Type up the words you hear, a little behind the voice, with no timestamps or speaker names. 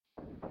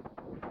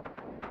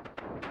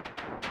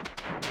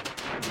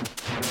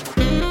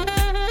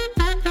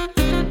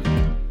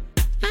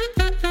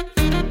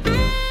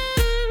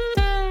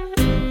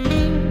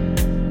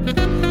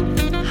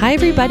Hi,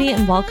 everybody,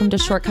 and welcome to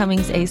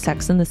Shortcomings, a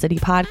Sex and the City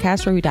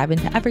podcast, where we dive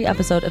into every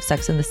episode of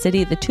Sex and the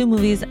City, the two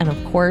movies, and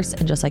of course,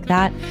 and just like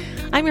that.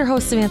 I'm your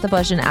host, Samantha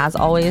Bush, and as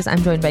always,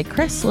 I'm joined by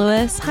Chris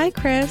Lewis. Hi,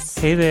 Chris.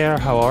 Hey there.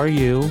 How are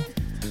you?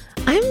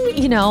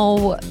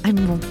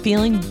 I'm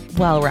feeling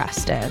well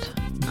rested.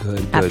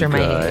 Good. After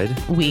my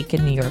week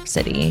in New York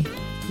City.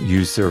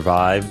 You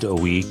survived a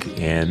week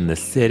in the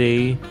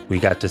city. We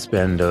got to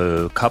spend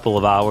a couple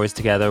of hours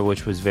together,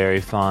 which was very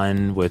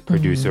fun, with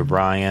producer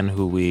Brian,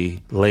 who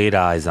we laid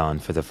eyes on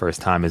for the first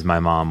time, as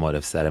my mom would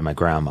have said, and my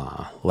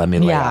grandma. Let me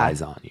lay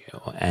eyes on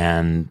you.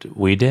 And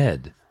we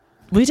did.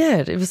 We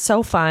did. It was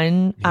so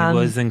fun. He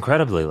was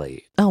incredibly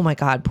late. Oh my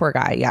God, poor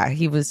guy. Yeah,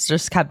 he was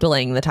just kept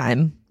delaying the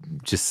time.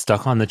 Just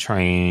stuck on the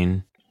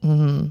train.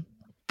 Mm-hmm.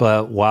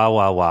 But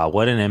wow,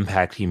 what an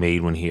impact he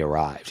made when he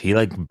arrived. He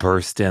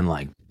burst in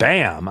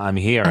bam, I'm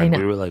here. And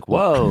we were like,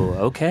 whoa,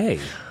 okay.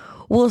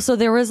 Well, so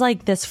there was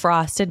this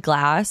frosted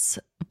glass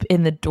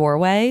in the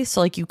doorway.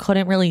 So you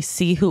couldn't really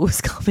see who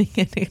was coming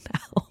in and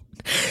out.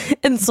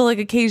 And so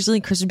occasionally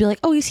Chris would be like,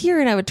 oh, he's here.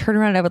 And I would turn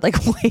around and I would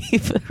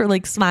wave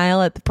or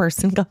smile at the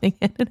person coming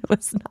in. And it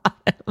was not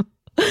him.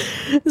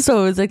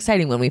 So it was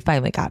exciting when we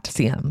finally got to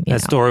see him.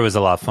 That story was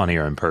a lot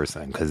funnier in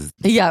person because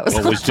it was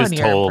what was just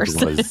told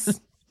was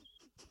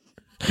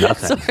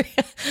nothing. Sorry.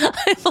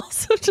 I'm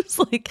also just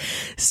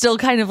still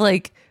kind of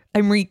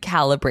I'm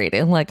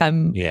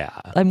recalibrating.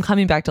 I'm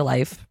coming back to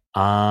life.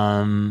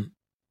 And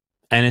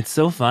it's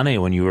so funny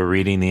when you were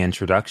reading the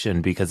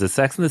introduction because the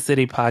Sex and the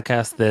City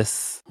podcast,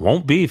 this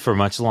won't be for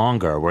much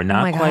longer. We're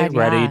not quite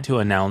ready to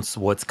announce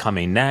what's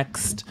coming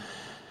next.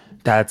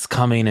 That's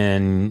coming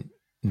in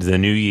the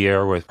new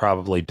year with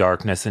probably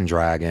Darkness and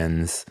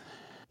Dragons.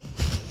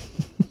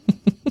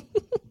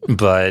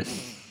 But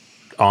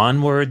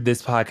onward,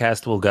 this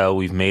podcast will go.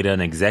 We've made an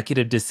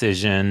executive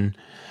decision,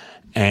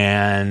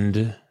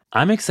 and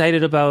I'm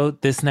excited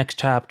about this next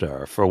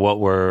chapter for what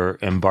we're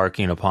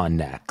embarking upon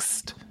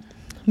next.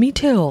 Me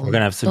too. We're going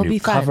to have some new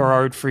cover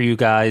art for you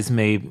guys.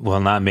 Maybe,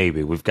 well, not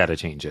maybe. We've got to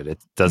change it. It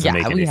doesn't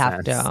make any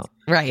sense. Yeah, we have to.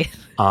 Right.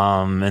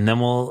 And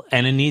then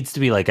and it needs to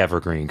be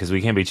evergreen because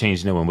we can't be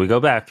changing it when we go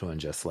back to it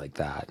just like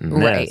that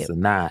and this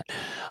and that.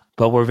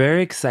 But we're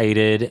very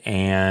excited,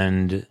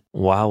 and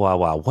wow.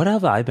 What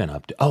have I been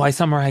up to? Oh, I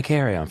saw Mariah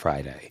Carey on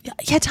Friday.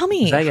 Yeah, tell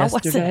me. Was that how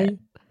yesterday? Was it?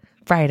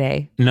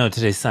 Friday. No,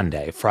 today's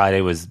Sunday.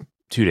 Friday was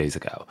 2 days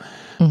ago.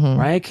 Mm-hmm.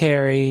 Mariah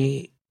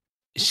Carey,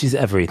 she's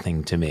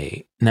everything to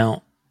me.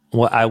 Now,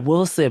 what I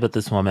will say about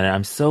this woman, and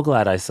I'm so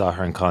glad I saw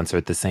her in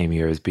concert the same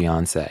year as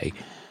Beyonce.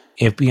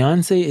 If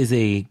Beyonce is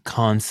a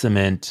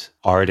consummate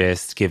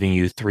artist giving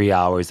you 3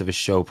 hours of a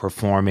show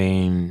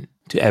performing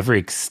to every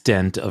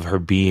extent of her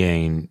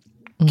being,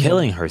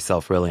 killing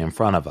herself really in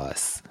front of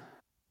us,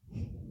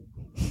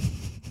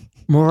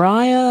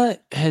 Mariah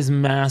has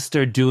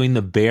mastered doing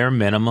the bare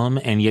minimum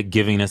and yet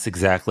giving us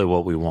exactly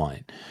what we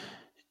want.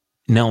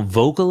 Now,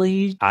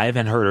 vocally, I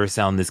haven't heard her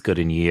sound this good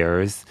in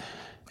years.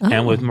 Oh.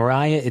 And with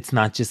Mariah, it's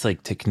not just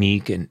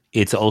technique, and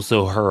it's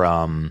also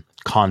her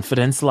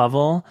confidence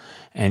level.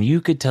 And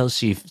you could tell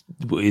she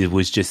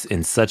was just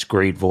in such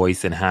great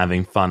voice and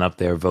having fun up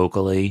there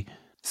vocally.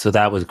 So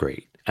that was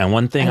great. And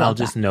one thing I'll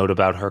just note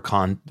about her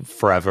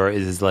forever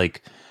is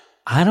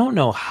I don't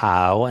know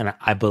how, and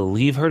I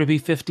believe her to be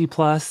 50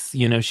 plus.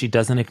 She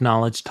doesn't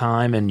acknowledge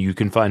time, and you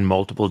can find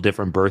multiple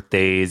different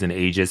birthdays and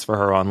ages for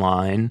her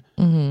online.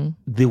 Mm-hmm.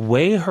 The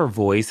way her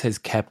voice has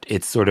kept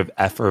its sort of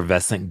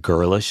effervescent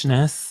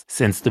girlishness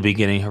since the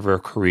beginning of her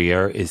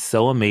career is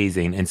so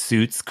amazing and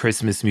suits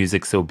Christmas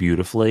music so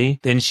beautifully.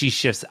 Then she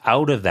shifts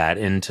out of that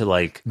into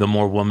the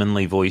more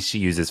womanly voice she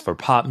uses for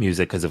pop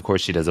music, because of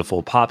course she does a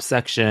full pop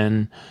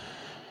section.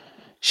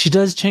 She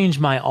does Change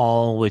My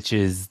All, which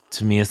is,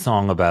 to me, a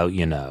song about,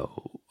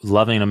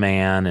 loving a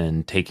man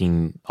and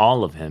taking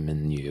all of him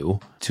in you,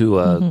 to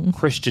a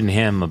Christian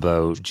hymn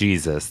about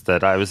Jesus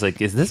that I was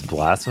is this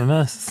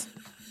blasphemous?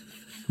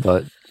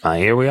 But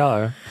here we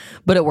are.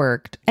 But it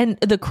worked. And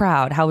the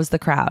crowd, how was the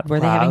crowd? Were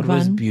they having fun? The crowd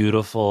was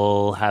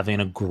beautiful, having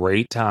a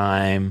great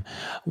time.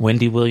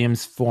 Wendy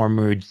Williams'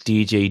 former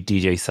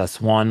DJ Sus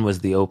One, was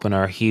the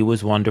opener. He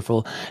was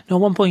wonderful. Now,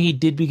 at one point, he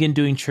did begin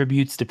doing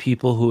tributes to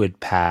people who had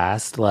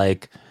passed,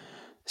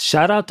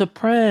 shout out to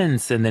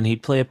Prince, and then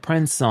he'd play a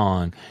Prince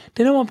song.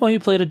 Then at one point he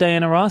played a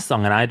Diana Ross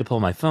song, and I had to pull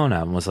my phone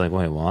out and was like,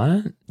 wait,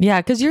 what? Yeah,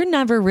 because your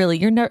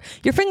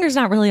finger's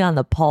not really on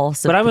the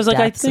pulse. But I was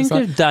I think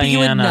if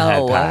Diana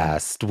had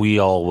passed, we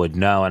all would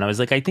know. And I was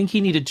I think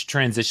he needed to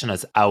transition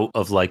us out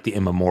of the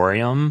in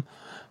memoriam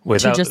to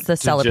just the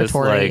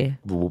celebratory.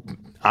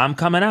 I'm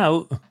coming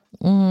out.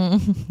 I'll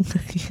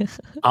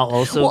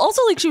also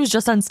she was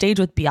just on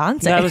stage with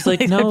Beyonce. Yeah, I was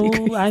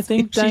no, I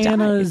think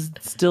Diana's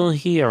still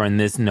here in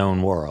this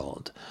known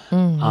world.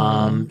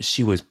 Mm-hmm.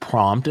 She was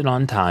prompt and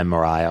on time,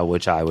 Mariah,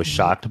 which I was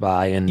shocked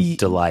by and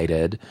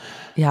delighted.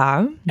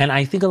 Yeah. And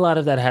I think a lot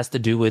of that has to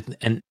do with,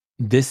 and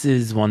this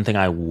is one thing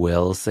I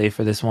will say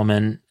for this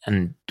woman,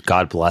 and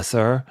God bless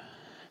her,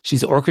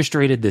 she's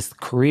orchestrated this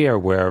career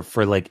where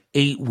for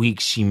 8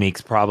 weeks she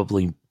makes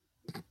probably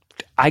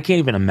I can't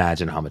even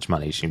imagine how much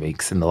money she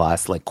makes in the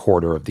last like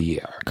quarter of the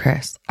year.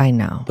 Chris, I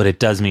know. But it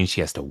does mean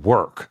she has to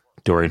work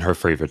during her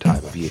favorite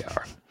time of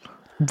year.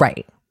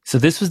 Right. So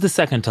this was the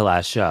second to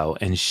last show,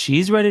 and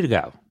she's ready to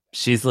go.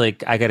 She's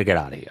like, I got to get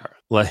out of here.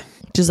 Like,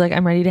 she's like,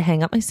 I'm ready to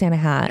hang up my Santa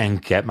hat.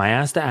 And get my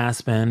ass to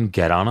Aspen,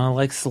 get on a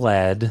like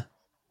sled.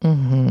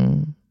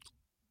 Mm-hmm.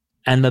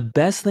 And the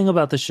best thing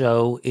about the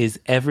show is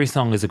every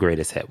song is a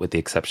greatest hit, with the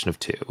exception of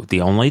two. The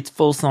only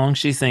full songs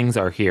she sings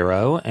are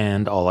Hero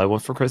and All I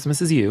Want for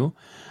Christmas Is You.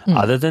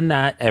 Other than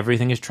that,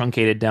 everything is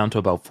truncated down to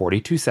about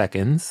 42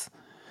 seconds.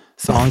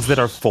 Songs that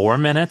are 4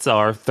 minutes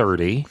are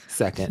 30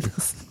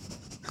 seconds.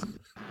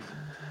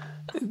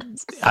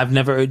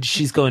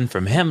 She's going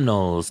from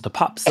hymnals to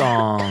pop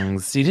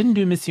songs. She didn't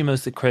do Miss You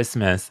Most at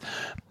Christmas.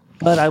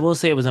 But I will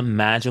say it was a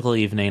magical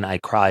evening. I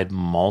cried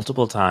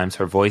multiple times.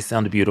 Her voice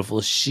sounded beautiful.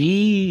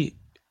 She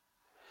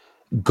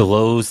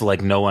glows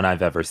like no one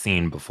I've ever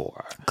seen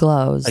before.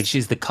 Glows. Like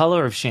she's the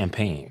color of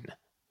champagne.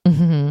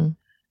 Mm-hmm.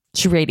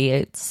 She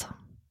radiates.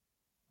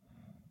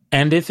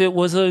 And if it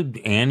was an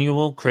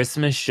annual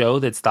Christmas show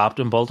that stopped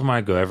in Baltimore,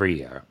 I'd go every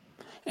year.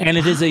 And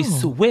it is a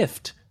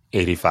swift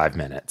 85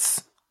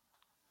 minutes.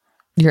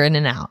 You're in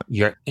and out.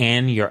 You're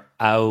in, you're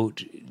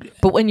out.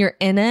 But when you're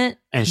in it,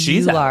 and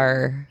she's you out.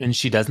 are. And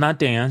she does not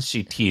dance.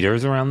 She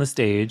teeters around the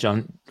stage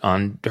on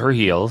her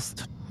heels.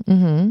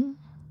 Mm-hmm.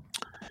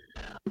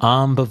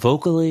 But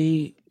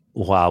vocally,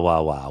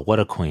 wow. What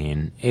a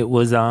queen. It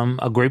was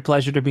a great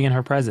pleasure to be in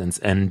her presence.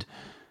 And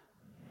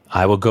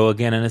I will go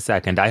again in a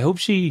second. I hope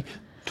she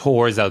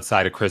tours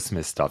outside of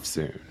Christmas stuff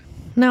soon.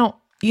 Now,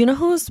 you know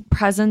whose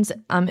presence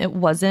it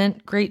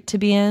wasn't great to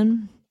be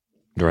in?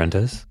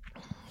 Dorinda's?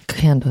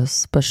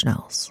 Candace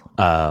Bushnell's.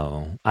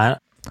 Oh, I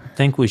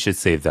think we should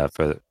save that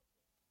for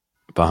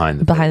behind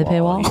the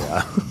paywall.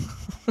 Yeah.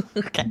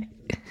 Okay.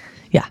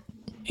 Yeah.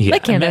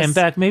 Like Candace. In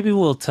fact, maybe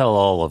we'll tell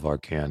all of our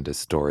Candace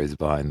stories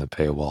behind the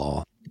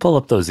paywall. Pull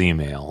up those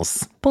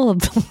emails. Pull up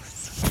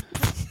those.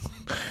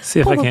 See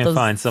if I can't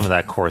find some of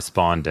that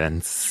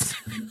correspondence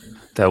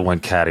that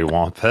went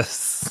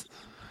cattywampus.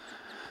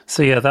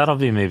 So yeah, that'll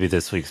be maybe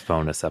this week's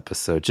bonus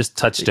episode. Just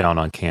touchdown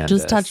on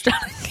Candace. Just touchdown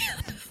on Candace.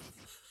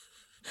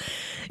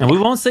 And we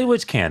won't say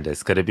which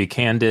Candace. Could it be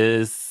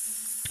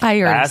Candace?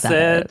 I already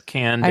said it.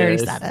 Candace. I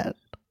already said it.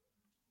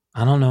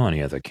 I don't know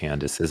any other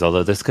Candaces,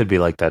 although this could be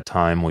like that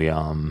time we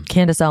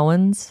Candace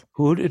Owens.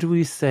 Who did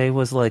we say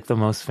was like the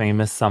most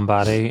famous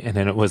somebody? And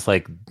then it was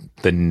like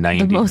the 90s.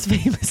 The most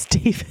famous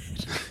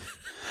David.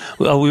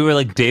 Well, we were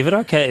like, David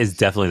Arquette is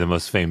definitely the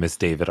most famous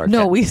David Arquette.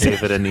 No, we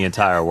David in the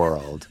entire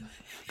world.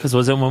 Because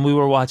was it when we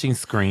were watching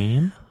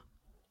Scream?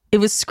 It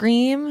was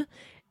Scream.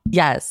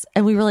 Yes.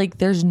 And we were like,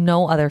 there's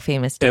no other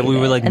famous David. And we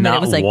were like, and then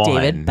not it was like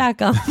one. David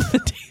Beckham.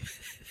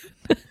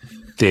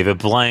 David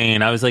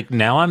Blaine. I was like,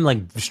 now I'm like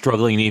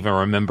struggling to even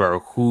remember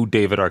who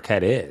David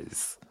Arquette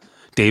is.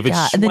 David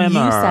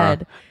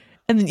Schwimmer.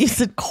 And then you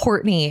said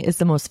Courtney is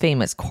the most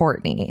famous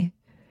Courtney.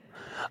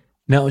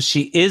 No,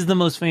 she is the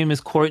most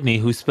famous Courtney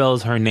who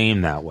spells her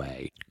name that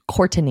way.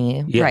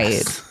 Courtney.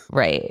 Yes.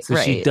 Right. So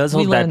she does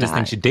hold that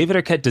distinction. David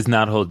Arquette does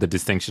not hold the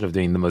distinction of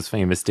being the most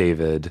famous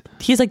David.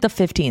 He's like the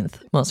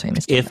 15th most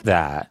famous David. If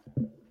that.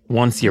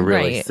 Once you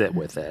really sit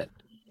with it.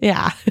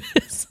 Yeah.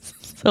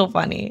 So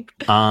funny.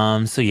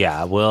 So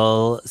yeah,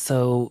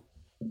 so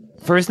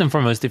first and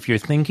foremost, if you're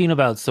thinking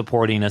about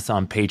supporting us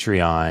on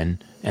Patreon,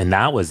 and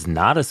that was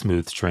not a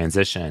smooth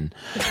transition.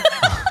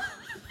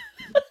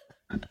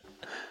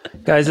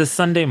 Guys, it's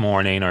Sunday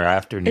morning or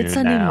afternoon. It's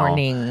Sunday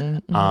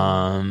morning.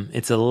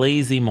 It's a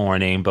lazy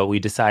morning, but we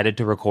decided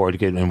to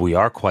record, and we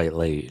are quite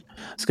late.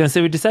 I was going to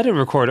say we decided to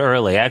record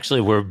early.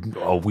 Actually, we're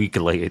a week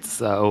late,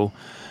 so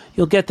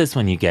you'll get this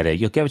when you get it.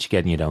 You'll get what you get,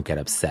 and you don't get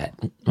upset.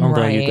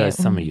 Although you guys,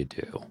 some of you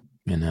do,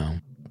 you know.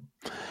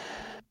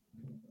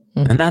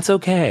 And that's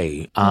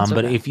okay.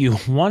 But if you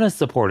want to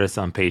support us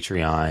on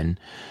Patreon,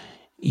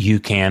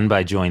 you can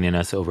by joining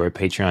us over at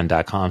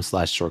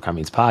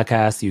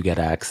patreon.com/shortcomingspodcast. You get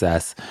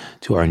access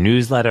to our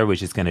newsletter,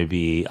 which is going to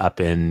be up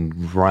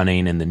and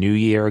running in the new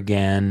year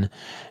again,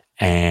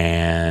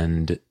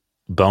 and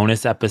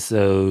bonus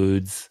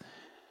episodes,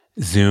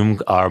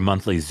 our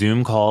monthly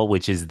Zoom call,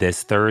 which is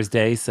this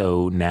Thursday.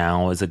 So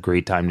now is a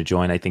great time to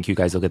join. I think you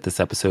guys will get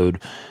this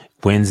episode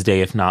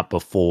Wednesday, if not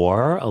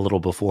before, a little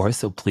before.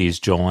 So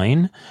please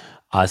join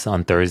us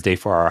on Thursday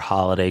for our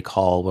holiday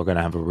call. We're going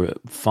to have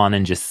fun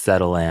and just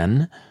settle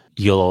in.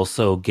 You'll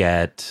also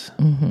get,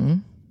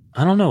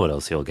 I don't know what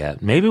else you'll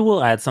get. Maybe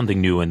we'll add something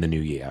new in the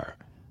new year.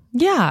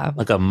 Yeah.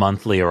 Like a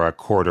monthly or a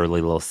quarterly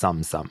little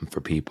something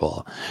for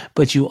people.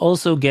 But you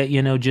also get,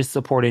 just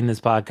supporting this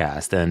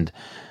podcast and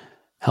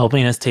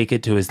helping us take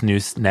it to its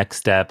next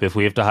step. If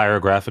we have to hire a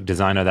graphic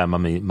designer, that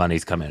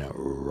money's coming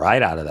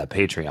right out of that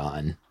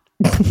Patreon.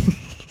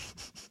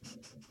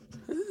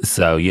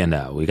 So,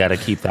 we got to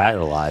keep that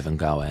alive and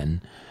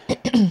going.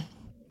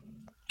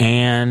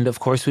 And, of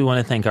course, we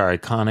want to thank our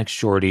iconic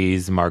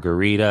shorties,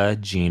 Margarita,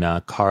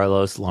 Gina,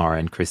 Carlos,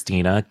 Lauren,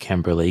 Christina,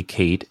 Kimberly,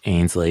 Kate,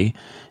 Ainsley,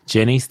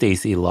 Jenny,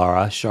 Stacy,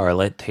 Laura,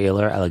 Charlotte,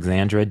 Taylor,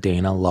 Alexandra,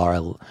 Dana,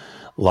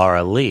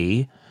 Laura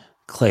Lee,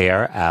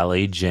 Claire,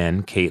 Allie,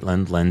 Jen,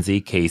 Caitlin,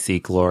 Lindsay, Casey,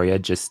 Gloria,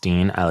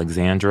 Justine,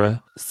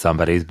 Alexandra.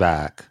 Somebody's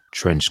back.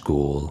 Trench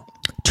School.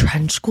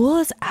 Trench School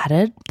has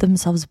added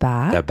themselves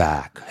back. They're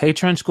back. Hey,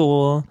 Trench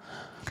School.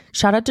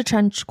 Shout out to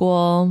Trench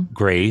School.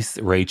 Grace,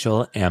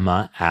 Rachel,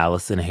 Emma,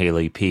 Allison,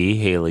 Haley P,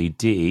 Haley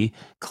D,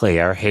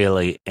 Claire,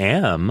 Haley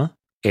M,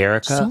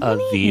 Erica, So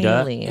many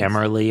Avita, Haleys.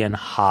 Emerly, and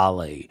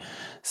Holly.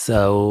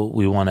 So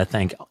we want to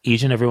thank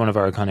each and every one of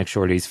our iconic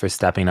shorties for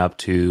stepping up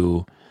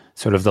to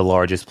sort of the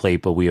largest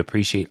plate, but we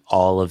appreciate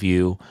all of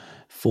you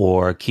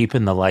for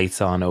keeping the lights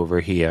on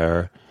over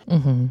here.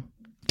 Mm-hmm.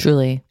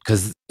 Truly.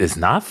 Because it's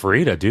not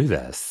free to do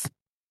this.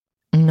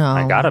 No.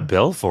 I got a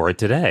bill for it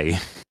today.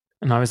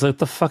 And I was like, what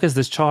the fuck is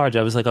this charge?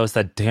 I was like, oh, it's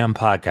that damn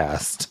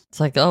podcast. It's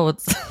like, oh,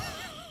 it's...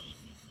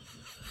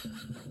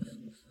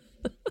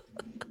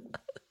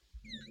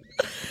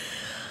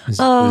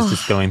 I was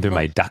just going through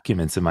my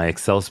documents in my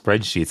Excel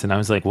spreadsheets, and I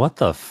was like, what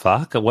the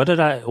fuck? What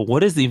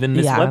is even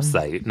this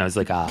website? And I was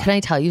like, Can I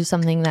tell you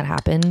something that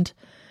happened?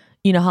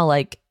 You know how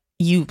like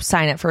you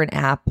sign up for an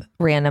app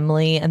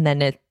randomly and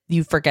then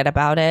you forget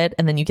about it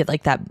and then you get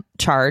like that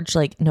charge,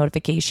 like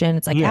notification.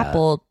 It's like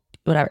Apple,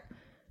 whatever.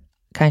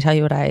 Can I tell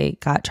you what I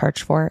got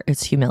charged for?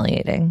 It's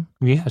humiliating.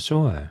 Yeah,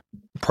 sure.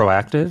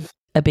 Proactive?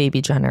 A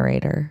baby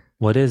generator.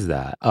 What is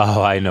that?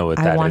 Oh, I know what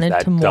that is. I wanted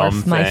that to morph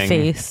dumb my thing.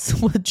 face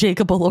with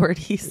Jacob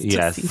Elordi's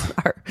to see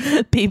what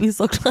our babies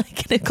looked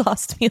like, and it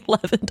cost me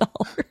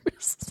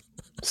 $11.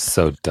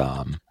 So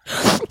dumb.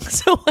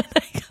 So when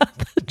I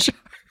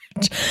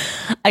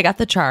got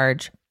the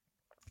charge,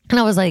 and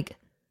I was like,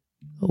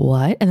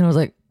 "What?" And then I was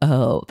like,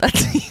 "Oh,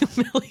 that's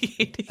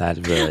humiliating.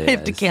 That really I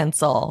have to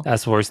cancel."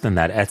 That's worse than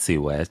that Etsy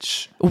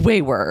witch.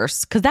 Way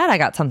worse, because that I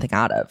got something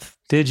out of.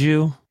 Did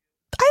you?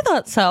 I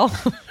thought so.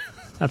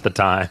 At the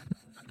time.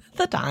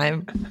 The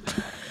time.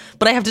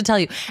 But I have to tell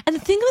you, and the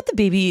thing about the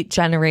baby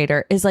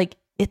generator is like,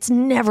 it's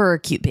never a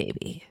cute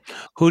baby.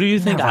 Who do you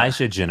think Never. I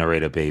should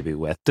generate a baby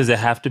with? Does it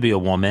have to be a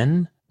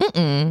woman?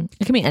 Mm-mm.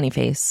 It can be any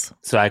face.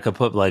 So I could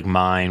put like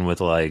mine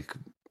with like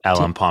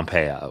Ellen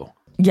Pompeo.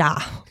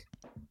 Yeah.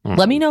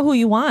 Let me know who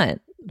you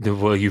want.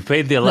 Well, you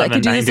paid the I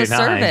could do this as a $11.99.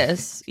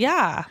 service.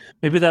 Yeah.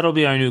 Maybe that'll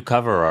be our new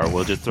cover art.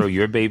 We'll just throw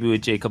your baby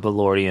with Jacob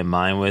Elordi and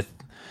mine with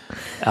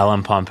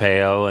Ellen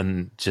Pompeo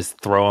and just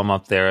throw them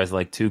up there as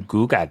like two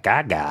Googa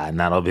Gaga, and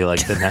that'll be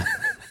like the next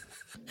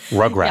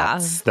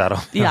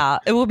Rugrats. Yeah.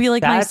 It will be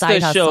like That's my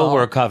side the hustle. show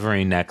we're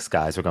covering next,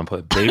 guys. We're gonna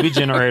put baby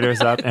generators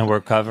up, and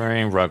we're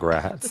covering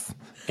Rugrats,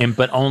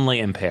 but only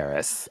in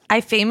Paris. I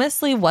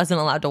famously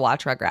wasn't allowed to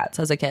watch Rugrats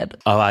as a kid.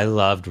 Oh, I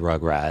loved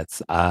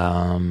Rugrats.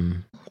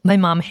 My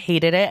mom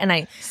hated it,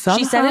 and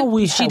she said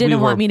she didn't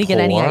want me to get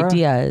any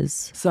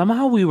ideas.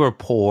 Somehow we were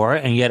poor,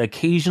 and yet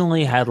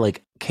occasionally had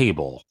like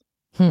cable.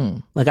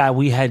 Like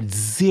we had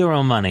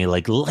zero money.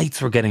 Like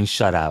lights were getting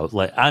shut out.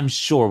 Like I'm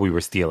sure we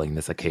were stealing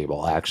this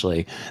cable.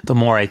 Actually, the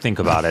more I think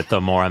about it, the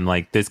more I'm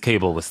like, this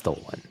cable was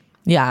stolen.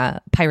 Yeah,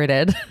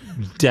 pirated.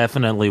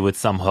 Definitely with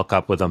some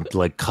hookup with a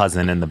like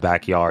cousin in the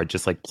backyard,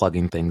 just like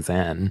plugging things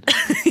in.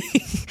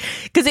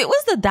 Because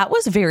that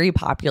was very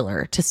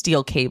popular to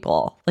steal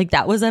cable. Like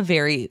that was a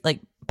very like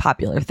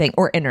popular thing,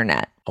 or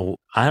internet. Oh,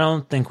 I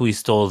don't think we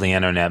stole the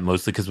internet,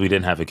 mostly because we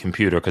didn't have a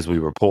computer because we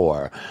were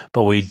poor.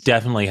 But we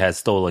definitely had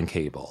stolen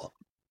cable.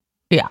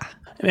 Yeah.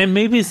 And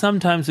maybe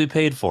sometimes we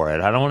paid for it.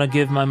 I don't want to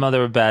give my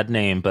mother a bad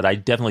name, but I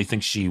definitely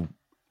think she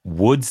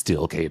would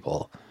steal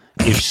cable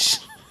if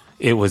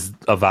it was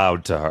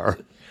avowed to her.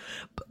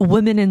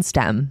 Women in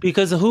STEM.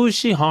 Because who is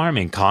she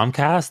harming?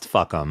 Comcast?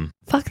 Fuck them.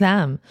 Fuck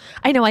them.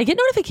 I know. I get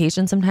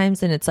notifications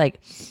sometimes, and it's like,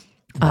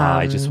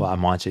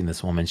 I'm watching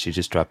this woman. She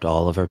just dropped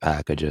all of her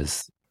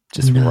packages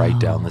just right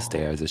down the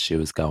stairs as she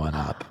was going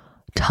up.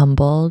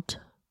 Tumbled.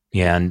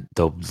 Yeah, and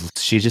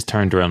she just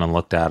turned around and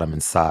looked at him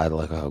and sighed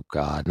like, oh,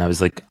 God. And I was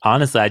like,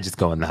 honestly, I'd just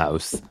go in the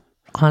house.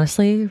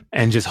 Honestly?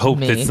 And just hope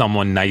that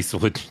someone nice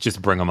would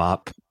just bring him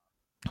up.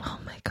 Oh,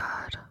 my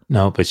God.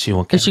 No, but she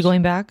won't. Is she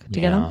going back to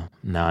get him?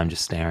 No, I'm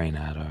just staring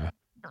at her.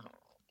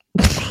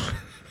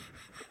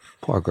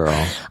 Poor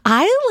girl.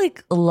 I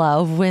like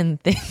love when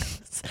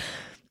things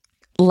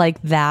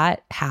like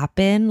that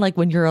happen, like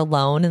when you're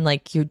alone and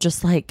like you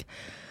just like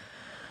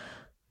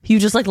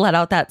let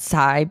out that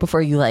sigh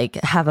before you like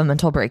have a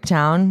mental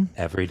breakdown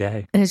Every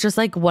day. and it's just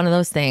like one of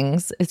those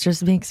things. It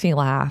just makes me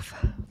laugh.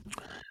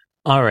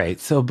 All right,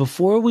 so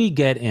before we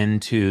get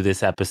into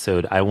this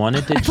episode, I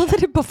wanted to I love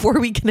that before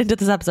we get into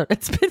this episode,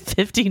 it's been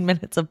 15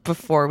 minutes of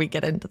before we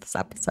get into this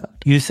episode.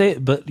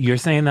 but you're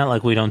saying that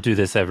like we don't do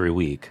this every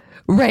week.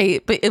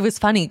 Right, but it was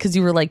funny because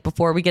you were like,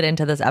 before we get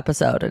into this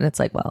episode, and it's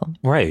like, well,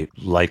 Right,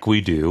 like we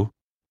do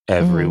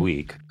every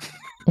week.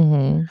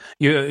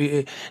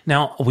 mm-hmm.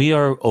 Now we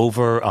are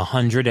over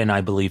 100 and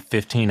I believe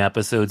 15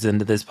 episodes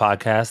into this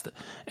podcast,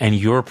 and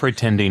you're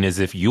pretending as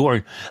if you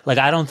are like,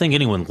 I don't think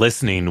anyone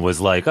listening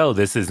was like, oh,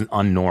 this is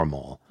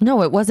unnormal.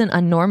 No, it wasn't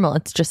unnormal.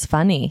 It's just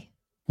funny.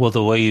 Well,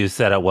 the way you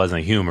said it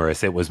wasn't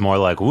humorous. It was more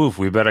like, woof,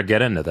 we better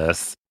get into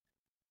this.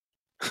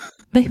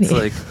 Maybe. It's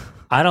like,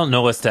 I don't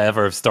know us to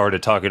ever have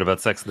started talking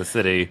about Sex and the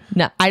City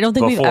No, I don't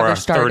think we've before ever a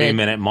started.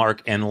 30-minute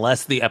mark,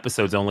 unless the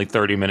episode's only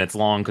 30 minutes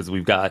long because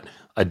we've got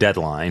a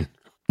deadline.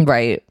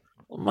 Right.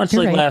 Much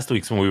You're like right. last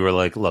week's when we were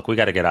like, look, we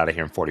got to get out of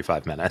here in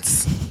 45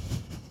 minutes.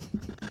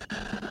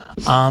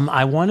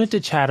 I wanted to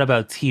chat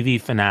about TV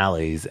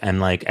finales.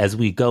 And like, as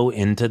we go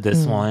into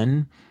this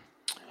one,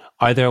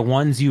 are there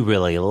ones you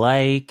really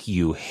like,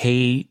 you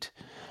hate?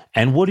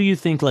 And what do you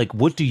think, like,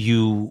 what do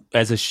you,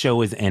 as a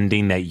show is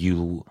ending that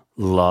you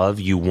love,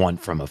 you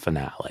want from a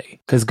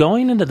finale? Because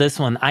going into this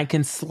one, I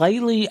can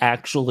slightly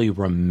actually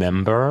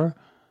remember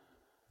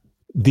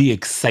the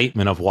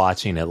excitement of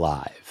watching it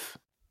live.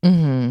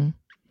 Mm-hmm.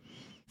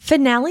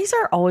 Finales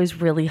are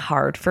always really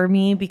hard for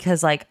me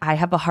because like I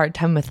have a hard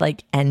time with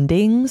like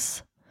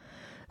endings.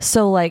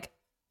 So like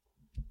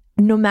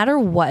no matter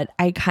what,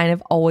 I kind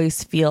of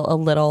always feel a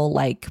little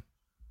like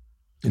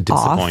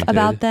off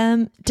about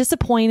them.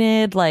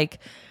 Disappointed, like,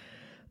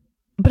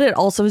 but it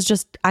also is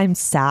just I'm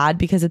sad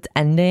because it's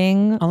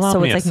ending. Allow so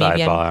me it's a like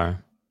maybe sidebar.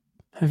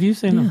 Have you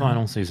seen the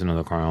final season of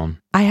The Crown?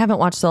 I haven't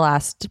watched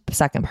the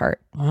second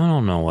part. I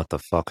don't know what the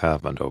fuck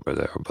happened over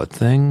there, but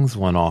things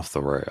went off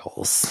the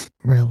rails.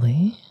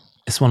 Really?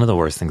 It's one of the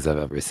worst things I've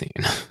ever seen.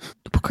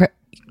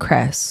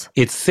 Chris.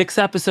 It's 6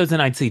 episodes, and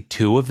I'd say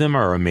 2 of them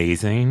are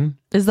amazing.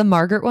 Is the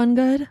Margaret one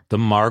good? The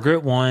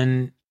Margaret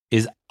one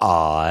is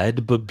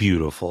odd, but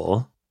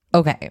beautiful.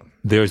 Okay.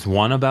 There's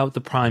one about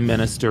the Prime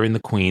Minister and the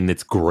Queen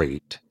that's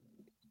great.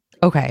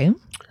 Okay.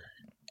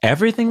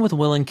 Everything with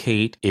Will and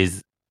Kate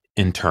is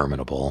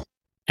interminable.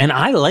 And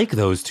I like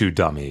those 2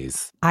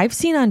 dummies. I've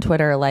seen on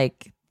Twitter,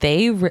 like,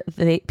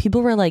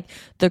 people were like,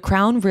 The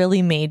Crown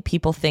really made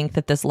people think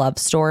that this love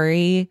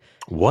story.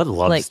 What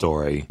love like,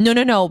 story?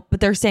 No. But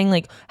they're saying,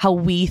 like, how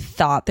we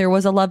thought there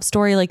was a love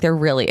story. Like, there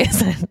really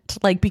isn't.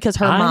 Like, because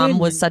her mom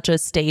was such a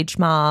stage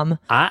mom.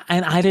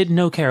 I didn't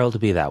know Carol to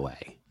be that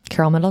way.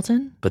 Carol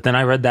Middleton? But then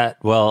I read that,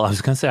 well, I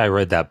was going to say I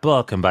read that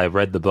book. And by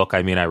read the book,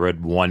 I mean I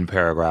read one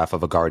paragraph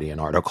of a Guardian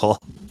article.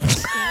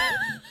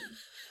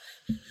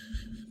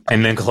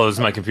 And then closed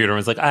my computer and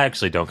was like, I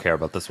actually don't care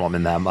about this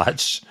woman that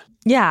much.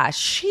 Yeah,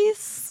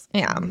 she's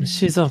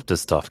up to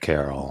stuff,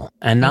 Carol.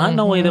 And not in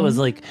a way that was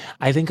like,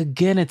 I think,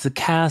 again, it's a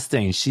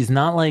casting. She's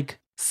not like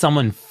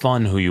someone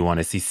fun who you want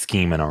to see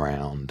scheming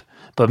around.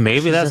 But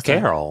maybe that's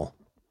Carol.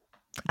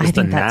 I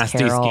think a that's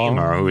nasty Carol.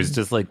 schemer who is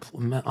just like,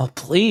 oh,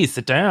 please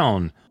sit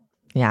down.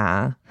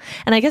 Yeah.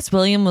 And I guess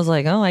William was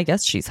like, oh, I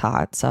guess she's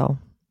hot, so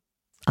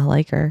I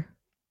like her.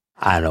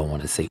 I don't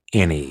want to say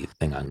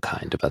anything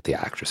unkind about the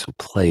actress who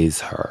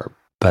plays her,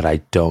 but I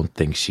don't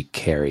think she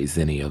carries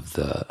any of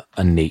the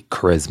innate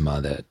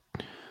charisma that,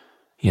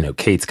 you know,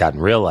 Kate's got in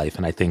real life.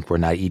 And I think we're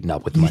not eating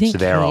up with much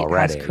there Kate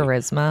already. Has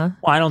charisma?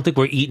 Well, I don't think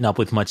we're eating up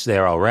with much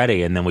there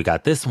already. And then we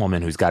got this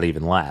woman who's got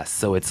even less.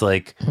 So it's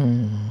like,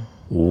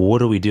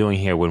 what are we doing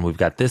here when we've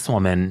got this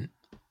woman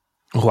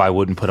who I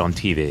wouldn't put on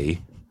TV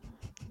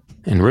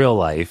in real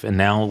life, and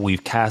now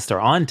we've cast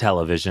her on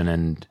television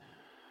and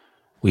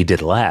we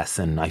did less,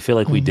 and I feel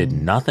like we did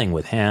nothing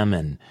with him,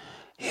 and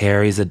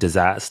Harry's a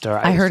disaster.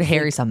 I heard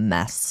Harry's a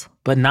mess.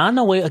 But not in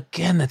a way,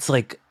 again, that's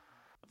like...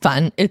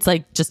 Fun. It's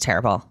like just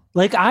terrible.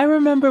 Like, I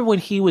remember when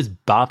he was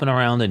bopping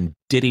around and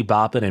diddy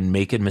bopping and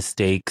making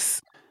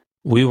mistakes,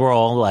 we were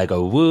all like,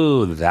 oh,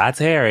 woo, that's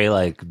Harry.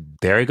 Like,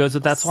 there he goes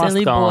with that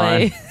Silly swastika on.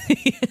 boy.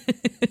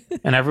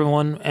 And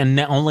everyone, and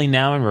only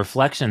now in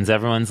reflections,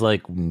 everyone's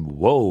like,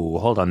 whoa,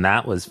 hold on,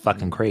 that was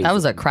fucking crazy. That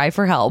was a cry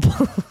for help.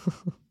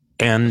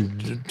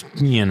 And,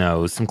 you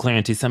know, some clear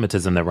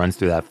anti-Semitism that runs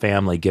through that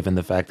family, given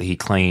the fact that he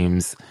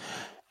claims,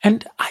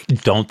 and I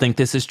don't think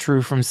this is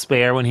true from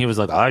Spare, when he was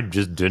like, I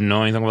just didn't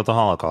know anything about the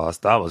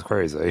Holocaust. That was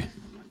crazy.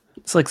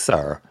 It's like,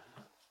 sir,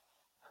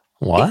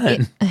 what?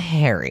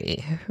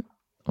 Harry.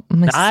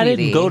 I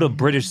didn't go to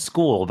British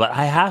school, but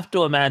I have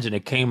to imagine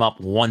it came up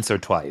once or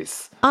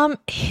twice.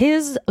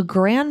 His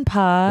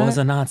grandpa Was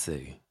a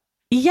Nazi.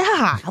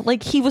 Yeah,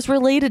 like he was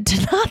related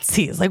to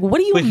Nazis. Like, what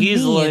do you mean? But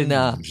he's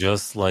like,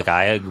 just like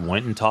I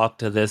went and talked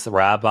to this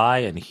rabbi,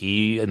 and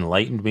he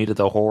enlightened me to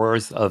the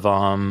horrors of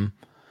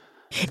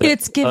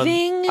it's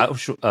giving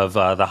of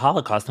the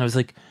Holocaust, and I was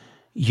like,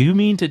 you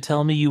mean to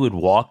tell me you had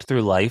walked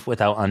through life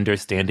without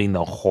understanding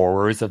the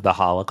horrors of the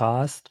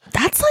Holocaust?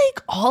 That's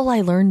like all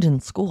I learned in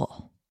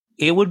school.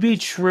 It would be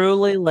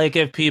truly like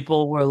if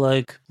people were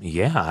like,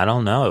 yeah, I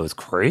don't know, it was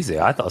crazy.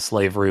 I thought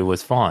slavery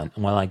was fun.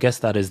 Well, I guess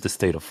that is the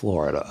state of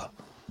Florida.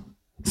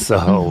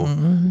 So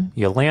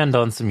you land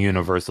on some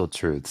universal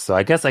truths. So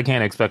I guess I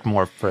can't expect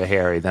more for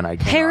Harry than I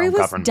can. Harry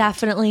was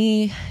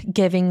definitely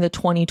giving the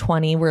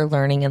 2020 we're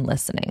learning and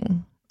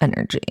listening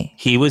energy.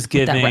 He was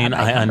giving,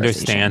 I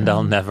understand,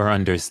 I'll never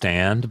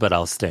understand, but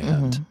I'll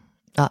stand.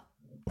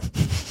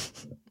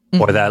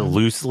 Or that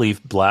loose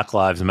leaf Black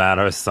Lives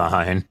Matter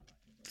sign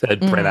that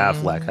Brett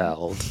Affleck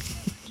held.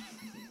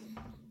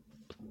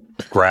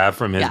 Grabbed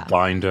from his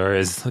binder,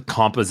 his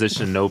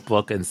composition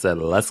notebook, and said,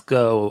 let's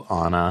go,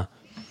 Anna.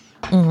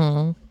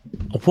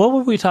 What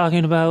were we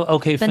talking about?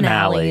 Okay,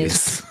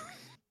 finales.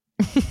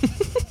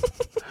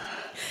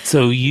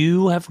 So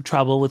you have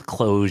trouble with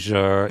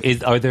closure.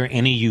 Are there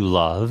any you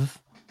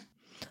love?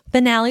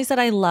 Finales that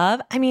I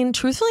love. I mean,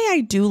 truthfully,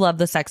 I do love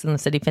the Sex and the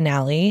City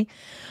finale.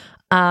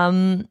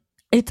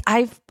 It's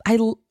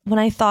when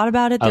I thought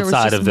about it, there was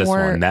Outside just of this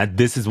more, one,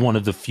 this is one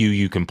of the few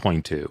you can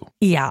point to.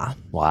 Yeah.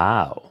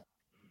 Wow.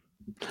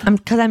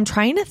 Because I'm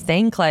trying to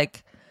think,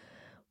 like,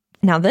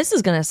 now this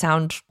is gonna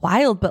sound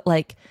wild, but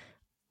like,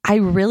 I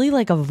really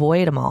like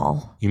avoid them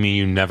all. You mean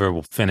you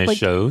never finish Like-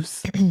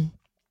 shows?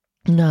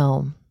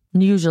 No,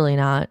 usually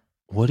not.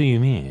 What do you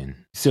mean?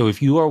 So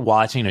if you are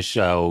watching a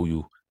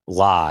show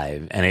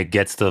live and it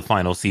gets to the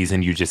final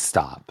season, you just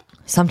stop.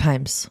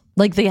 Sometimes,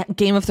 like the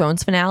Game of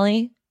Thrones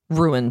finale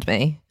ruined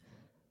me.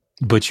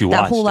 But you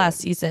That watched whole it. last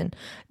season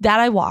that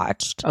I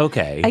watched.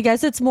 Okay. I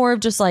guess it's more of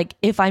just like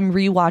if I'm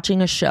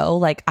rewatching a show,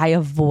 like I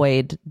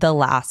avoid the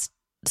last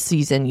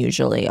season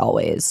usually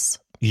always.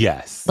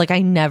 Yes. Like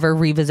I never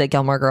revisit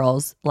Gilmore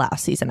Girls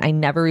last season. I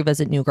never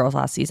revisit New Girls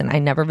last season. I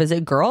never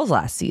visit Girls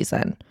last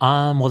season.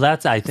 Well,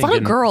 that's I It's a think lot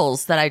of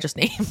girls that I just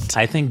named.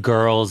 I think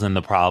Girls and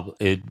the problem.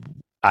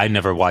 I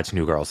never watched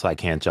New Girls, so I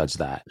can't judge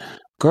that.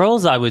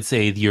 Girls, I would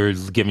say you're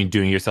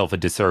doing yourself a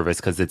disservice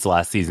because its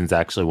last season's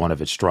actually one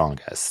of its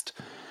strongest.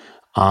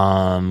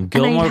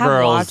 Gilmore have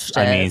Girls, watched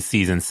I it. mean,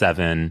 season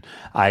 7,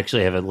 I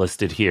actually have it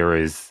listed here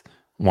as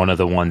one of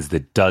the ones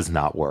that does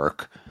not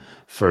work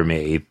for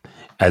me,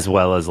 as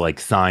well as like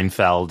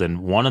Seinfeld. And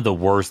one of the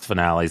worst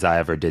finales I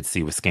ever did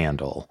see was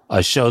Scandal,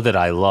 a show that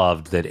I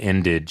loved that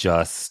ended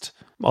just,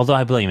 although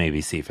I blame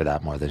ABC for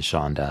that more than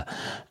Shonda,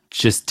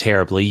 just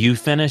terribly. You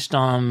finished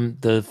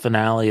the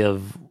finale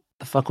of,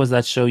 the fuck was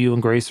that show you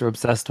and Grace are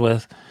obsessed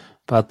with?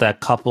 About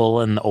that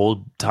couple in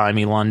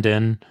old-timey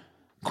London?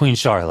 Queen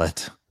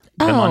Charlotte.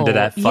 Them under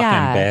that fucking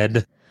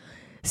bed.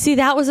 See,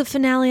 that was a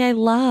finale I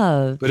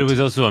loved. But it was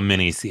also a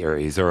mini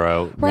series or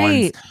a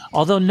Right.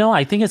 Although no,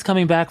 I think it's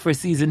coming back for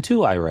season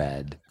 2. I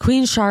read.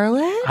 Queen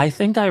Charlotte I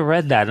think I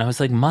read that, and I was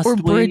like, must or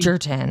we?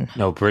 Bridgerton?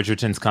 No,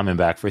 Bridgerton's coming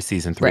back for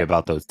season 3 Right.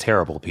 about those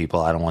terrible people.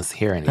 I don't want to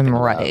hear anything. I'm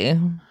about. right.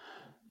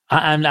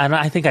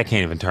 I think I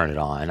can't even turn it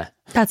on.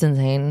 That's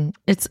insane.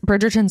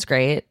 Bridgerton's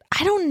great.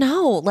 I don't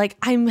know. Like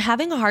I'm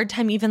having a hard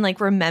time even like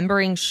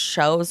remembering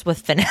shows with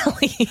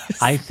finales.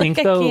 I think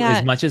Like, though, as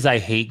can't. much as I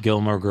hate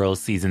Gilmore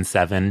Girls season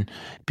 7,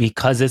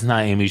 because it's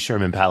not Amy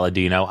Sherman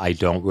Palladino, I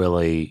don't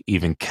really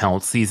even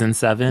count season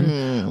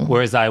 7.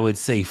 Whereas I would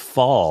say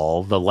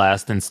Fall, the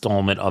last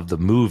installment of the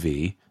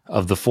movie,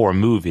 of the 4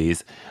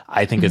 movies,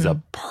 I think is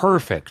a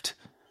perfect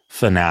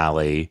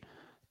finale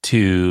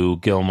to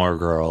Gilmore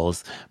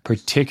Girls,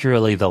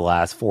 particularly the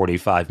last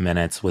 45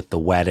 minutes with the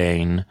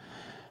wedding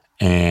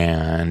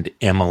and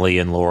Emily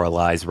and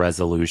Lorelai's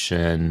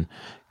resolution,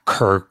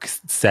 Kirk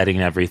setting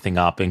everything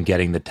up and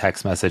getting the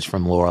text message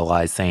from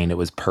Lorelai saying it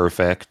was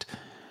perfect.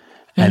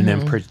 And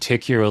then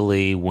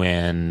particularly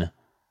when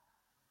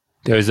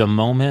there's a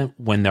moment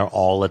when they're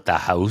all at the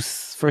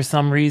house for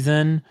some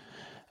reason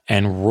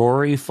and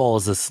Rory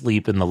falls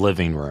asleep in the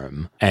living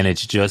room and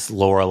it's just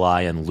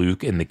Lorelai and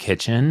Luke in the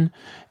kitchen.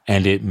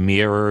 And it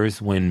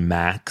mirrors when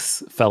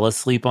Max fell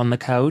asleep on the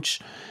couch.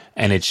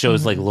 And it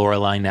shows like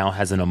Lorelai now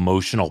has an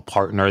emotional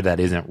partner that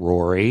isn't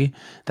Rory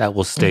that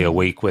will stay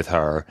awake with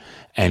her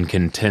and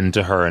can tend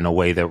to her in a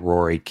way that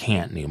Rory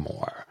can't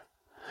anymore.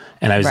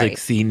 And I was like, Right.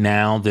 see,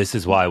 now this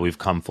is why we've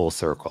come full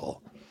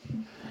circle.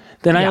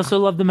 Then I Yeah. also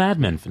love the Mad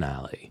Men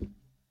finale.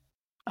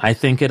 I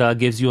think it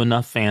gives you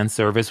enough fan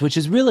service, which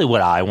is really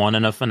what I want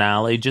in a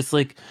finale. Just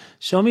like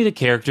show me the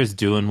characters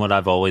doing what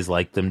I've always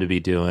liked them to be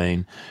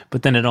doing.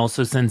 But then it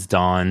also sends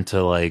Don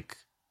to like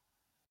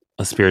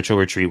a spiritual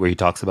retreat where he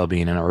talks about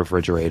being in a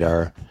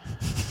refrigerator.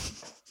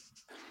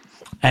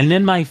 And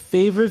then my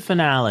favorite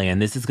finale,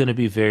 and this is going to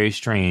be very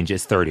strange,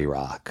 is 30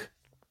 Rock.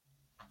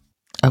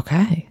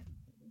 Okay.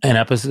 An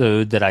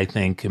episode that I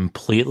think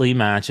completely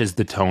matches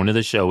the tone of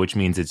the show, which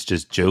means it's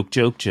just joke,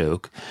 joke,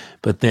 joke.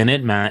 But then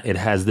it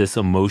has this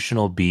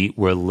emotional beat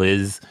where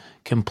Liz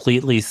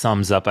completely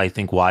sums up, I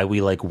think, why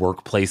we like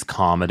workplace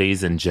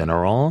comedies in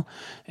general.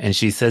 And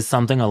she says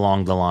something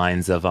along the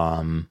lines of,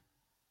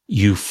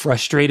 you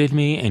frustrated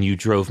me and you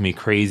drove me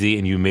crazy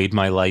and you made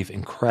my life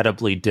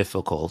incredibly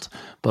difficult.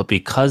 But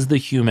because the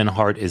human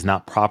heart is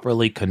not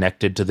properly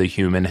connected to the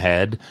human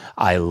head,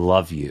 I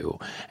love you.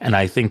 And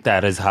I think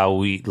that is how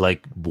we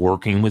like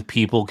working with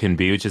people can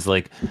be, which is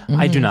like,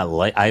 I do not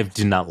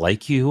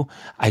like you.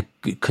 I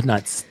could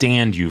not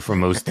stand you for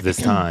most of this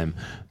time.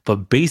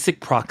 But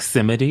basic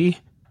proximity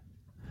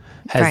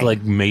has Right.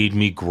 like made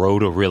me grow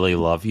to really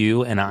love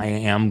you.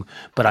 And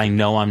but I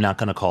know I'm not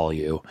going to call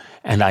you.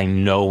 And I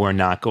know we're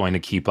not going to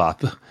keep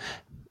up.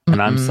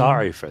 And I'm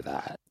sorry for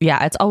that.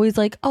 Yeah, it's always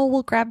like, oh,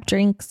 we'll grab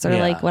drinks or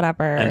Yeah. like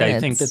whatever. And I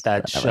think It's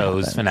that whatever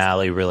show's happens.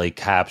 finale really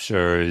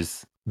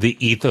captures the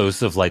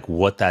ethos of like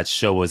what that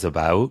show was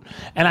about.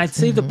 And I'd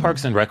say the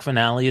Parks and Rec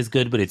finale is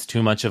good, but it's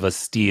too much of a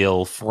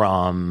steal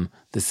from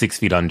the 6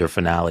 Feet Under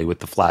finale with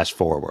the flash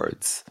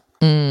forwards.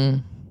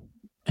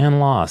 And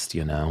Lost,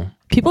 you know.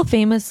 People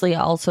famously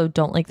also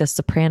don't like the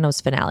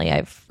Sopranos finale,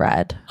 I've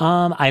read.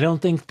 I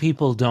don't think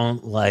people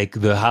don't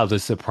like how the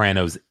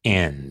Sopranos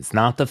ends.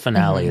 Not the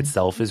finale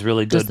itself is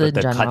really good, Just in but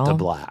the cut to general?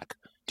 black.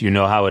 Do you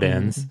know how it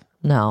ends?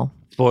 No.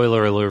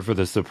 spoiler alert for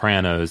The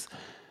Sopranos,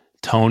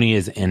 Tony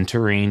is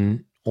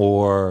entering,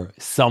 or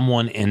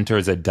someone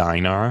enters a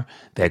diner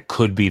that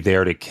could be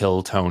there to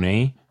kill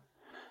Tony.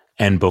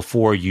 And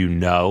before you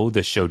know,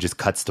 the show just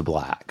cuts to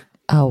black.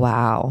 Oh,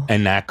 wow.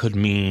 And that could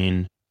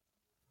mean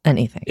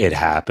anything. It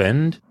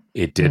happened.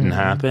 It didn't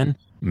happen.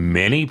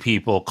 Many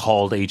people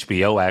called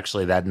HBO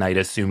actually that night,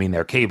 assuming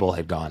their cable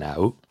had gone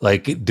out.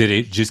 Like, did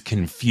it just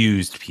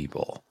confused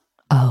people?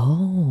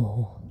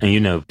 Oh. And you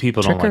know,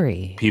 people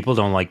Trickery.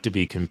 don't like to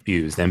be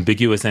confused.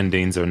 Ambiguous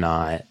endings are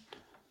not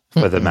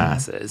for the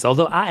masses.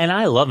 Although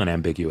I love an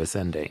ambiguous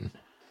ending.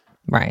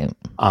 Right.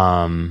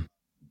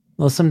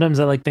 Well, sometimes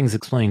I like things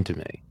explained to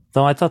me.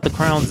 Though I thought the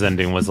Crown's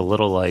ending was a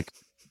little like,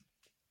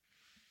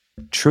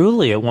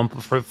 truly at one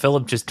point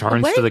Philip just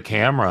turns to the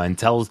camera and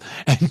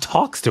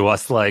talks to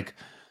us like,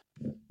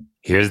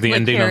 here's the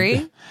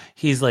ending.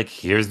 He's like,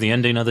 here's the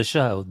ending of the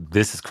show.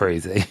 This is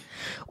crazy.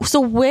 So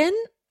when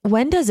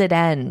does it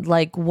end?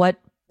 Like, what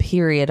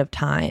period of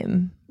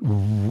time?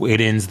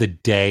 It ends the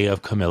day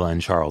of Camilla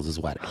and Charles's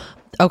wedding.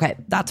 Okay,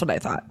 that's what I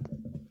thought.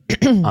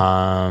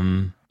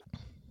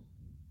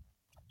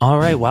 All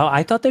right. Well,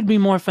 I thought there'd be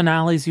more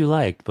finales you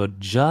liked, but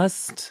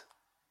just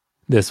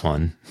this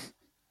one.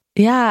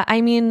 Yeah,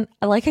 I mean,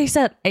 like I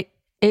said, I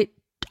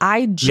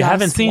just you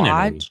haven't seen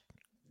it.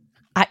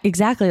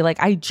 Exactly. Like,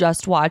 I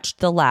just watched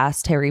the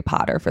last Harry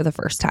Potter for the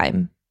first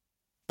time.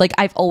 Like,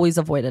 I've always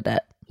avoided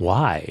it.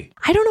 Why?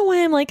 I don't know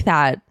why I'm like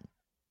that.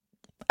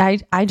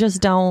 I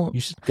just don't.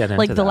 You should get into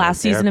like the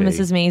last season of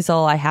Mrs.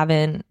 Maisel. I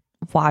haven't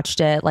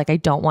watched it. Like, I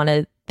don't want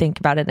to think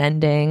about it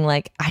ending.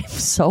 Like, I'm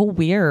so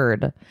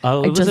weird.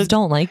 I just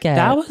don't like it.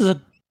 That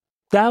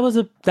was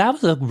a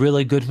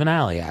really good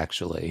finale,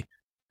 actually.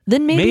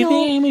 Then maybe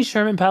Amy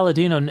Sherman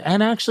Palladino,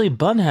 and actually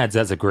Bunheads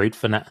has a great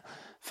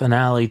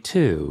finale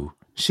too.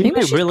 She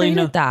might really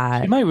know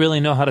that. She might really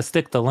know how to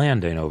stick the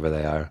landing over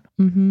there.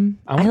 Mm-hmm.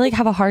 I like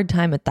have a hard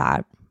time with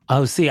that.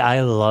 Oh, see,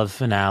 I love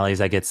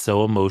finales. I get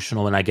so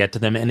emotional when I get to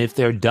them, and if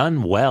they're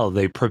done well,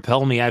 they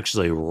propel me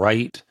actually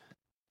right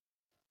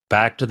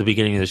back to the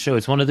beginning of the show.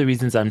 It's one of the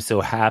reasons I'm so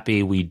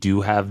happy we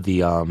do have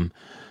the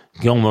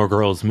Gilmore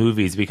Girls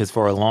movies, because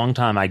for a long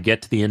time I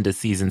get to the end of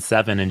season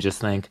 7 and just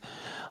think,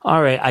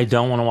 all right, I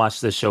don't want to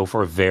watch this show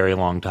for a very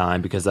long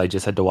time because I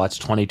just had to watch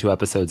 22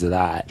 episodes of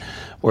that.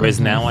 Whereas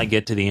now I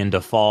get to the end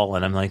of fall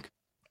and I'm like,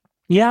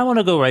 yeah, I want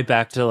to go right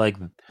back to like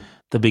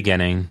the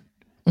beginning.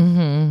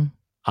 Mm-hmm.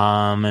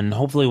 And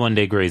hopefully one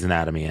day Grey's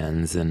Anatomy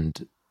ends.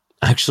 And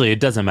actually, it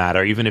doesn't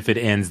matter. Even if it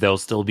ends, there'll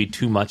still be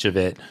too much of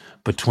it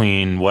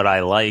between what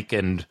I like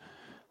and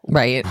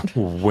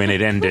when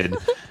it ended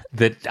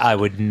that I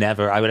would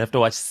have to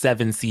watch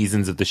 7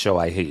 seasons of the show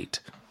I hate.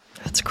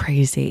 That's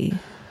crazy.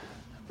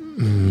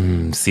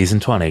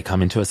 Season 20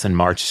 coming to us in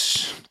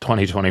March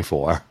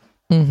 2024.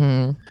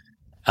 Mm-hmm.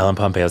 Ellen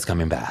Pompeo's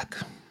coming back.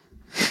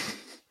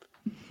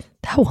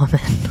 That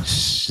woman.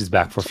 She's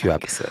back for a few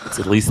episodes.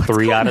 At least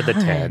 3 out of the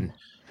 10.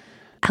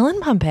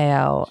 Ellen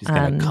Pompeo. She's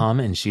going to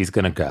come and she's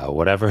going to go.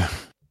 Whatever.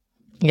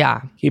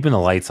 Yeah. Keeping the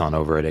lights on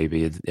over at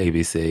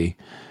ABC.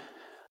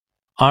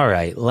 All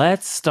right.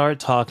 Let's start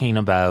talking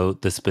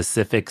about the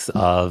specifics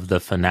of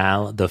the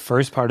finale, the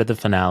first part of the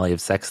finale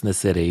of Sex and the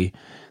City.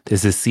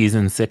 This is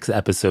season 6,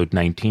 episode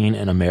 19,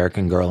 An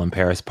American Girl in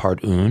Paris,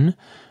 part 1.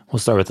 We'll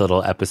start with a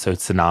little episode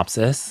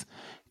synopsis.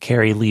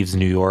 Carrie leaves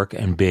New York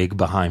and Big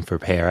behind for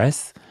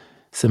Paris.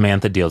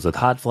 Samantha deals with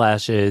hot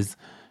flashes.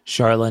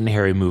 Charlotte and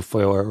Harry move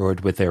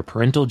forward with their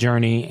parental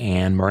journey,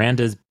 and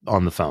Miranda's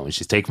on the phone.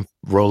 She's taking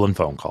rolling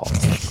phone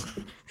calls.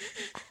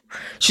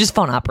 She's a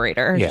phone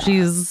operator. Yeah.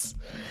 We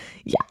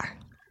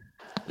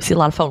see a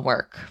lot of phone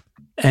work.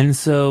 And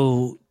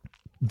so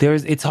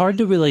it's hard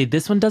to really,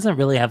 this one doesn't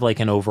really have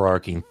like an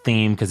overarching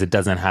theme because it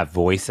doesn't have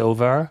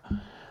voiceover.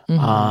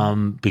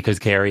 Because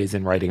Carrie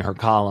isn't writing her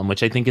column,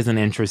 which I think is an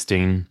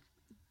interesting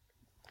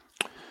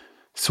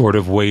sort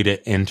of way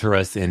to enter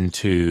us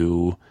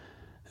into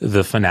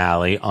the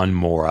finale,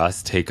 unmoor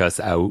us, take us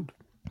out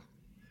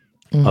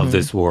of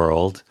this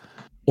world,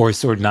 or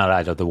sort of not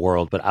out of the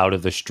world, but out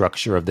of the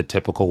structure of the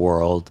typical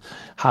world.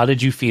 How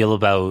did you feel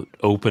about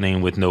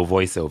opening with no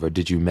voiceover?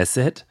 Did you miss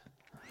it?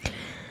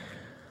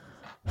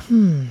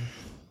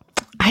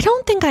 I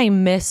don't think I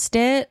missed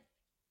it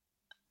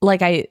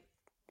like I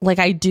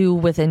do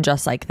within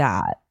Just Like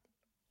That.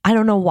 I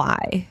don't know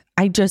why.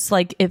 I just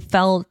like it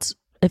felt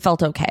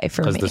okay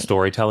for me. Because the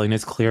storytelling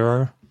is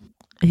clearer?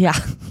 Yeah.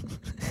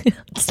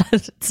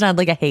 It's not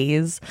like a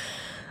hazy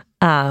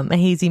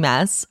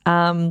mess.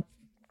 But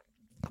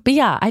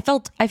yeah, I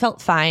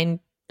felt fine.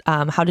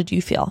 How did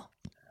you feel?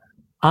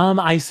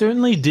 I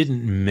certainly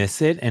didn't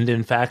miss it. And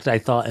in fact, I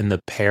thought in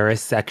the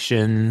Paris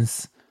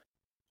sections,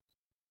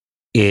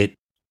 it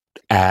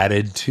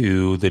added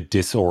to the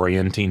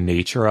disorienting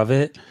nature of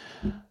it.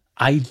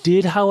 I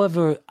did,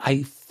 however,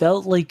 I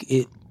felt like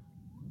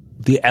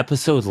the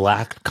episode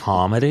lacked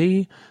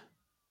comedy.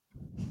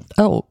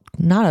 Oh,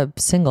 not a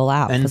single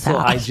laugh. And so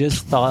I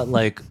just thought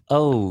like,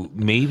 oh,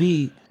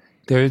 maybe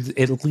there are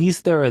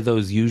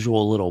those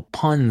usual little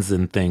puns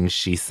and things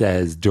she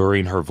says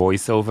during her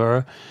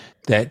voiceover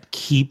that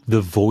keep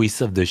the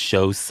voice of the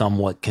show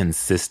somewhat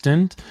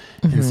consistent.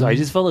 And so I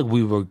just felt like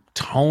we were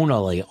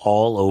tonally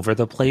all over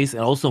the place,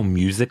 and also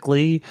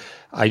musically,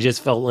 I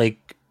just felt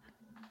like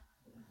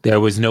there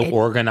was no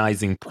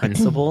organizing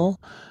principle.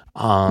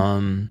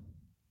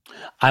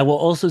 I will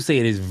also say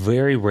it is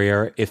very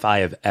rare if I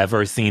have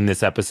ever seen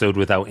this episode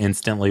without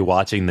instantly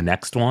watching the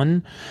next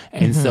one.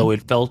 And so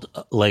it felt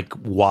like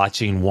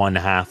watching one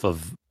half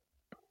of,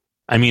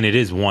 I mean, it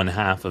is one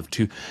half of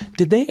two.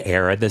 Did they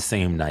air the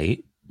same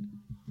night?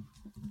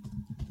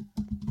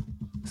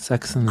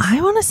 Sex and the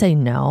I want to say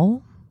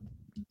no.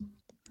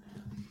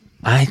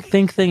 I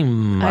think they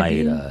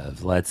might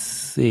have. Let's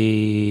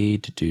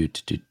see.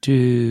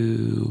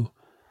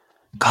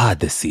 God,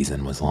 this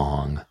season was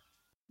long.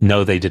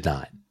 No, they did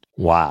not.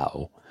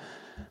 Wow.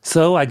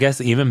 So I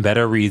guess even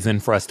better reason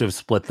for us to have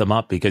split them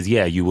up, because,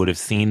 yeah, you would have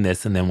seen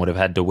this and then would have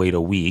had to wait a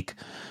week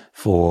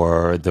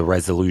for the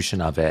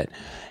resolution of it.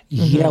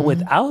 Yeah,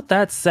 without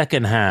that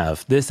second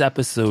half, this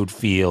episode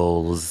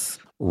feels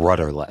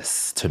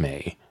rudderless to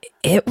me.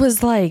 It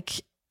was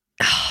like,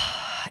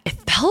 it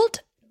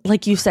felt,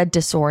 like you said,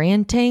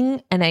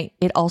 disorienting. And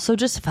it also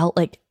just felt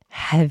like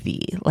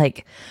heavy.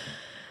 Like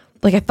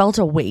I felt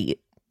a weight.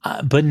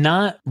 But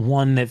not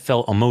one that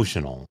felt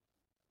emotional.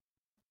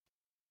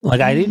 Like,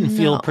 I didn't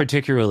feel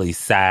particularly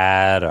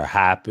sad or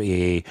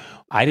happy.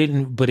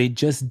 But it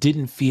just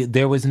didn't feel,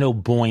 there was no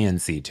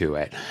buoyancy to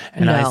it.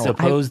 And I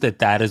suppose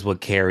that is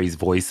what Carrie's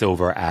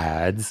voiceover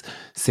adds.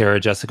 Sarah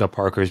Jessica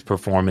Parker's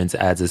performance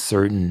adds a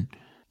certain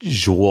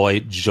joie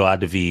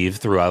de vivre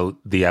throughout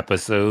the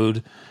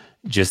episode,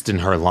 just in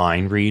her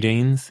line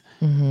readings,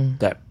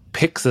 that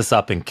picks us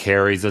up and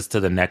carries us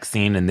to the next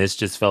scene. And this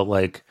just felt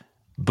like,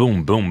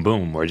 boom, boom,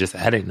 boom. We're just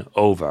heading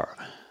over.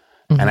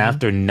 And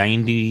after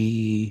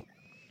 90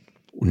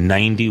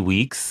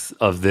 weeks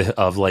of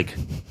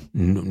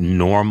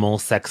normal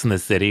Sex in the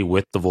City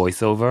with the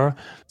voiceover,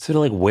 sort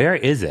of like, where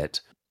is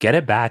it? Get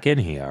it back in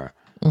here.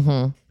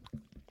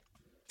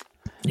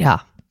 Yeah.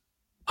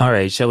 All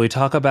right. Shall we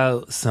talk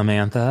about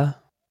Samantha?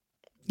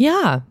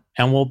 Yeah.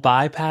 And we'll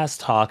bypass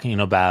talking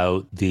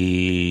about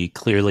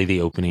clearly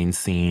the opening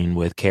scene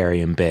with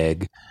Carrie and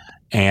Big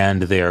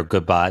and their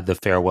goodbye, the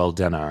farewell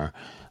dinner,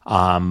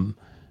 and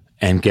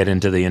get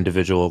into the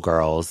individual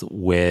girls.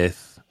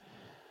 With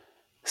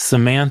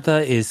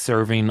Samantha is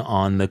serving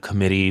on the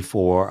committee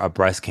for a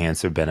breast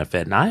cancer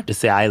benefit. And I have to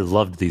say, I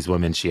loved these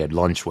women she had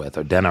lunch with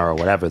or dinner or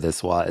whatever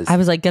this was. I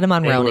was like, get them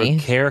on They Roni.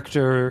 were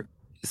characters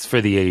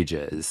for the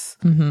ages.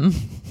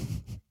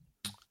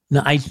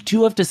 Now, I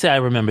do have to say, I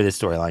remember this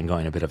storyline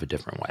going a bit of a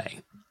different way.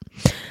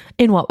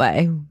 In what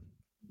way?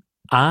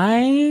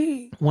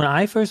 When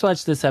I first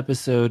watched this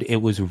episode,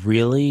 it was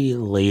really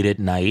late at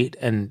night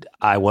and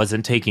I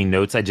wasn't taking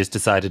notes. I just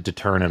decided to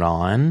turn it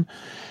on.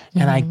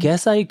 And I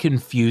guess I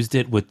confused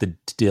it with the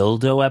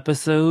dildo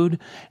episode.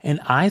 And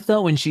I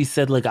thought when she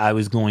said, like, I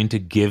was going to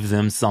give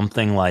them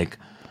something like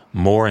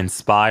more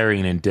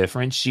inspiring and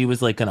different, she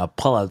was like going to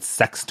pull out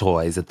sex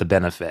toys at the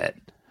benefit.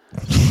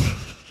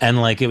 And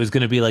like, it was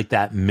going to be like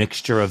that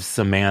mixture of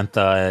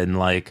Samantha and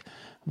like,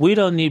 we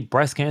don't need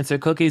breast cancer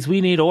cookies,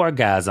 we need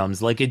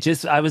orgasms. Like, it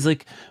just, I was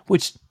like,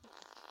 which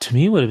to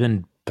me would have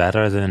been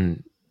better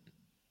than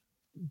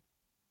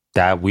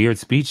that weird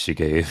speech she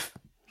gave.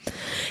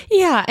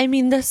 Yeah, I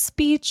mean, the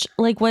speech,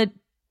 like what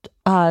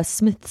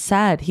Smith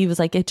said, he was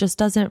like, it just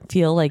doesn't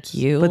feel like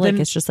you. But like,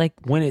 then it's just like,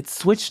 when it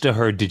switched to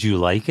her, did you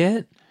like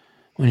it?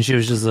 When she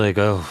was just like,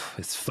 oh,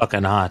 it's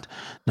fucking hot.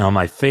 Now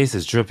my face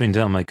is dripping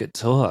down my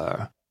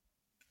guitar.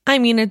 I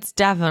mean, it's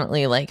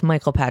definitely like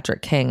Michael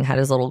Patrick King had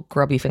his little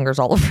grubby fingers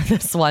all over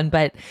this one,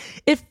 but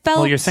it felt.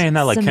 Well, you're saying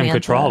that like Samantha.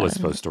 Kim Cattrall was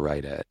supposed to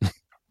write it.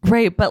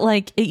 Right, but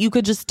like, you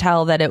could just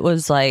tell that it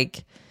was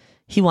like,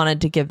 he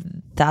wanted to give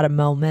that a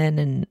moment.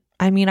 And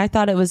I mean, I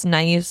thought it was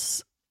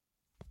nice.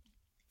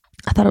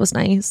 I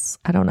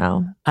don't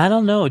know. I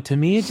don't know. To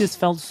me, it just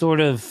felt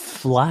sort of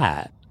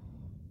flat.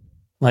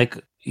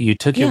 Like, you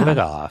took your wig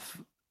off.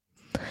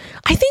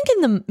 I think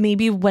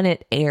maybe when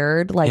it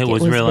aired, like, it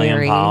was really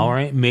very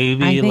empowering.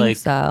 Maybe I think like,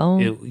 so.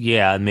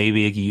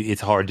 Maybe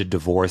it's hard to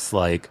divorce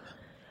like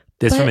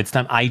this from its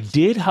time. I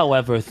did,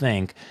 however,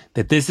 think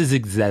that this is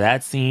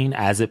that scene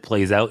as it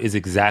plays out is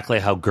exactly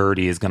how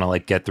Gertie is going to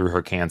like get through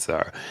her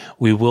cancer.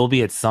 We will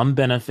be at some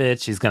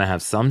benefit. She's going to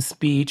have some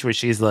speech where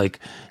she's like,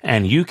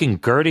 and you can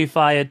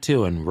Gertie-fy it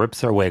too, and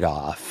rips her wig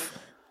off.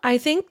 I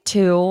think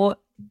too,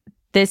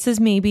 this is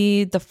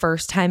maybe the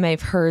first time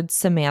I've heard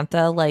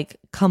Samantha like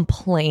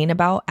complain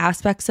about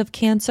aspects of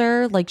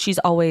cancer. Like, she's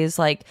always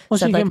like, well,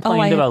 said, she like,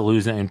 complained about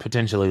losing and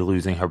potentially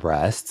losing her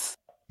breasts.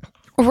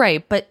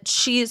 Right, but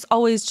she's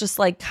always just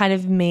like kind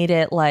of made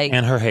it like,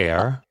 and her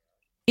hair.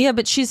 Yeah,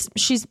 but she's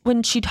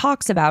when she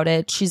talks about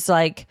it, she's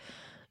like,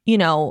 you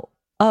know,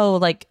 oh,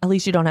 like, at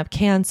least you don't have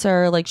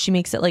cancer. Like, she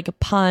makes it like a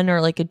pun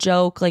or like a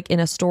joke, like in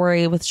a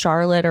story with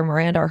Charlotte or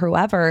Miranda or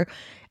whoever.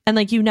 And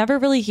like, you never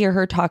really hear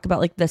her talk about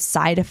like the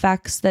side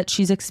effects that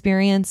she's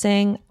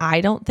experiencing,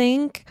 I don't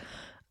think.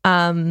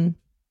 So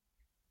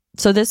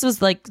this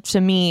was like,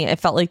 to me, it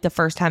felt like the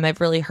first time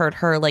I've really heard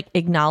her like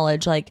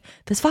acknowledge like,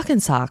 this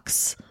fucking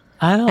sucks.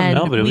 I don't And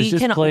know, but it was we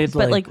just can- played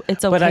but, like. like,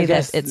 it's But I okay that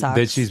guess it sucks.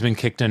 that she's been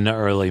kicked into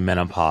early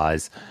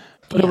menopause.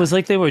 But it Yeah. was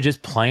like they were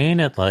just playing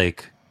it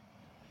like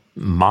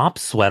mop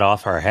sweat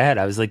off her head.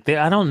 I was like,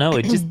 I don't know.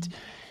 It just.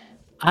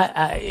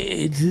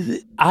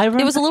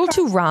 It was a little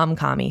too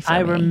rom-com-y for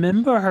I me.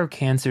 remember her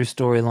cancer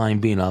storyline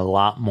being a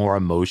lot more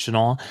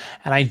emotional.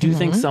 And I do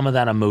think some of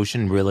that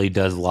emotion really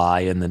does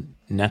lie in the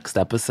next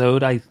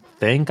episode. I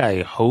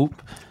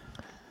hope,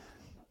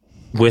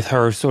 with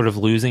her sort of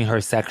losing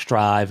her sex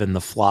drive and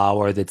the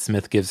flower that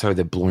Smith gives her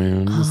that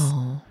blooms.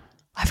 Oh,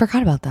 I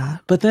forgot about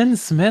that. But then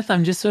Smith,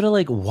 I'm just sort of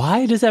like,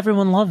 why does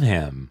everyone love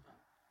him?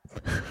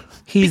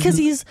 Because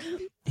he's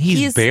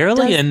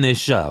barely in this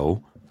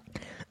show.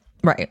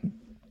 Right.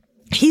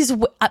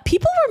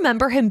 People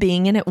remember him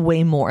being in it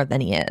way more than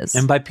he is.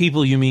 And by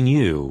people, you mean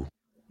you.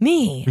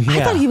 Me. I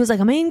Yeah. thought he was like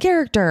a main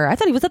character. I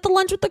thought he was at the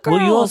lunch with the girls.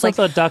 Well, you also like,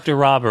 thought Dr.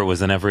 Robert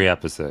was in every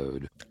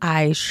episode.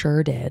 I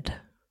sure did.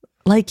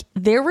 Like,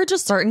 there were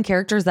just certain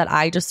characters that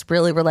I just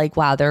really were like,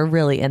 wow, they're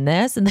really in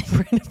this. And they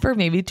were in it for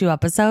maybe 2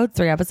 episodes,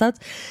 3 episodes.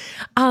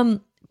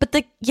 But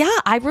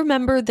I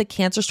remember the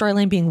cancer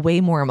storyline being way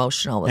more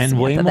emotional with And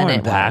Samantha way more than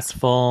it was.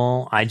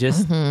 impactful. I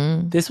just,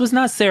 this was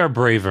not Sarah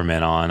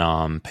Braverman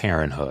on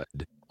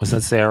Parenthood. Was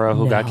that Sarah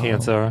who got No.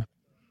 cancer?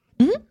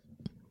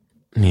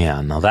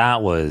 Yeah, no,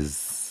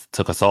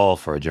 took us all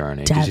for a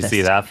journey. Did you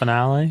see that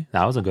finale?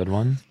 That was a good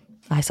one.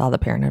 I saw the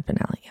Parenthood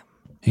finale.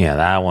 Yeah,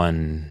 that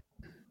one.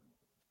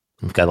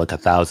 We've got like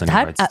 1,000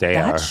 yard stare.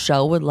 That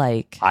show would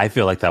like, I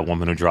feel like that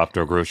woman who dropped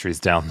her groceries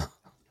down the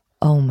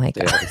oh my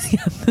God.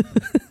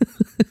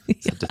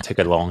 had to take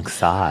a long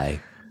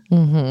sigh.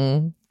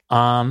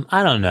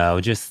 I don't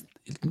know. Just,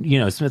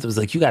 Smith was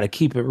like, you got to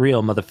keep it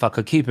real,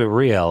 motherfucker. Keep it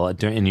real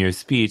in your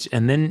speech.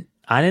 And then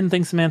I didn't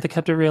think Samantha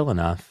kept it real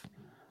enough.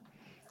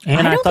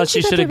 And I don't thought think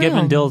she she should have kept it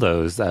given real.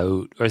 dildos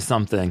out or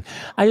something.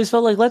 I just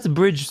felt like, let's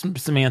bridge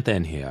Samantha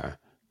in here.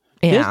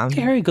 Yeah. Did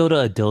Carrie go to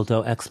a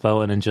dildo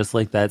expo and then just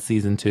like that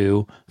season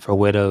 2 for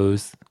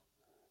widows?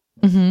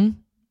 It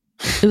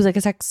was like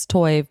a sex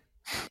toy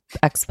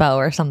expo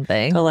or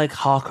something. To like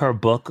hawk her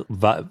book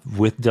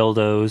with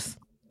dildos.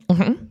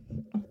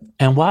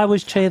 And why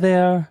was Che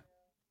there?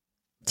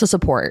 To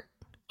support.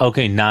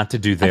 Okay, not to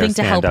do their think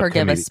to help stand-up her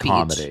give a speech.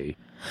 comedy.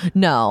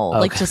 No,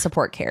 like Okay. to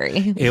support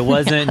Carrie. It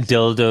wasn't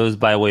dildos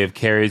by way of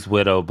Carrie's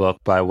widow book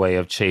by way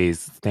of Che's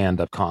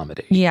stand-up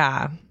comedy.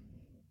 Yeah.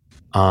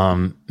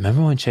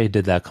 Remember when Che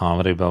did that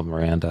comedy about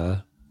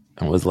Miranda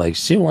and was like,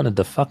 she wanted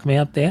to fuck me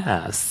up the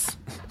ass.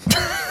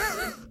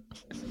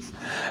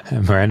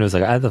 And Miranda was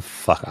like, "Get the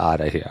fuck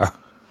out of here."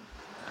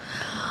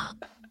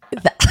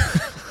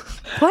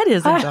 What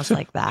is it just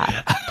like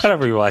that? I gotta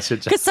rewatch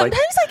it. Because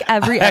sometimes, like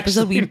every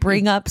episode, we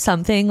bring up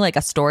something like a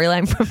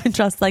storyline from it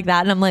just like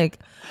that, and I'm like,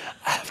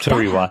 I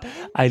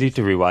need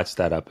to rewatch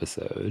that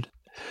episode.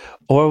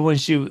 Or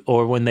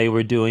when they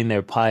were doing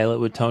their pilot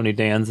with Tony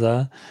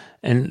Danza,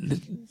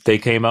 and they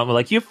came out and were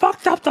like, "You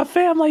fucked up the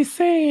family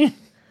scene."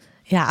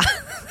 yeah,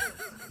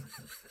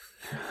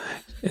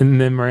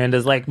 And then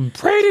Miranda's like,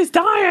 "Brady's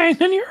dying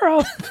in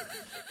Europe."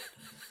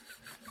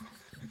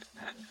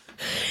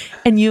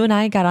 and you and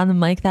I got on the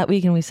mic that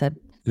week, and we said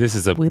This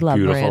is a We love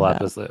beautiful Miranda.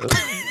 episode.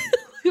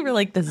 we were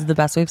like, this is the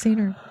best we've seen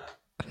her.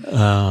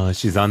 Oh,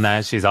 she's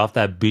off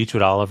that beach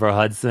with Oliver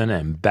Hudson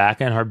and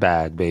back in her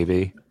bag,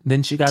 baby.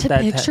 Then she got To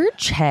that. picture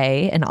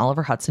Che and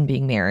Oliver Hudson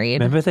being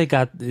married. Remember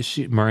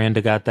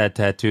Miranda got that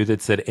tattoo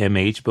that said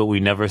MH, but we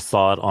never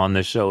saw it on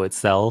the show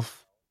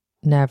itself.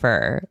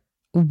 Never.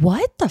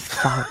 What the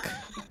fuck?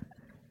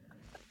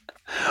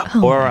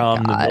 Oh Or my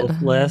the God.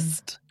 MILF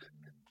list.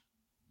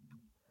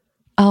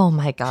 Oh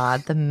my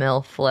God, the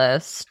MILF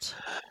list.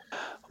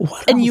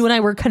 What And else? you and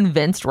I were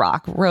convinced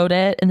Rock wrote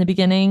it in the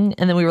beginning.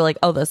 And then we were like,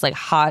 oh, this like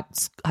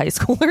hot high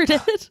schooler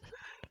did.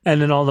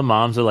 And then all the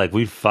moms are like,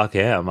 "We'd fuck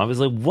him." I was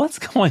like, "What's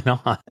going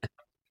on?"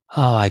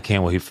 Oh, I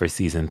can't wait for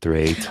season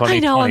 3, 2025. I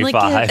know, I'm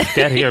like,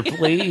 Get here,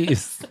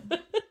 please.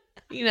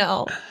 You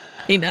know,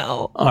 I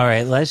know. All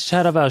right, let's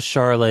chat about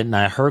Charlotte and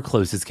her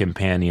closest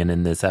companion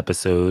in this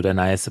episode,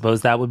 and I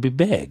suppose that would be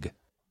Big.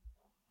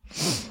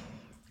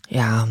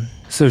 Yeah.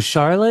 So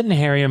Charlotte and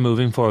Harry are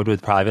moving forward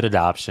with private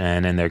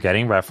adoption, and they're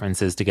getting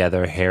references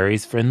together.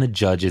 Harry's friend, the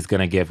judge, is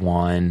going to give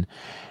one,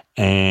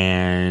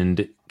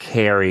 and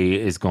Carrie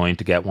is going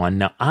to get one.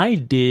 Now, I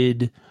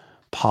did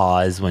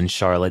pause when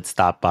Charlotte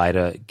stopped by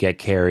to get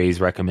Carrie's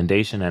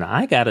recommendation, and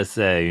I gotta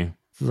say,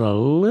 it's a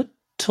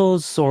little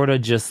sort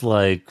of just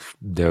like,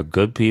 they're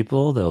good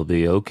people, they'll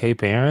be okay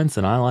parents,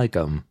 and I like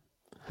them.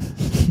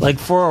 Like,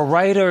 for a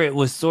writer, it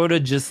was sort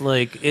of just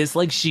like, it's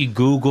like she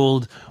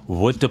Googled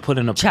what to put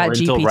in a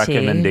parental ChatGPT.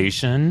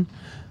 recommendation.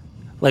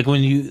 Like,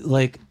 when you,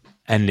 like,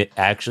 and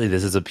actually,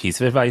 this is a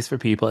piece of advice for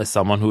people as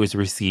someone who has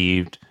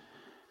received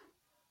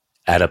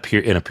in a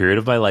period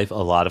of my life a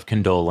lot of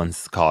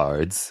condolence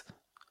cards.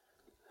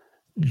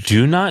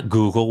 Do not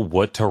Google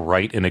what to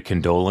write in a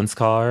condolence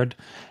card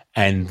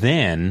and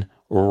then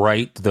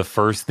write the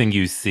first thing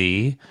you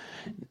see.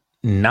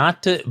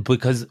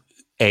 Because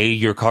A,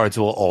 your cards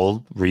will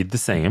all read the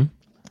same.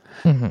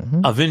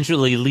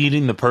 eventually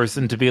leading the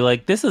person to be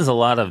like, this is a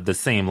lot of the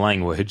same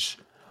language.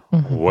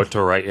 What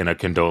to write in a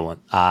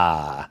condolence.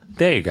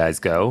 There you guys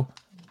go.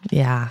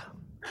 Yeah.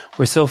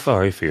 We're so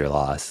sorry for your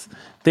loss.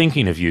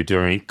 Thinking of you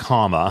during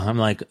comma. I'm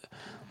like,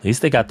 at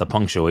least they got the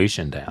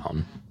punctuation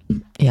down.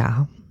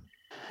 Yeah.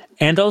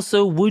 And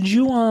also, would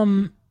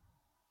you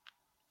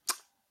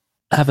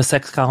have a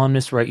sex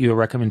columnist write you a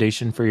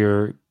recommendation for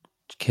your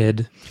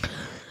kid?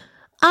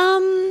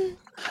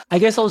 I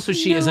guess also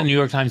she is a New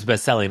York Times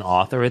bestselling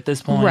author at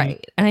this point.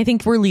 Right. And I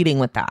think we're leading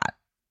with that.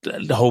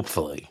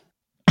 Hopefully.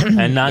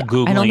 And not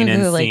Googling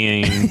and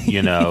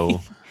seeing,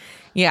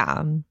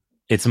 Yeah.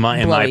 It's in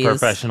my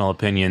professional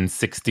opinion,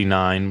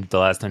 69. The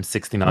last time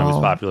 69 was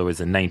popular was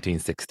in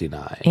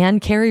 1969.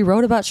 And Carrie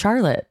wrote about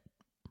Charlotte.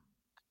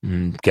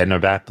 Getting her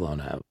back blown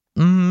out.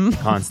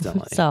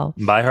 Constantly. So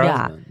by her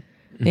husband.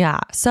 Yeah.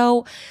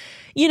 So,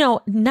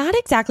 not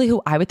exactly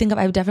who I would think of.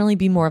 I would definitely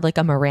be more of like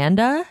a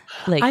Miranda.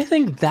 Like, I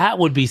think that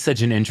would be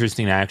such an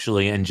interesting,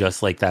 actually, and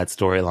just like that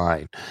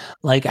storyline.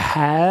 Like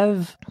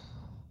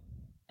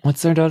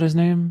what's their daughter's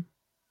name?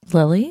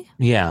 Lily?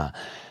 Yeah.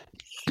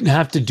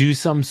 Have to do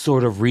some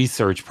sort of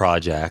research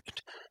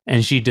project,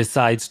 and she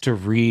decides to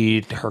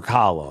read her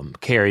column,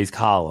 Carrie's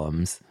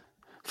columns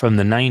from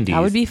the 90s.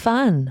 That would be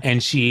fun. And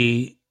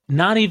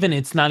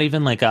it's not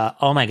even like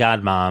oh my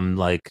God, Mom,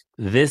 like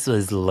this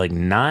was like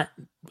not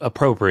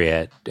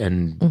appropriate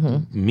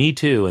and Me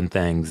Too and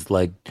things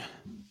like,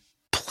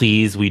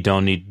 please, we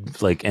don't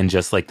need like, and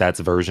just like that's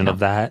a version of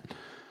that.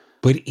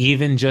 But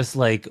even just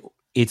like,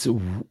 it's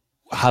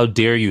how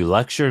dare you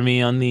lecture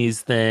me on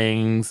these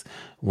things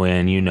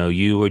when,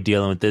 you were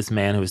dealing with this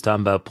man who was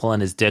talking about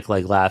pulling his dick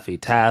like Laffy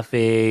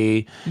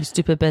Taffy. You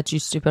stupid bitch, you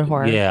stupid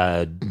whore.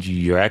 Yeah,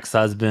 your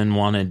ex-husband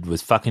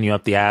was fucking you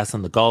up the ass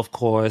on the golf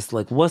course.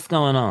 Like, what's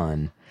going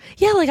on?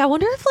 Yeah, like, I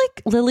wonder if,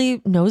 like,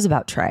 Lily knows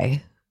about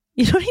Trey.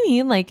 You know what I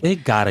mean? Like, they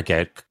gotta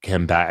get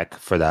him back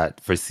for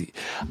that.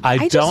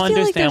 I don't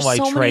understand why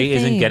Trey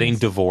isn't getting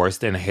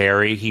divorced and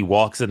he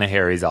walks into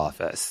Harry's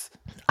office.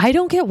 I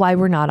don't get why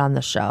we're not on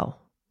the show,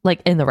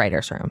 like in the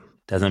writer's room.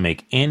 Doesn't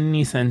make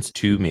any sense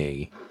to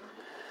me.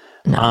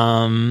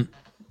 No.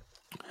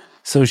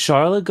 So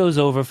Charlotte goes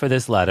over for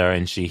this letter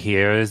and she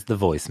hears the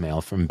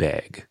voicemail from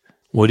Big.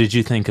 What did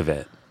you think of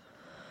it?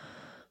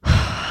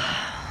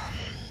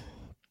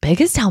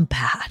 Big is down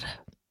bad.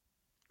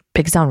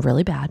 Big is down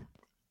really bad.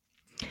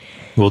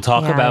 We'll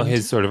talk about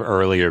his sort of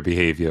earlier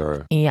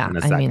behavior. Yeah,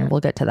 I mean,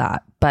 we'll get to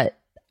that. But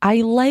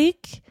I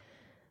like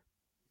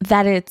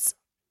that it's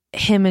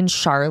him and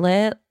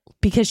Charlotte,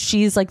 because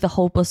she's like the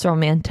hopeless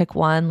romantic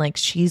one. Like,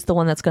 she's the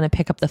one that's going to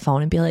pick up the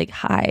phone and be like,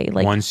 hi.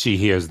 Like, once she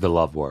hears the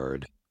love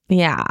word.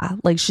 Yeah.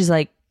 Like, she's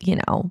like,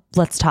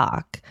 let's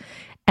talk.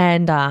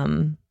 And I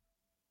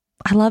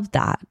love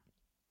that.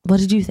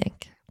 What did you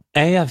think?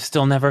 I've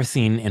still never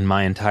seen in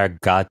my entire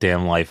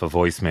goddamn life a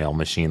voicemail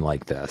machine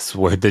like this,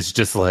 where it's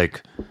just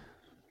like,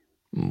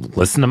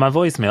 listen to my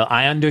voicemail.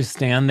 I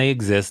understand they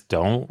exist.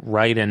 Don't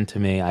write into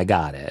me. I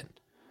got it.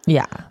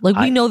 Yeah. Like,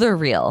 we know they're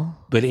real.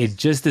 But it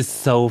just is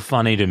so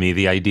funny to me,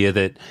 the idea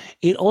that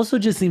it also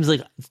just seems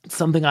like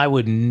something I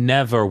would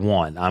never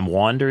want. I'm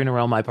wandering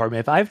around my apartment.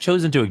 If I've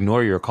chosen to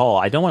ignore your call,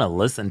 I don't want to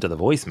listen to the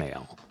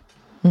voicemail.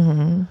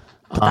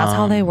 But that's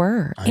how they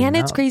were. And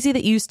it's crazy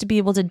that you used to be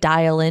able to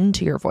dial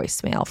into your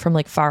voicemail from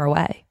like far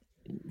away.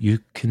 You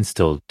can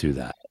still do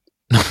that.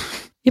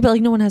 Yeah, but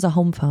like no one has a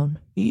home phone.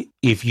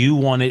 If you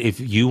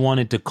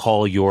wanted to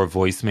call your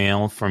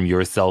voicemail from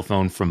your cell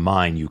phone from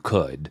mine, you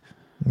could.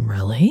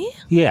 Really?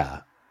 Yeah.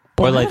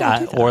 Or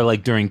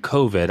like during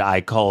COVID,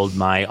 I called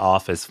my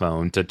office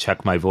phone to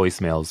check my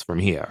voicemails from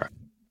here.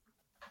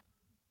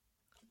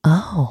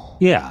 Oh.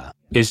 Yeah.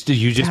 It's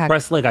you just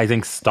press like I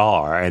think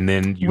star and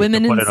then you put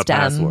in a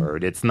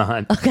password. It's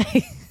not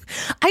okay.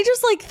 I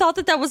just like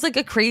thought that was like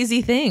a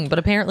crazy thing, but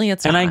apparently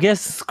it's not. And I guess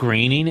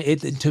screening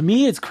it to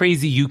me, it's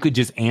crazy. You could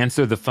just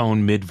answer the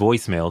phone mid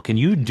voicemail. Can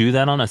you do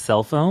that on a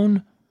cell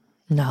phone?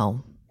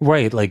 No.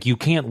 Right, like you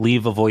can't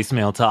leave a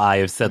voicemail till I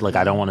have said like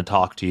I don't want to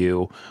talk to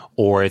you,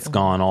 or it's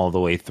gone all the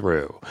way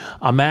through.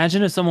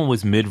 Imagine if someone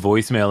was mid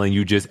voicemail and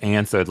you just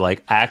answered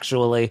like,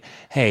 actually,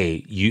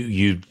 hey,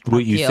 you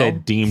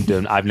said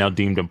I've now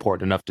deemed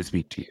important enough to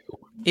speak to you.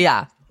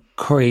 Yeah,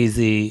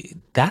 crazy.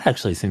 That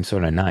actually seems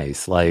sort of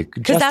nice. Like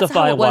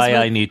justify why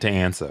I need to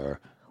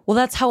answer. Well,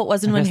 that's how it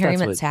was when Harry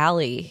met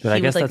Sally. But I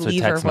guess that's what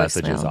text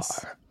messages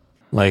are.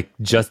 Like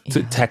just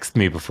to text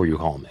me before you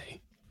call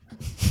me.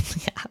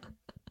 Yeah.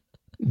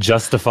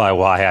 Justify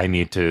why I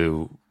need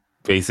to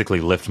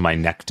basically lift my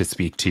neck to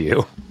speak to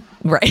you.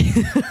 Right.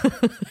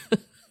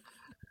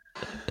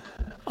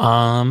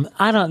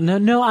 I don't know.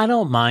 No, I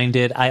don't mind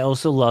it. I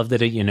also love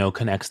that it,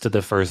 connects to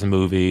the first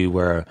movie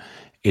where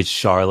it's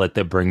Charlotte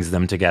that brings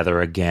them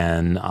together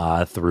again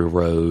through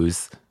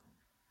Rose.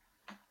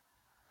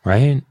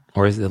 Right?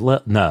 Or is it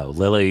no,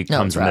 Lily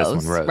comes in this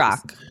one, Rose.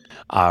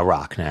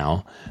 Rock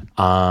now.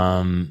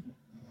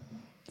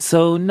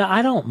 So no,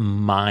 I don't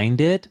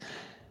mind it.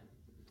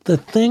 The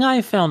thing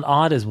I found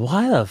odd is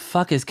why the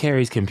fuck is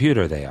Carrie's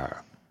computer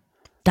there?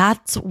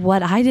 That's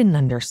what I didn't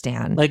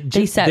understand. Like,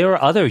 they said there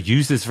are other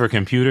uses for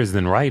computers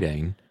than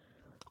writing.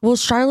 Well,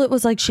 Charlotte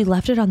was like, she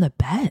left it on the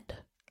bed.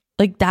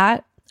 Like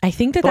that. I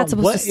think that's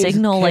supposed to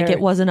signal like it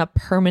wasn't a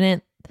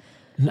permanent.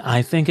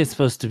 I think it's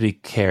supposed to be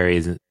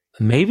Carrie's.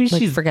 Maybe like,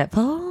 she's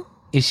forgetful.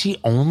 Is she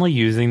only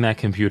using that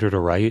computer to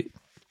write?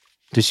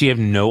 Does she have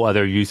no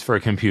other use for a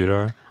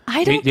computer?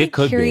 I don't think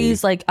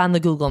Carrie's like on the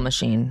Google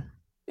machine.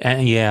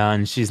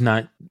 And she's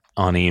not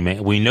on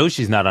email. We know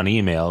she's not on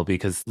email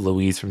because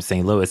Louise from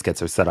St. Louis gets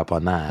her set up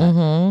on that.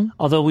 Mm-hmm.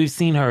 Although we've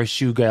seen her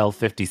Shugirl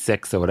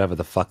 56 or whatever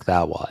the fuck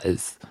that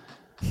was.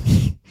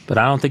 But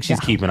I don't think she's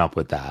keeping up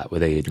with that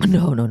with Aiden.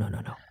 No.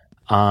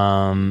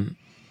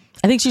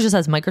 I think she just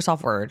has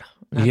Microsoft Word.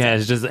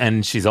 It's just,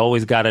 and she's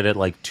always got it at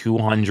like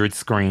 200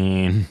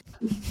 screen,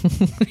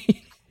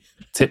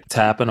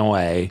 tapping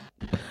away.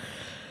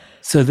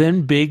 So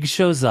then Big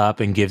shows up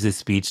and gives a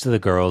speech to the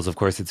girls. Of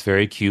course, it's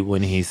very cute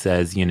when he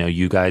says, you know,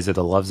 you guys are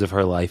the loves of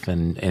her life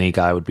and any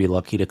guy would be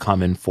lucky to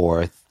come in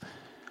fourth.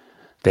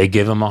 They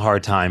give him a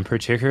hard time,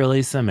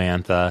 particularly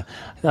Samantha.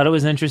 I thought it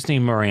was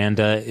interesting.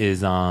 Miranda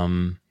is,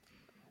 and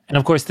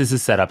of course this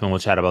is set up and we'll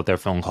chat about their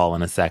phone call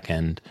in a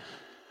second.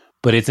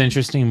 But it's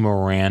interesting.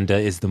 Miranda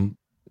is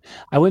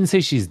I wouldn't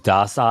say she's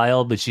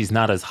docile, but she's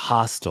not as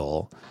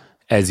hostile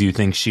as you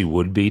think she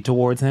would be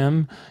towards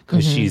him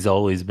because she's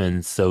always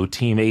been so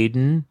Team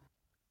Aiden.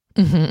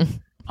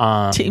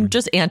 Team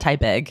just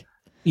anti-Big.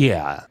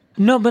 Yeah.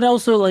 No, but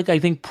also like I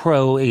think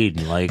pro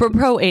Aiden, like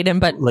pro Aiden,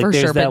 but like, for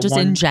sure, but just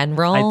in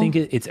general. I think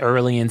it's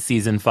early in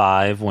season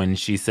 5 when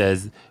she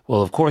says,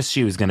 "Well, of course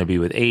she was going to be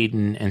with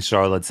Aiden," and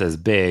Charlotte says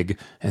Big,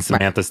 and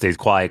Samantha stays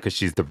quiet because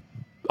she's the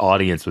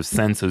audience with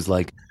sense who's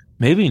like,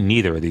 maybe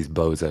neither of these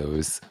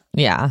bozos.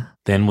 Yeah.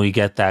 Then we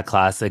get that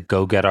classic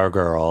 "Go Get Our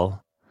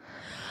Girl."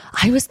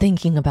 I was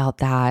thinking about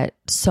that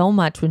so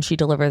much when she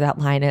delivered that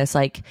line. Is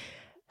like,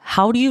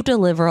 how do you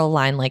deliver a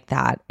line like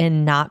that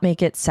and not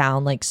make it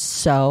sound like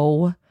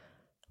so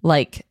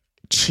like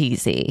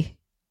cheesy?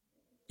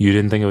 You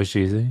didn't think it was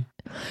cheesy?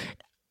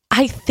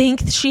 I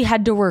think she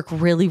had to work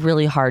really,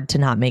 really hard to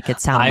not make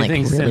it sound like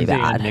really Cynthia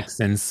bad.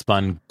 Nixon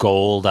spun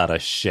gold out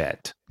of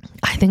shit.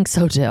 I think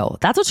so too.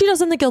 That's what she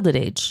does in The Gilded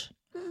Age.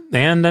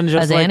 And then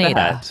just as like Anita.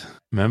 that.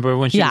 Remember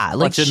when she was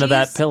clutching to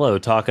that pillow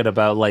talking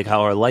about like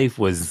how her life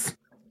was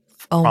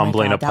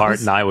crumbling apart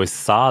and I was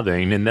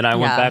sobbing. And then I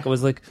went back and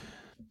was like,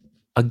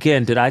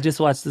 again, did I just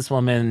watch this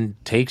woman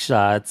take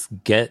shots,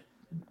 get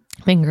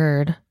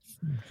fingered,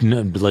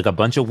 like a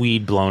bunch of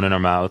weed blown in her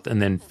mouth,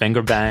 and then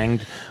finger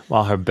banged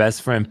while her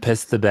best friend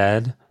pissed the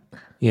bed?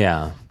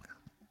 Yeah.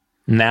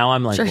 Now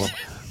I'm like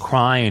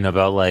crying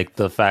about like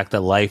the fact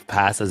that life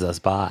passes us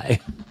by.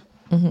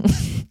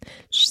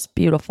 She's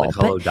beautiful. Like,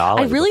 hello, but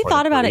Dolly, I really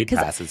thought about it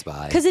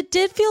because it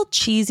did feel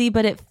cheesy,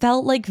 but it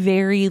felt like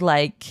very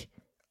like.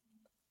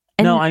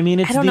 No, I mean,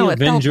 it's the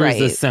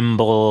Avengers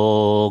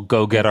assemble,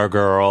 go get our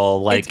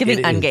girl. Like, it's giving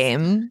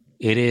Endgame.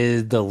 It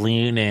is the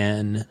lean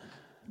in.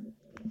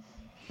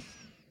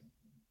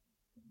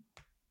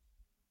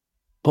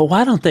 But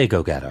why don't they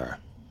go get her?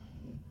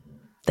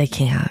 They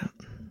can't.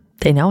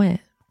 They know it.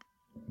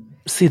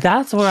 See,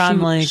 that's where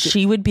I'm like...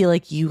 She would be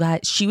like, you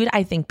guys... She would,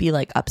 I think, be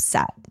like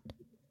upset.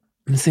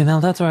 See, now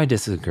that's where I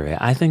disagree.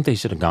 I think they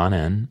should have gone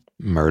in,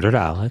 murdered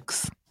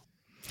Alex.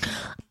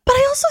 But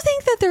I also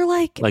think that they're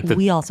like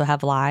we also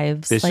have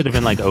lives. This should have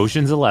been like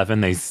Ocean's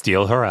 11. They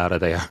steal her out of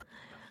there.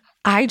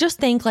 I just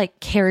think like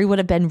Carrie would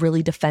have been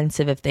really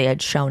defensive if they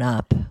had shown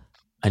up.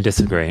 I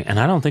disagree. And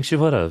I don't think she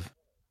would have.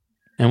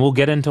 And we'll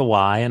get into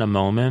why in a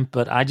moment.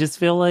 But I just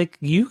feel like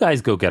you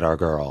guys go get our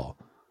girl.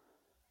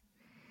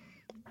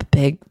 But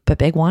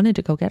Big wanted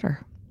to go get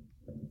her.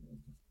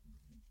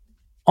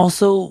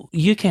 Also,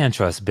 you can't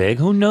trust Big.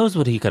 Who knows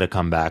what he could have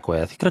come back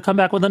with? He could have come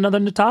back with another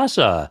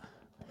Natasha.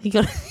 He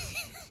could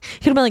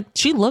have been like,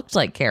 she looked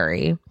like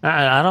Carrie.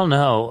 I don't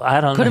know.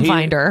 Couldn't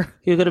find her.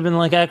 He could have been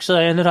like, actually,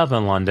 I ended up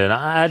in London.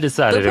 I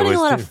decided They're putting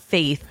a lot of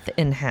faith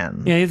in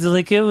him. Yeah, he's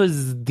like, it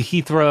was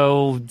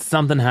Heathrow.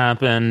 Something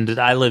happened.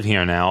 I live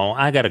here now.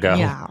 I gotta go.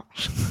 Yeah.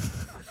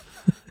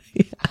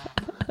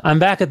 I'm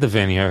back at the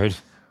Vineyard.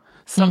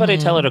 Somebody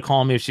tell her to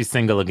call me if she's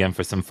single again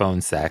for some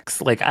phone sex.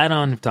 Like, I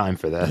don't have time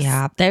for this.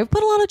 Yeah, they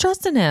put a lot of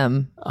trust in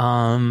him.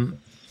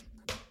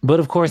 But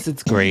of course,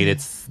 it's great.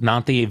 It's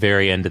not the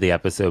very end of the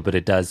episode, but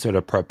it does sort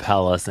of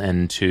propel us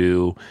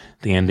into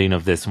the ending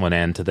of this one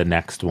and to the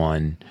next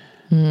one.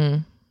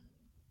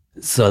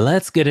 So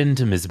let's get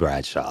into Ms.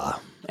 Bradshaw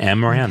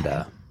and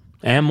Miranda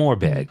and more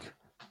Big.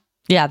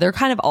 Yeah, they're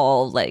kind of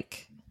all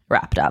like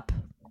wrapped up.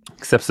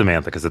 Except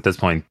Samantha, because at this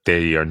point,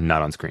 they are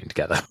not on screen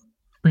together.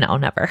 No,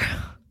 never.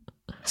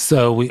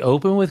 So we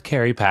open with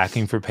Carrie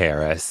packing for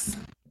Paris,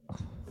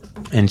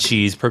 and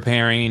she's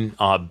preparing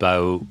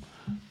about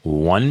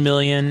 1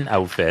 million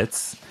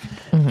outfits,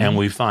 and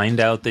we find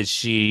out that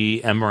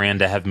she and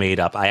Miranda have made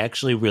up. I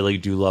actually really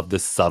do love the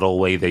subtle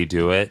way they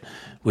do it,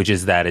 which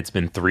is that it's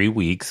been 3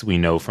 weeks. We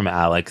know from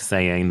Alex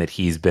saying that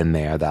he's been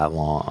there that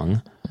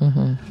long.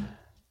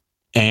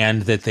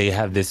 And that they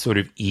have this sort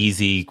of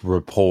easy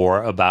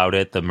rapport about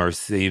it. The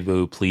merci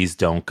vous, please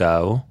don't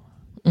go.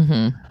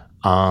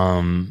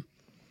 And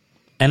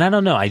I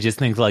don't know. I just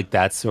think like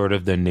that's sort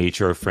of the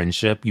nature of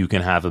friendship. You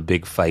can have a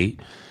big fight,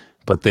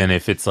 but then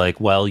if it's like,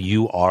 well,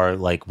 you are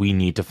like, we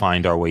need to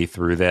find our way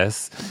through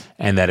this,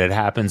 and that it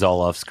happens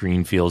all off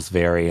screen feels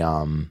very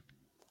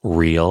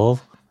real.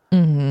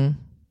 Mm-hmm.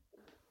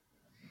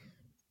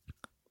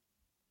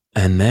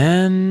 And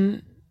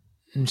then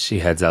she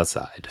heads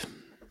outside.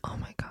 Oh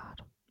my God.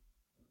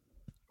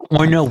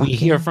 Or no, we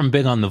hear from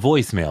Big on the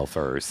voicemail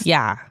first.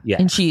 Yeah. Yeah.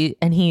 And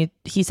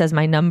he says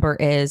my number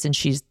is, and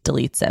she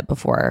deletes it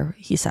before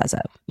he says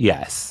it.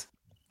 Yes.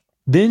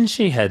 Then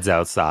she heads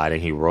outside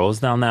and he rolls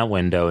down that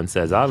window and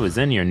says, I was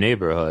in your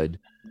neighborhood.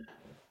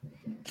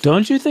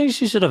 Don't you think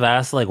she should have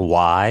asked, like,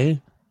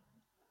 why?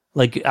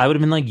 Like, I would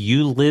have been like,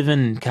 you live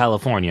in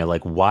California.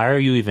 Like, why are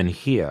you even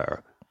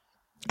here?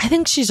 I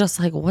think she's just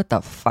like, what the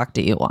fuck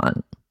do you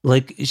want?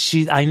 Like,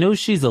 I know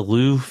she's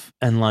aloof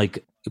and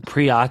like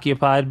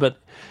preoccupied, but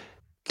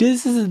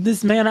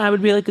this man, I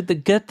would be like,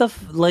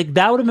 like,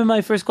 that would have been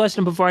my first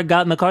question before I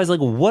got in the car. Is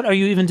like, what are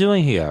you even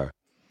doing here?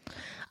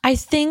 I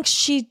think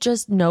she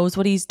just knows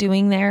what he's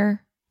doing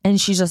there. And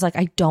she's just like,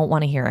 I don't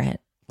want to hear it.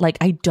 Like,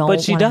 I don't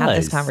want to have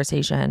this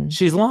conversation.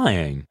 She's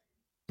lying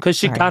because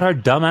she got her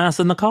dumb ass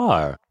in the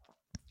car.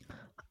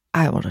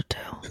 I would have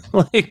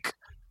too. Like,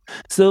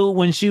 so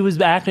when she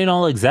was acting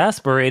all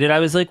exasperated, I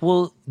was like,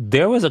 well,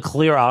 there was a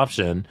clear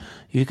option.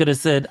 You could have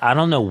said, I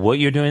don't know what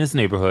you're doing in this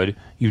neighborhood.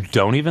 You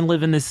don't even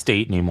live in this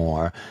state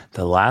anymore.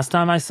 The last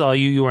time I saw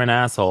you, you were an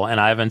asshole, and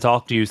I haven't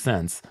talked to you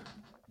since.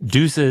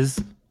 Deuces.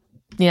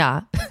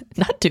 Yeah,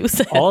 not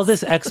deuces. All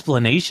this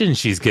explanation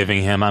she's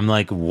giving him, I'm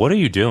like, what are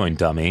you doing,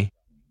 dummy?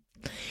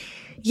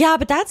 Yeah,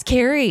 but that's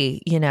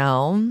Carrie, you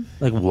know?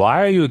 Like,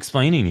 why are you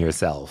explaining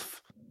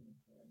yourself?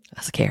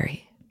 That's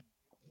Carrie.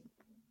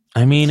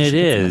 I mean, it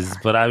is,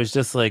 but I was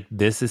just like,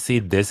 this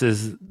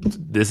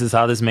is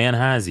how this man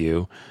has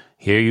you.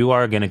 Here you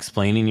are again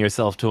explaining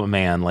yourself to a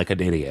man like an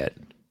idiot.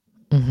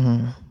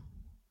 Mm-hmm.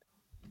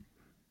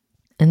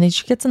 And then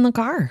she gets in the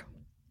car.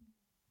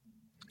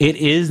 It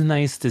is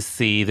nice to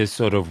see this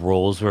sort of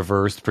roles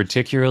reversed,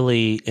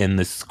 particularly in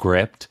the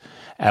script.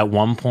 At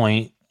one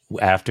point,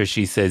 after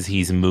she says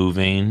he's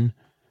moving,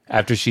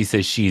 after she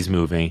says she's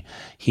moving,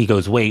 he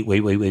goes, wait,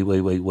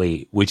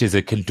 which is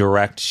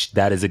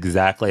that is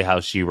exactly how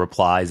she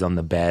replies on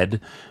the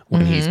bed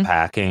when he's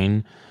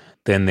packing.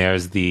 Then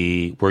there's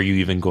were you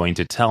even going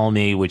to tell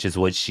me, which is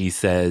what she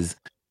says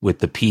with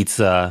the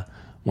pizza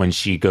when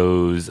she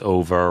goes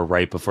over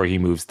right before he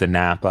moves to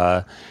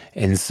Napa.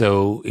 And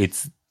so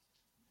it's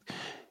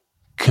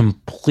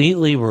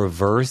completely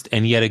reversed.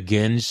 And yet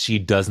again, she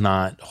does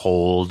not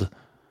hold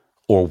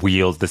or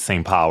wield the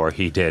same power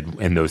he did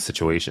in those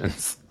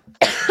situations.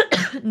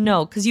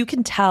 No, because you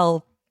can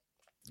tell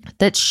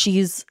that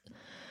she's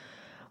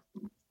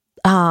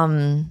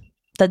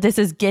that this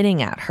is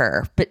getting at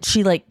her, but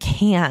she like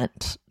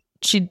can't.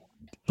 She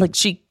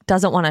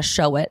doesn't want to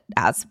show it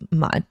as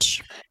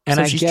much. And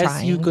so I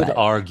guess you could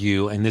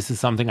argue, and this is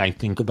something I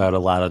think about a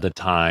lot of the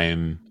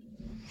time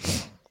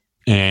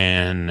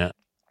in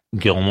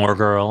Gilmore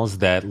Girls,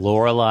 that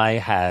Lorelai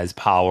has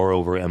power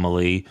over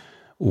Emily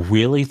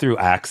really through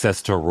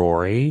access to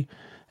Rory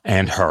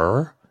and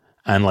her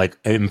and like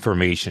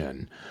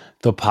information.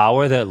 The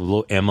power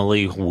that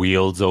Emily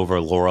wields over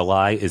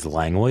Lorelai is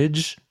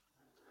language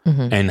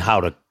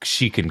and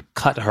she can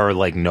cut her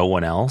like no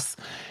one else.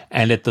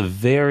 And at the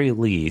very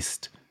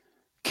least,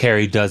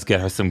 Carrie does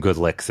get her some good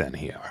licks in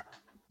here.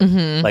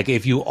 Mm-hmm. Like,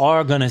 if you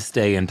are going to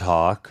stay and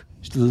talk,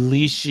 at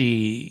least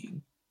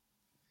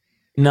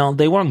no,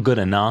 they weren't good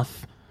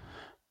enough.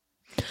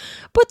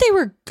 But they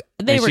were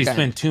She good.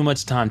 spent too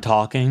much time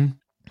talking,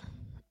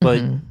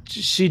 but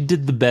she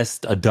did the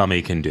best a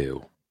dummy can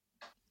do.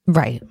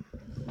 Right.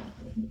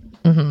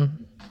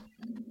 Mm-hmm.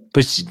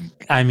 But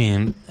I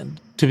mean,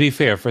 to be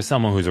fair, for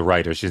someone who's a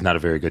writer, she's not a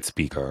very good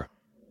speaker.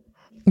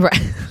 Right.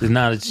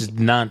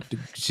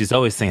 She's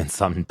always saying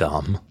something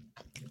dumb.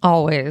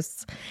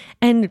 Always.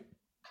 And,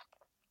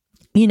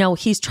 you know,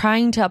 he's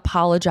trying to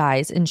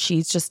apologize and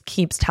she just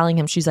keeps telling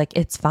him, she's like,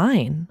 it's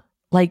fine.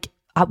 Like,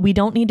 we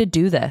don't need to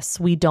do this.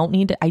 I don't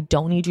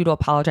need you to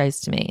apologize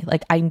to me.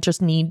 Like, I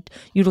just need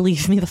you to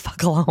leave me the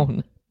fuck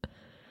alone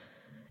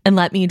and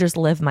let me just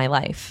live my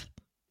life.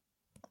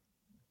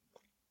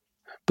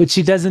 But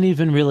she doesn't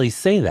even really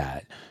say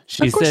that.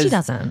 Of course she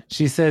doesn't.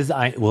 She says,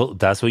 well,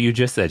 that's what you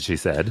just said, she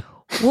said.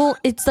 Well,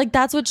 it's like,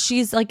 that's what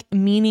she's like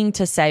meaning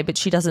to say, but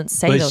she doesn't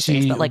say those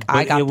things. But like,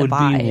 I got the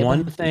vibe. It would be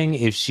one thing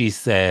if she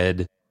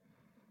said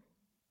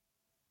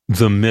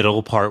the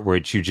middle part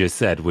which you just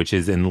said, which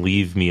is, and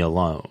leave me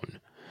alone.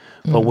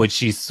 But what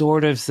she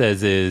sort of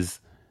says is,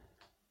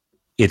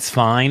 it's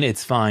fine,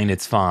 it's fine,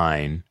 it's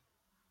fine.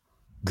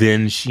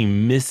 Then she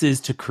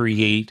misses to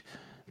create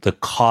the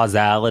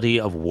causality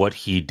of what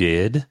he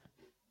did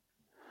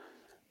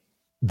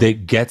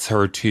that gets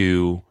her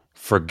to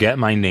forget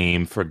my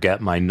name, forget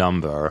my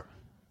number.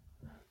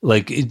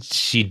 Like,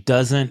 she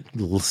doesn't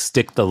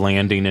stick the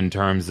landing in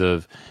terms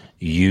of,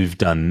 you've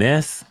done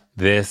this,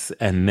 this,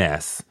 and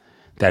this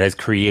that has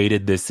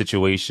created this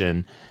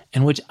situation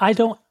in which I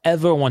don't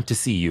ever want to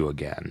see you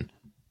again.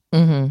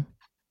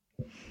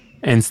 Mm-hmm.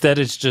 Instead,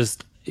 it's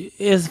just,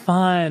 it's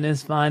fine,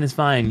 it's fine, it's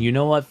fine. You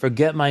know what?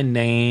 Forget my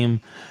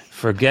name.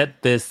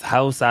 Forget this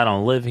house. I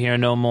don't live here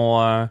no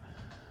more.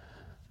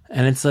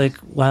 And it's like,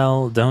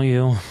 well, don't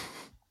you?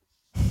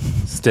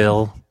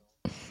 Still?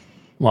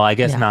 Well, I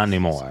guess Yeah. not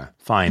anymore.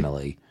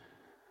 Finally.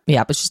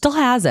 Yeah, but she still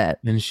has it.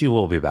 And she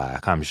will be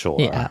back, I'm sure.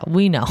 Yeah,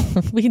 we know.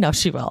 We know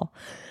she will.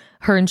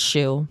 Her and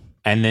Shu.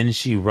 And then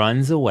she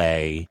runs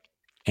away.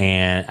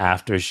 And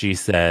after she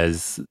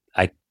says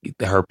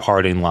her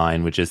parting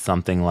line, which is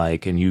something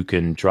like, and you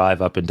can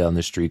drive up and down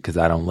the street because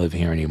I don't live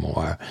here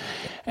anymore.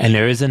 And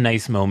there is a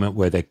nice moment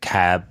where the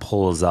cab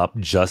pulls up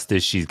just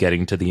as she's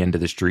getting to the end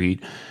of the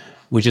street,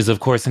 which is, of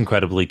course,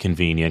 incredibly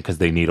convenient because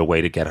they need a way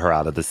to get her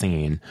out of the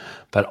scene.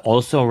 But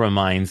also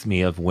reminds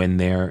me of when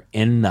they're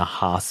in the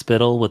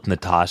hospital with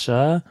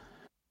Natasha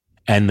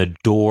and the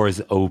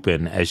doors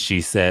open as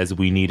she says,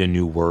 we need a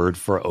new word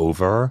for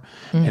over.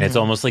 Mm-hmm. And it's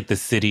almost like the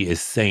city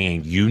is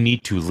saying, you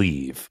need to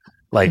leave.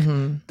 Like,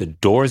 the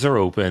doors are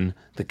open,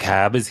 the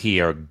cab is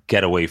here,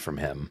 get away from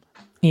him.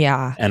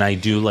 Yeah. And I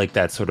do like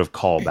that sort of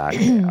callback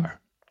there.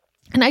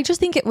 And I just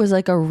think it was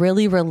like a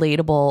really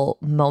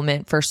relatable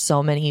moment for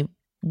so many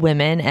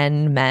women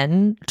and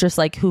men, just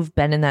like who've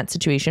been in that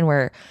situation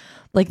where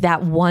like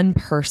that one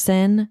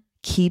person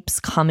keeps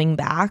coming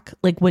back,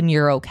 like when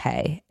you're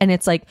okay. And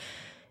it's like,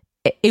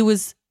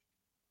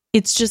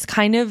 it's just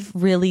kind of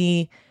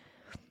really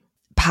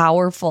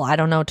powerful, I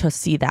don't know, to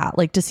see that,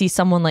 like to see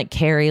someone like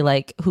Carrie,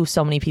 like who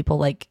so many people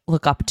like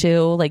look up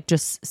to, like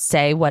just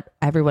say what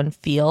everyone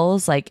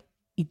feels like.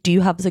 Do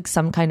you have like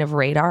some kind of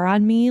radar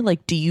on me?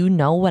 Like, do you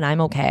know when I'm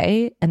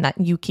okay and that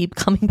you keep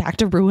coming back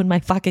to ruin my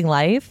fucking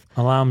life?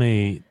 Allow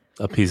me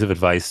a piece of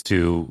advice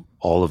to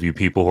all of you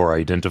people who are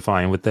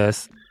identifying with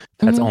this.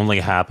 That's only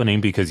happening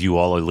because you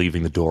all are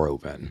leaving the door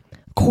open.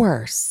 Of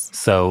course.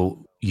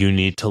 So you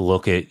need to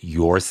look at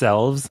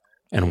yourselves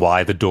and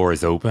why the door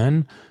is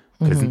open,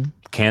 because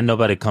can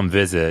nobody come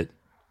visit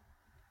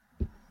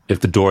if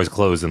the door is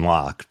closed and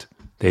locked.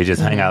 They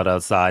just hang out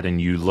outside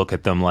and you look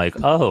at them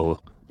like, oh,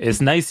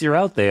 it's nice you're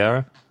out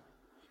there.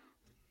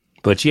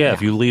 But yeah,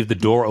 if you leave the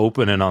door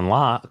open and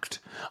unlocked,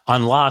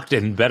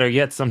 and better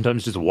yet,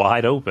 sometimes just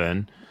wide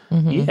open,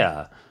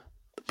 yeah,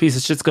 the piece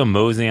of shit's gonna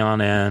mosey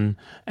on in.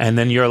 And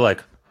then you're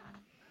like,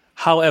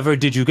 however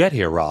did you get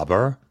here,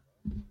 robber?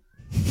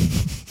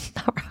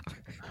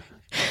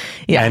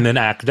 Yeah. And then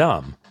act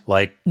dumb.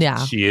 Like,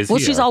 she is well,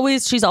 here.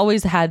 she's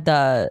always had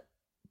the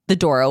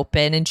door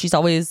open, and she's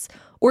always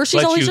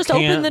just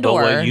opened the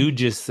door. But what you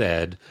just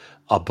said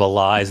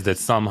belies that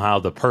somehow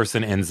the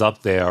person ends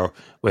up there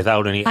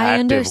without any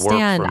active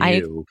work from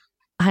you.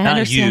 I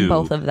understand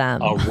both of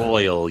them. A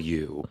royal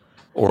you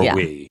or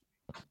we.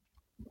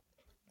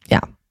 Yeah.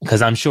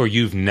 Because I'm sure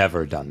you've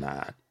never done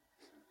that.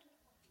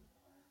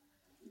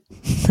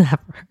 Never.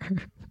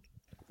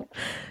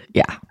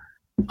 Yeah.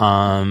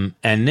 And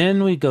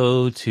then we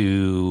go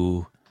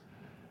to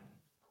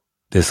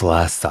this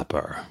Last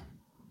Supper.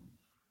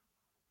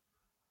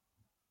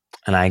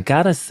 And I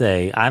gotta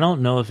say, I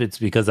don't know if it's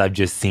because I've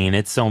just seen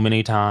it so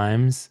many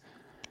times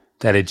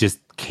that it just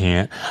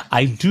can't.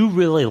 I do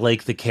really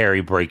like the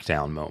Carrie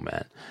breakdown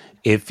moment.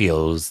 It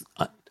feels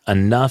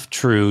enough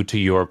true to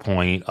your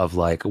point of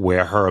like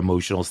where her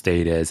emotional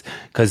state is.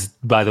 Because,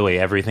 by the way,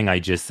 everything I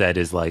just said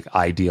is like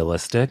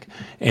idealistic.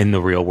 In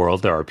the real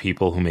world, there are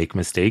people who make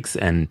mistakes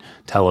and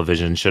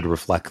television should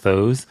reflect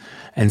those.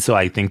 And so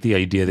I think the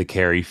idea that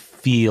Carrie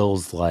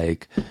feels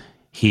like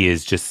he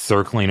is just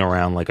circling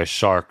around like a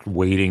shark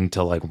waiting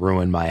to like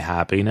ruin my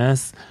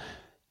happiness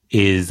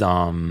is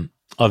a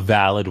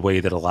valid way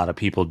that a lot of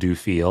people do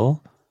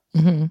feel.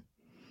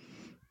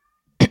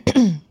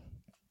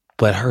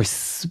 But her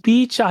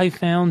speech I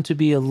found to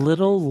be a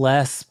little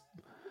less,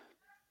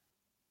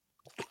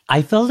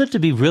 I felt it to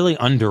be really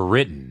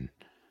underwritten.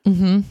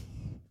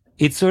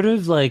 It's sort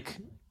of like,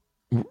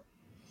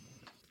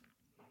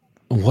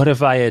 what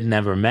if I had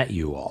never met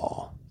you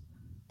all?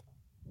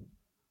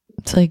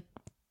 It's like,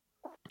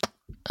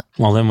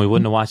 well, then we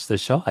wouldn't have watched the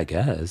show, I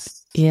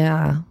guess.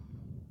 Yeah.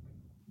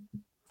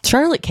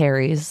 Charlotte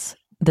carries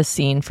the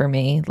scene for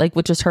me, like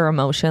with just her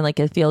emotion. Like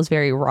it feels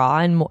very raw,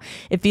 and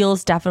it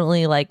feels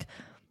definitely like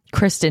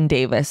Kristen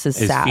Davis is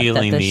sad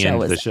feeling that the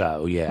end of the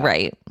show. Yeah.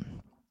 Right.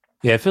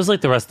 Yeah, it feels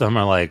like the rest of them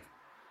are like,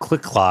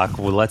 click clock,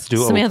 well, let's do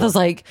Samantha's Oprah.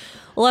 like,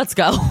 let's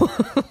go.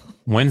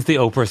 When's the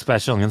Oprah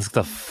special? Let's get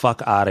the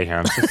fuck out of here.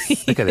 I'm so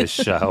sick of this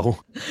show.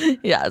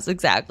 Yes,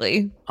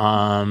 exactly.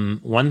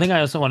 One thing I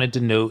also wanted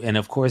to note, and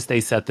of course they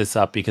set this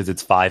up because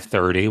it's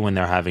 5:30 when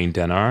they're having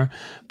dinner,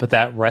 but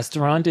that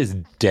restaurant is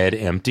dead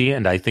empty,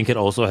 and I think it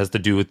also has to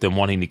do with them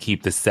wanting to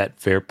keep the set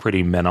fare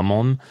pretty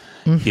minimum,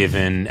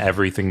 given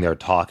everything they're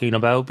talking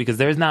about, because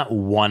there's not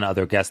one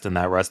other guest in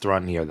that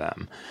restaurant near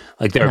them.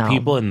 Like there are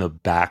people in the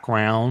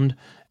background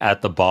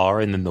at the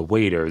bar and then the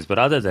waiters, but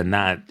other than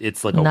that,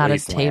 it's like not a a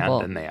wasteland table.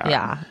 in there.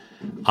 Yeah.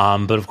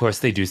 But of course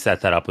they do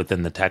set that up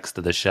within the text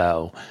of the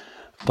show.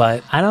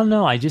 But I don't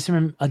know. I just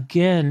remember,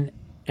 again,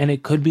 and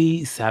it could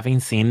be having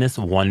seen this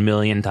 1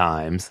 million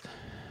times,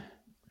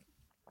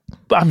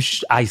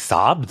 I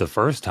sobbed the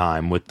first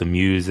time with the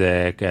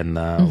music and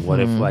the what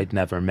if I'd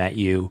never met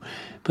you.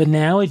 But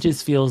now it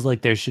just feels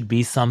like there should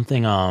be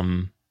something,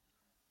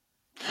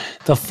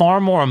 the far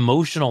more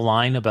emotional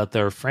line about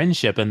their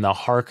friendship and the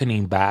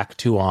hearkening back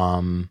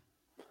to,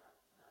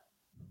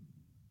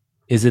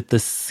 is it the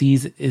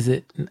season?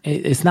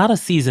 It's not a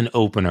season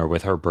opener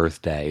with her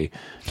birthday.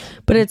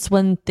 But it's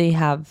when they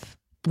have,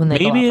 when they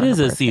maybe it is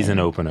a birthday. season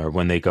opener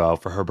when they go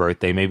out for her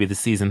birthday. Maybe the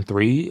season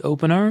 3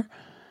 opener.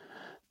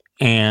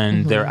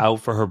 And they're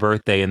out for her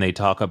birthday and they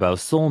talk about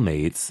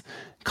soulmates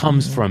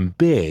comes from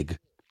Big,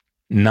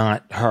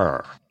 not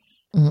her.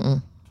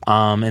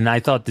 And I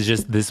thought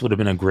this would have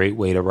been a great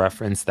way to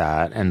reference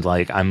that. And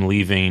like, I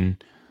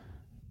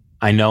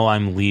know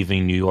I'm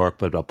leaving New York,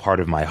 but a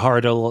part of my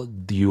heart,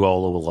 you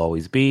all will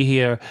always be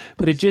here.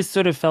 But it just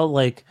sort of felt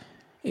like,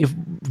 if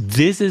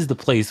this is the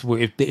place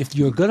where if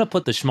you're going to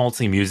put the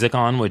schmaltzy music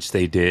on, which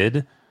they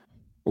did,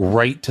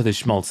 right to the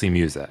schmaltzy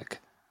music.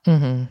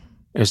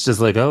 It's just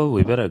like, oh,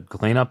 we better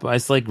clean up.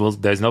 It's like, well,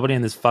 there's nobody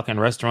in this fucking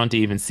restaurant to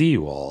even see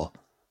you all.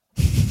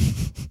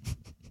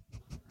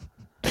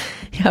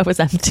 Yeah, it was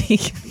empty.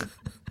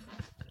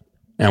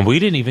 And we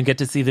didn't even get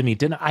to see them eat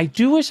dinner. I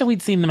do wish that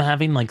we'd seen them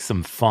having like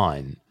some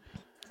fun.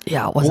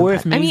 Yeah, it wasn't. Or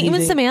if I mean,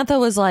 even they, Samantha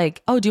was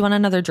like, "Oh, do you want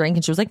another drink?"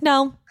 And she was like,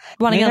 "No,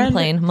 I want to get on the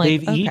plane." I'm like,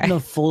 they've eaten a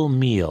full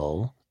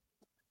meal.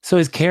 So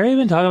has Carrie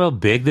been talking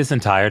about Big this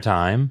entire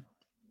time?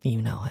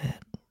 You know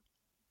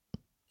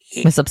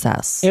it. Miss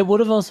Obsess. It would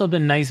have also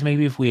been nice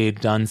maybe if we had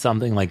done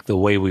something like The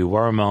Way We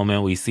Were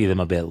moment. We see them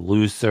a bit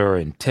looser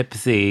and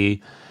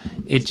tipsy.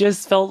 It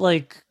just felt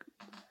like,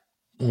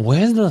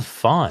 where's the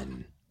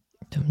fun?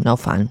 No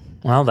fun.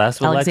 Well,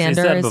 that's what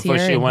Alexander Lexi said before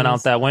she went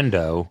out that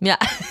window. Yeah.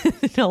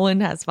 No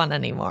one has fun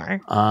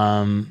anymore.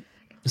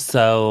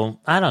 So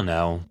I don't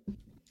know.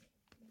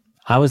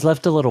 I was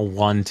left a little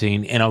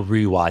wanting in a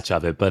rewatch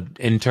of it, but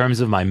in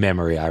terms of my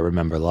memory, I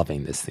remember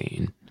loving this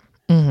scene.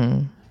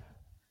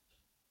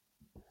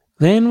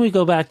 Then we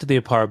go back to the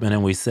apartment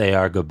and we say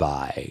our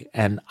goodbye.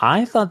 And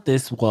I thought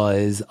this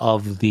was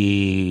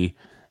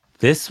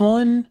this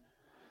one,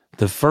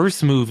 the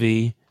first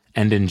movie,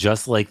 and in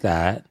Just Like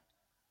That,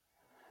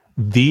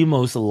 the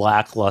most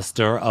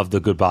lackluster of the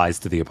goodbyes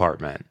to the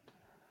apartment.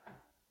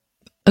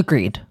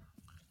 Agreed.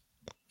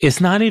 It's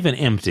not even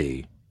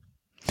empty.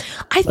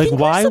 I think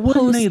why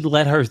wouldn't they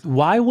let her?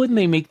 Why wouldn't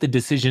they make the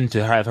decision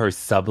to have her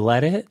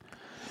sublet it,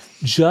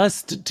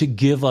 just to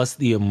give us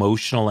the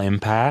emotional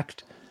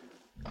impact?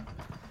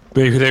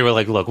 They were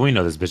like, "Look, we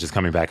know this bitch is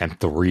coming back in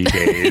 3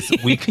 days.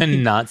 We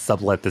cannot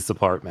sublet this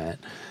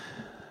apartment."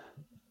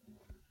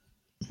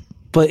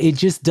 But it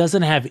just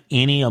doesn't have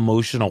any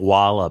emotional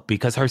wallop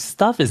because her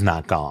stuff is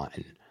not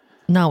gone.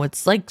 No,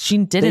 it's like she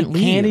didn't leave.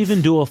 They can't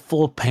even do a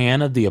full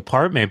pan of the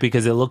apartment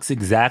because it looks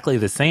exactly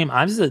the same.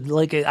 I'm just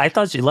like, I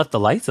thought she left the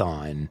lights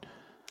on.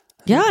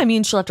 Yeah, I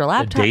mean, she left her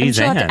laptop and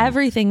she left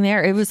everything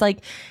there. It was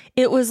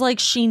like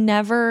she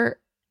never,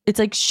 it's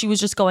like she was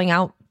just going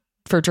out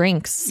for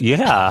drinks.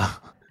 Yeah.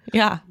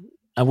 Yeah.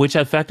 Which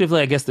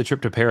effectively, I guess the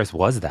trip to Paris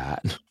was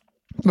that.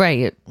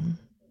 Right.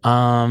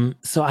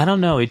 So I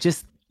don't know. It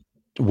just,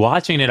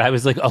 watching it, I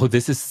was like, oh,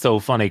 this is so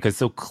funny because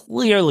so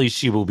clearly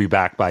she will be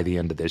back by the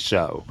end of this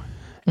show.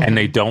 And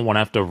they don't want to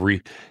have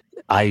to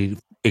I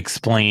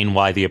explain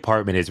why the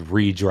apartment is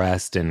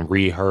redressed and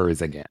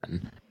re-hers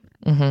again.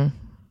 And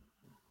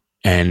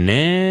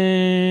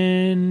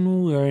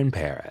then we're in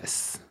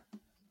Paris.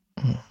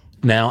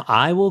 Now,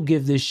 I will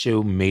give this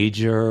show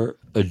major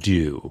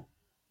adieu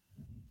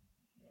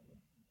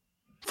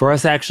for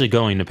us actually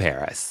going to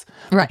Paris.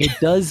 Right. It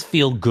does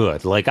feel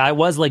good. Like, I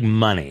was like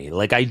money.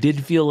 Like, I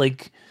did feel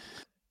like,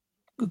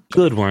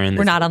 good, we're in this.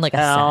 We're not on like a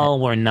set.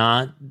 We're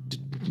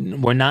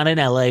not in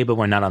LA, but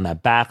we're not on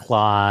that back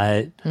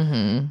lot.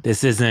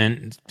 This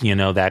isn't,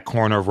 that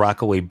corner of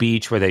Rockaway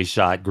Beach where they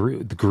shot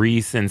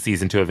Grease in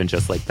season 2 of And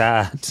Just Like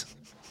That.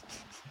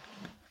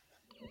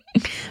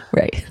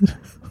 Right.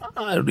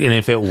 And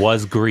if it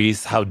was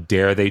Grease, how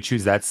dare they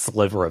choose that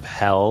sliver of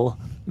hell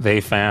they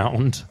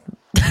found?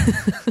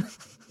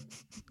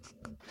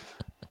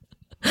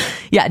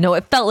 Yeah, no,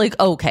 it felt like,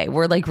 okay,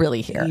 we're like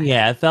really here.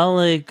 Yeah, it felt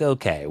like,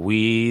 okay,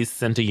 we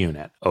sent a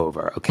unit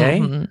over,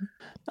 okay?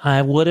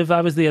 I would if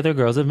I was the other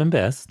girls have been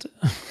best.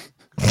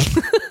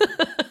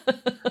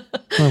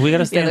 Well, we got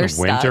to stay in the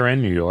winter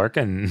in New York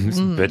and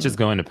bitches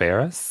going to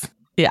Paris.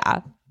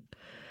 Yeah.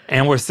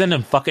 And we're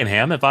sending fucking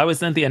him. If I was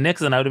Cynthia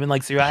Nixon, I would have been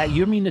like, so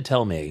you mean to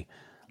tell me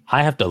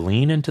I have to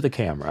lean into the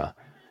camera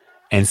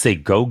and say,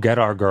 go get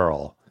our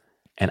girl,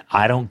 and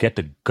I don't get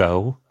to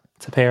go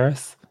to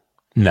Paris?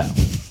 No.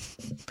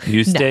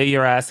 You stay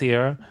your ass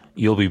here.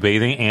 You'll be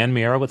bathing Ann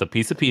Mira with a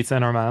piece of pizza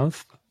in her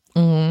mouth.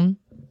 And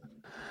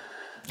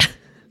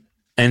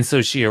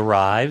so she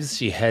arrives.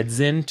 She heads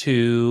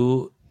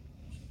into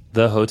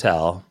the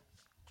hotel.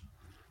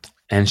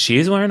 And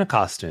she's wearing a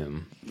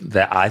costume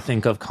that I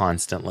think of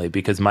constantly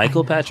because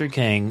Michael Patrick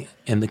King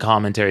in the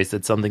commentary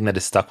said something that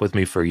has stuck with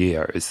me for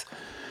years,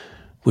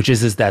 which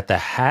is that the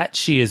hat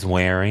she is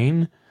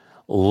wearing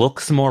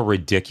looks more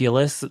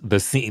ridiculous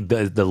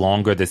the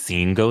longer the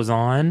scene goes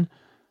on.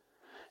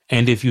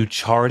 And if you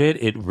chart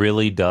it, it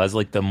really does.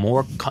 Like the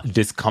more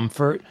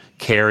discomfort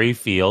Carrie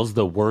feels,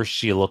 the worse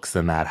she looks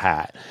in that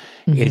hat.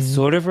 It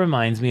sort of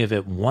reminds me of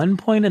at one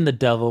point in The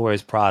Devil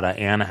Wears Prada,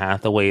 Anne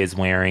Hathaway is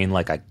wearing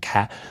like a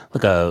cap,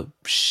 like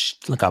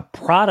a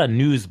Prada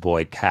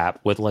newsboy cap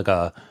with like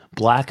a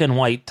black and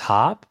white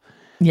top.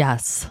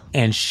 Yes.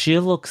 And she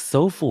looks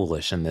so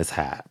foolish in this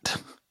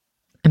hat.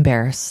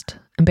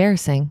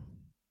 Embarrassing.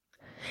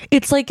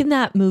 It's like in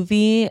that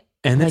movie,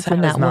 and this like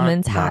when that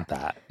woman's hat.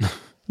 That.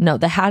 No,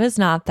 the hat is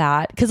not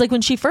that. Because like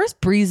when she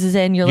first breezes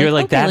in, you're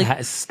like, okay, that like,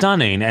 hat is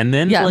stunning. And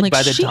then like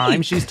by the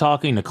time she's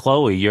talking to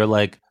Chloe, you're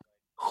like,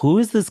 who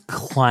is this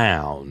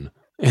clown?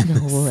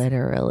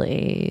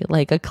 Literally,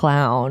 like a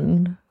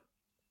clown,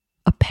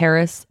 a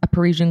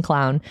Parisian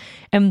clown.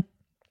 And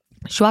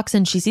she walks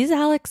in, she sees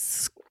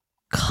Alex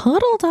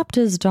cuddled up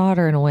to his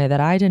daughter in a way that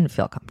I didn't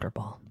feel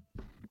comfortable.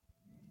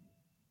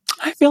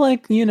 I feel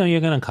like, you're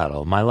going to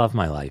cuddle. My love,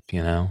 my life,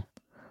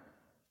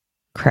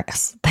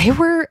 Chris, they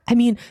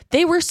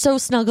were so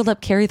snuggled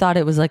up. Carrie thought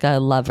it was like a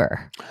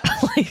lover.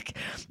 like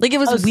it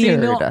was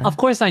weird. Of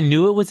course, I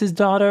knew it was his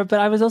daughter,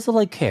 but I was also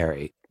like,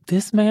 Carrie,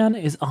 this man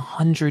is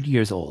 100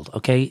 years old,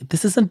 okay?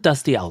 This isn't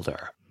Dusty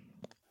Elder.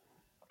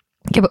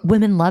 Yeah, but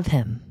women love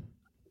him.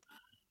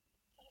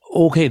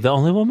 Okay, the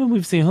only two women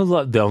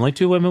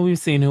we've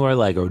seen who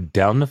are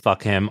down to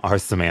fuck him are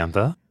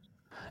Samantha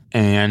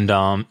and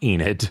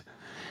Enid.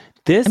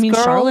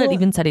 Charlotte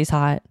even said he's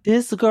hot.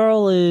 This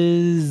girl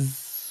is...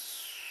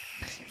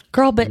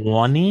 but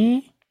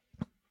 20?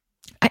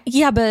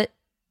 Yeah, but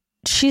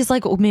she's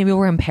like, maybe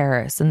we're in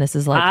Paris, and this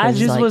is like I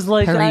just was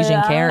like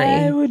Parisian Carrie.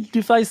 I would,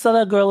 if I saw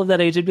that girl of that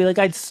age, I'd be like,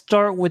 I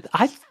started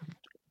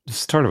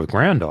with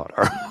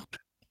granddaughter.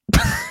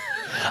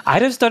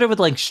 I'd have started with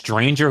like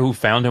stranger who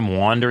found him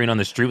wandering on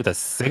the street with a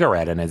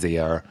cigarette in his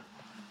ear.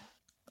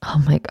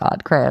 Oh my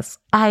God, Chris.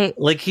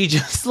 He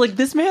just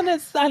this man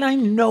is, and I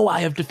know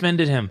I have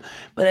defended him,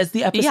 but as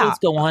the episodes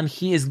go on,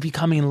 he is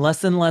becoming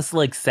less and less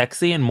like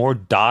sexy and more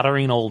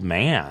doddering old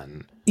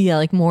man. Yeah,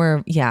 like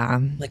more, yeah.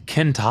 Like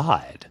Ken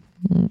Todd.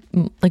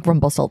 Like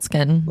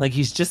Rumpelstiltskin. Like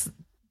he's just,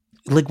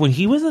 like when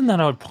he was in that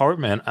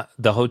apartment,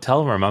 the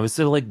hotel room, I was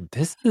sort of like,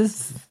 this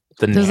is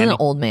an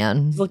old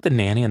man. It's like the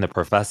nanny and the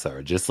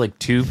professor, just like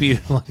two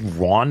people like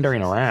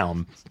wandering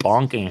around,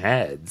 bonking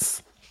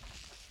heads.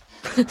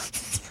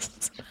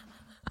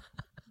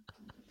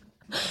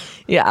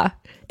 Yeah.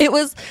 It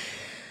was,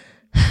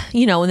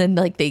 and then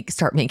like they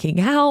start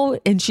making out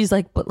and she's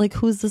like, but like,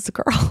 who's this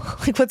girl?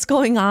 Like, what's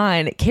going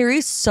on?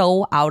 Carrie's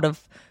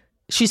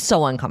she's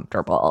so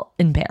uncomfortable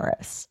in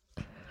Paris.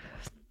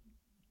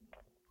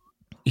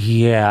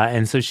 Yeah.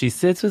 And so she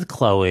sits with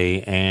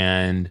Chloe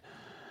and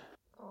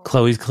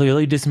Chloe's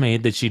clearly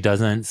dismayed that she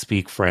doesn't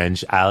speak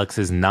French. Alex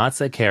has not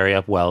set Carrie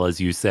up well, as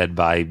you said,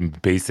 by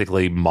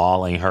basically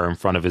mauling her in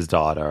front of his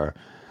daughter.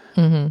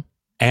 Mm-hmm.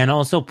 And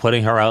also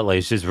putting her out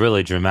like she's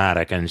really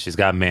dramatic and she's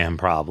got man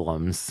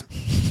problems.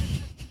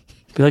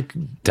 Be like,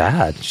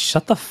 Dad,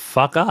 shut the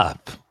fuck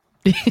up.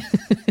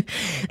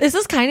 This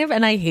is kind of,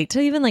 and I hate to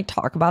even like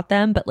talk about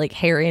them, but like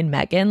Harry and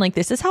Meghan, like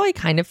this is how I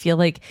kind of feel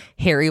like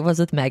Harry was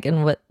with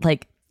Meghan. With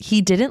like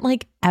he didn't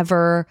like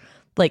ever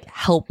like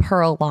help her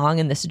along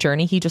in this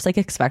journey. He just like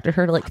expected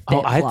her to like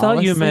fit I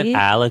thought you meant flawlessly.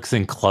 Alex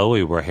and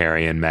Chloe were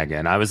Harry and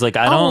Meghan. I was like,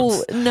 I don't.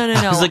 Oh, no.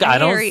 I was like, I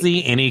Harry, don't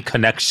see any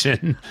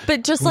connection.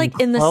 But just like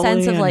in the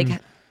sense of like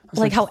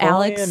how Chloe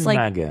Alex and like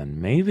Meghan,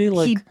 maybe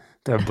like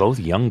they're both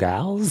young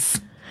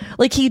gals.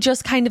 Like he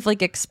just kind of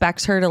like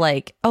expects her to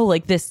like, oh,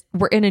 like this,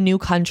 we're in a new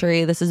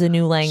country. This is a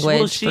new language.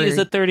 Well, she is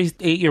a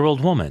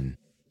 38-year-old woman.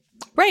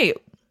 Right.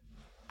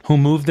 Who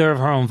moved there of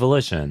her own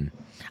volition.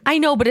 I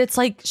know, but it's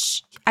like,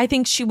 I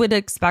think she would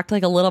expect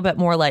like a little bit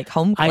more like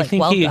home. I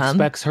think welcome. He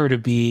expects her to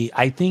be,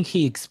 I think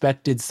he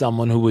expected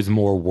someone who was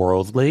more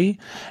worldly.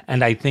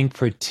 And I think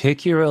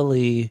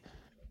particularly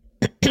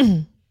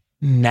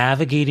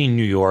navigating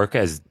New York,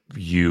 as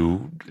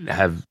you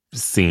have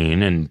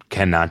seen and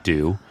cannot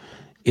do,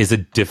 is a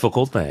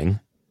difficult thing.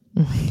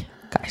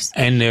 Gosh,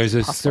 and there's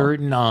a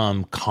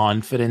certain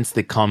confidence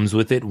that comes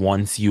with it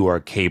once you are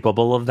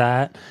capable of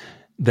that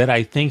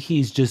I think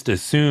he's just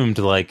assumed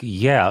like,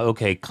 yeah,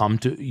 okay,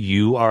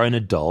 you are an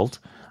adult.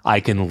 I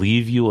can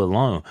leave you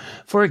alone.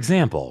 For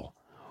example,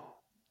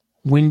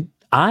 when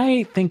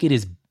I think it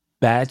is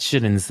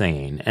batshit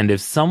insane, and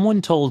if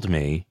someone told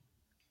me,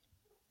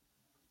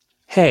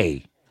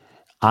 hey,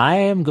 I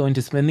am going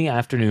to spend the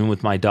afternoon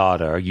with my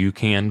daughter, you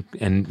can,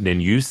 and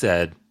then you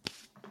said,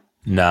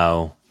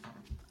 no,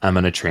 I'm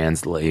going to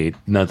translate.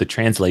 No, the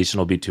translation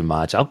will be too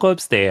much. I'll go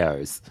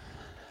upstairs.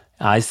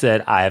 I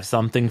said, I have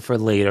something for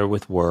later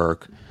with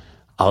work.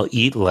 I'll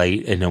eat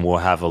late and then we'll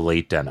have a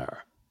late dinner.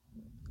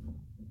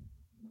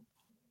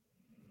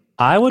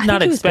 I would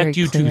not expect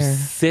you to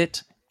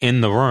sit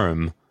in the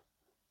room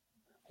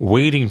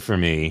waiting for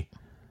me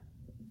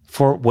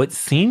for what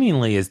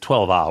seemingly is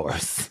 12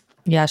 hours.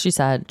 Yeah, she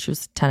said she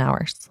was 10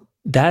 hours.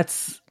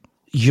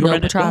 You're no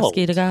an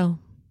Petrovsky adult. To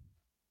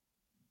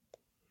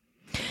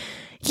go.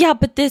 Yeah,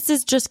 but this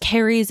is just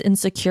Carrie's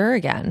insecure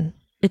again.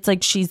 It's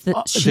like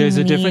there's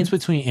a difference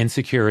between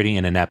insecurity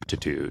and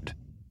ineptitude.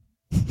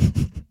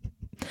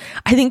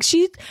 I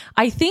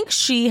think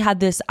she had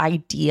this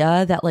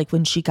idea that like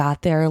when she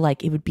got there,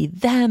 like it would be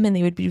them and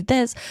they would do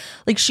this.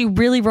 Like she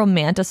really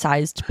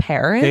romanticized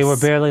Paris. They were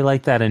barely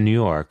like that in New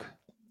York.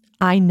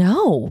 I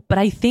know, but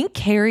I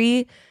think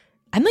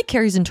I'm like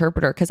Carrie's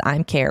interpreter because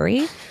I'm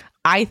Carrie.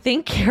 I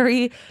think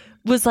Carrie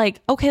was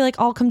like, okay, like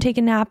I'll come take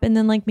a nap and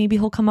then like maybe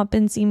he'll come up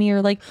and see me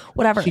or like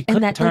whatever. She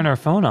couldn't turn her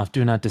phone off,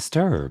 do not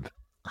disturb.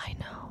 I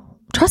know.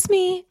 Trust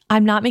me,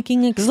 I'm not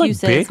making excuses. This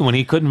is like big when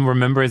he couldn't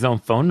remember his own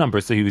phone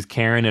number, so he was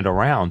carrying it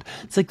around.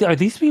 It's like, are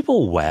these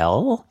people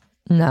well?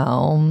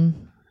 No.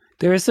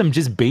 There are some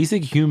just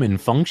basic human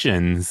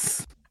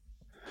functions.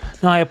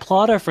 No, I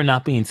applaud her for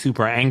not being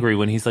super angry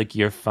when he's like,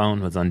 your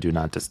phone was on do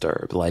not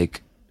disturb.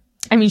 Like,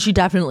 I mean, she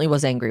definitely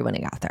was angry when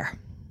he got there.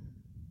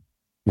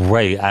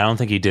 Right. I don't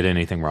think he did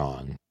anything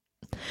wrong.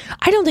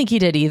 I don't think he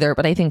did either,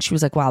 but I think she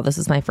was like, wow, this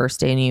is my first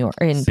day in New York,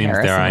 in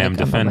Paris. There I am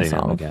defending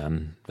him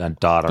again.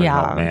 That daughter,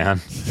 yeah. Man.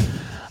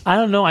 I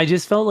don't know. I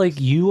just felt like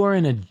you are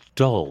an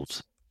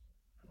adult.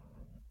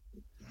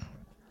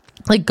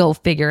 Like, go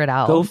figure it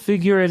out. Go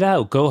figure it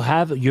out.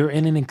 You're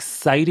in an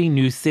exciting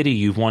new city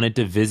you've wanted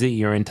to visit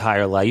your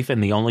entire life,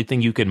 and the only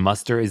thing you can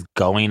muster is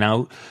going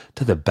out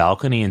to the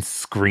balcony and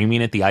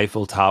screaming at the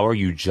Eiffel Tower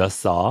you just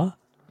saw.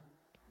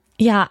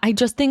 Yeah, I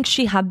just think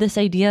she had this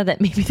idea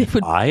that maybe they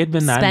would. I had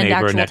been that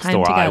neighbor next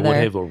door. Together. I would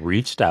have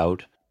reached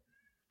out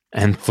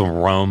and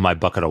thrown my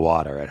bucket of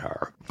water at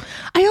her.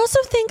 I also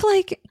think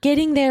like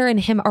getting there and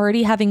him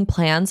already having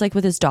plans like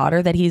with his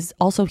daughter that he's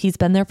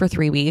been there for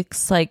 3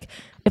 weeks. Like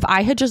if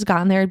I had just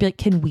gotten there, I'd be like,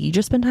 can we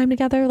just spend time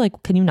together?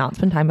 Like, can you not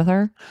spend time with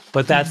her?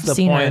 But that's the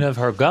point of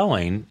her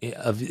going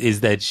is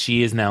that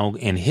she is now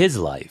in his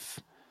life.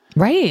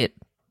 Right.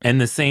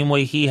 And the same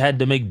way he had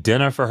to make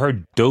dinner for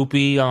her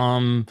dopey,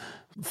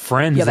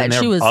 friends and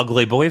their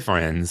ugly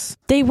boyfriends.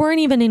 They weren't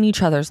even in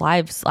each other's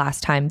lives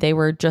last time. They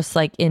were just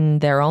like in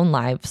their own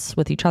lives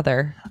with each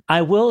other.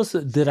 I will say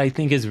that I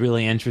think is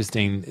really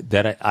interesting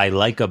that I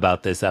like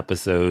about this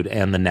episode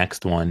and the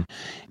next one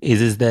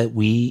is that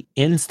we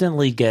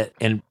instantly get,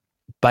 and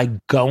by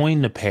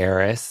going to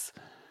Paris,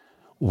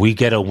 we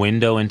get a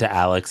window into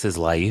Alex's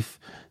life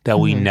that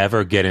we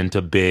never get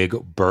into Big,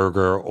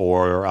 Burger,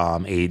 or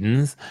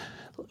Aiden's.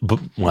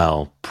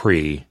 Well,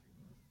 pre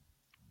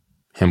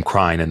him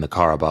crying in the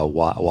car about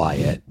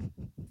Wyatt.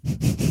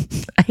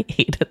 I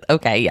hate it.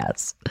 Okay,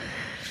 yes.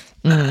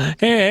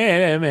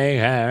 Hey,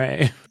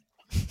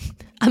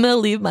 I'm going to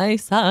leave my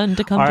son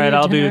to come to All right,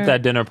 I'll dinner. be at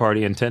that dinner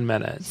party in 10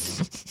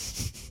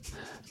 minutes.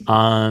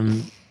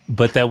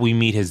 But that we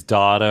meet his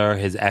daughter,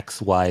 his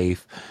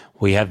ex-wife.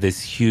 We have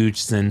this huge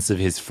sense of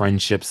his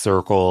friendship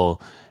circle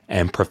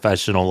and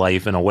professional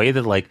life in a way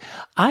that, like,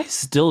 I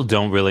still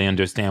don't really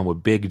understand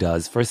what Big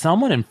does. For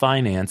someone in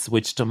finance,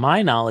 which to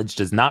my knowledge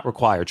does not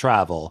require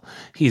travel,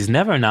 he's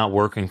never not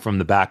working from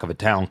the back of a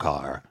town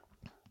car.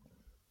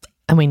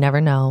 And we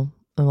never know.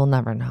 And we'll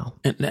never know.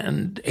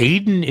 And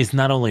Aiden is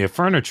not only a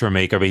furniture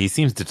maker, but he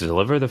seems to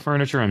deliver the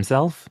furniture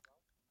himself.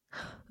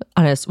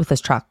 With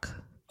his truck.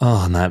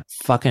 Oh, and that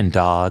fucking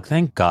dog.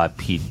 Thank God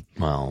Pete,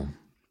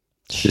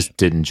 just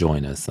didn't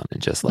join us on it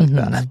just like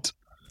that.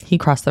 He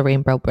crossed the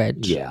Rainbow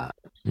Bridge. Yeah.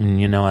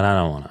 You know what? I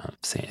don't want to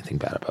say anything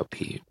bad about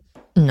Pete.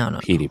 No.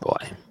 Petey boy.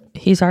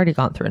 He's already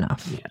gone through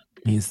enough. Yeah.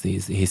 He's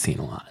seen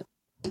a lot.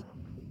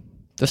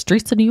 The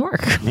streets of New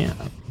York. Yeah.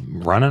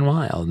 Running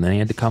wild. And then he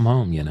had to come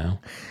home,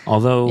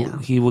 Although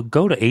he would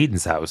go to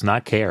Aiden's house,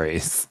 not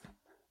Carrie's.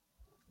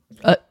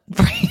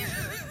 Right.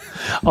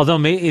 Although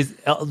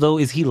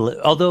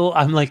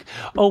I'm like,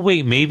 oh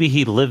wait, maybe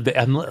he lived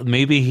there.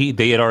 Maybe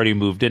they had already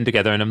moved in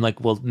together, and I'm like,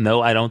 well,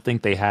 no, I don't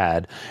think they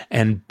had.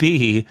 And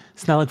B,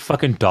 it's not like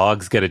fucking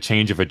dogs get a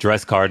change of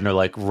address card and they're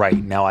like,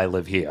 right, now I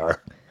live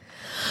here.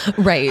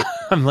 Right.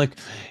 I'm like,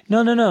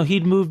 no,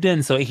 he'd moved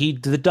in, so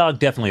the dog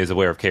definitely is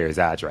aware of Carrie's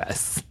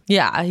address.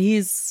 Yeah,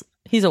 he's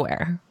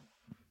aware.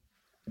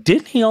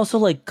 Didn't he also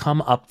like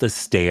come up the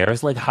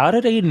stairs? Like, how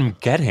did Aiden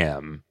get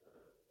him?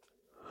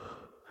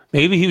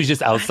 Maybe he was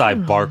just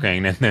outside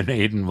barking and then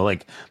Aiden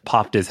like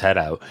popped his head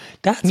out.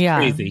 That's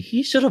crazy.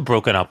 He should have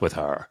broken up with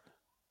her.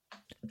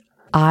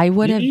 I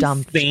would have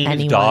dumped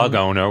anyone. Dog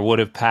owner would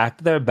have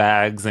packed their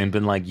bags and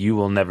been like, you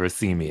will never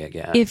see me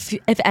again.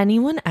 If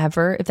anyone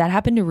ever, if that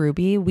happened to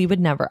Ruby, I would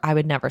never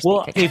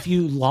speak again. If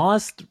you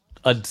lost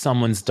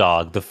someone's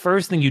dog, the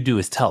first thing you do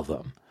is tell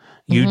them.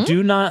 You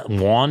do not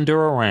wander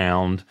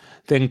around,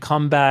 then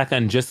come back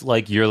and just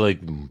like, you're like,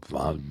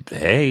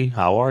 hey,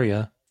 how are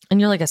you? And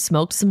you're like, I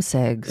smoked some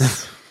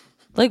cigs.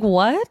 Like,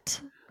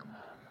 what?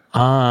 So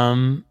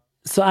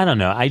I don't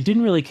know. I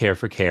didn't really care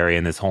for Carrie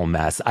in this whole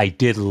mess. I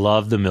did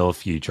love the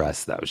MILF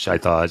dress, though. I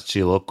thought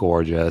she looked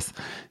gorgeous.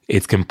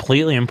 It's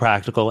completely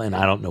impractical, and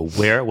I don't know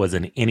where it was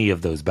in any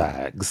of those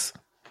bags.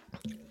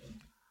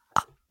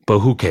 But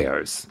who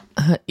cares?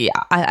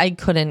 I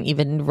couldn't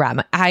even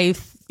wrap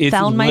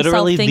found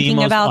myself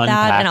thinking about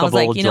that, and I was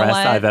like, you know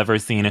what? I've ever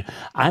seen.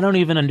 I don't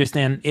even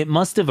understand. It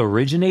must have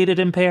originated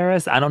in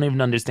Paris. I don't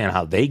even understand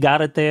how they got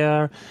it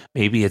there.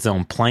 Maybe its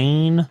own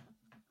plane.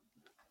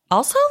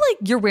 Also,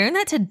 like, you're wearing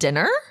that to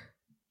dinner?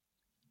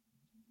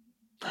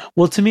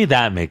 Well, to me,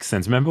 that makes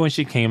sense. Remember when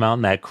she came out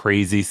in that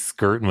crazy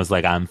skirt and was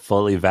like, I'm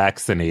fully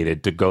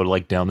vaccinated to go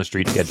like down the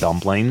street to get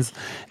dumplings?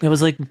 And it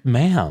was like,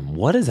 ma'am,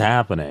 what is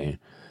happening?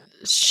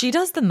 She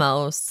does the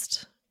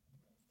most.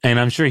 And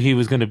I'm sure he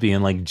was going to be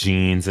in like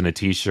jeans and a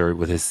t-shirt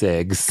with his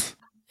cigs.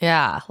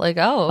 Yeah. Like,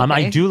 oh, okay.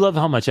 I do love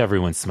how much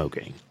everyone's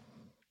smoking.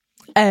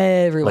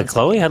 Everyone. Like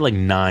Chloe had like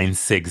 9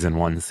 cigs in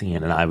one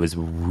scene, and I was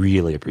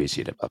really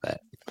appreciative of it.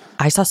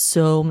 I saw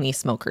so many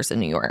smokers in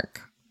New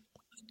York.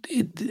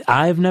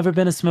 I've never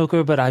been a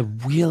smoker, but I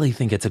really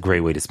think it's a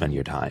great way to spend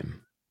your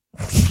time.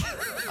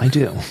 I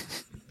do.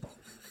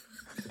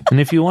 And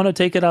if you want to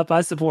take it up,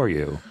 I support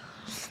you.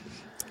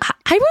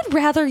 I would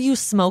rather you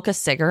smoke a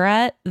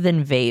cigarette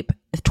than vape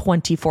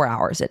 24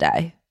 hours a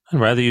day. I'd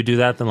rather you do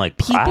that than like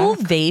crack. People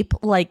vape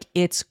like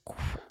it's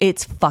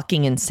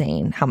fucking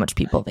insane how much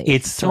people vape.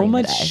 It's so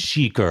much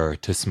chicer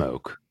to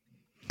smoke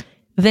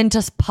than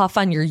just puff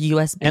on your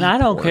USB And I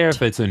don't port. care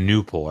if it's a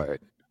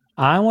Newport.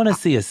 I want to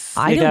see a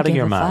cig out of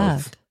your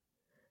mouth. Fuck.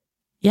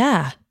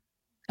 Yeah.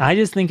 I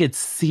just think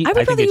it's... I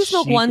would rather you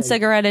smoke one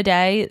cigarette a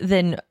day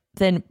than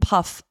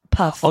puff.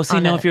 Oh, see,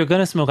 now if you're going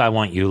to smoke, I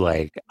want you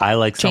like... I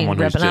like someone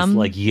who's just them.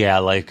 like, yeah,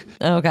 like...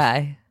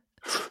 Okay.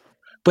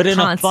 But in a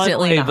fun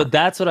Constantly way. not. But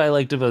that's what I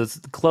liked about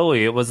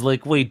Chloe. It was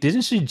like, wait,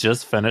 didn't she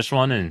just finish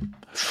one? And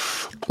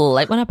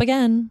Light one up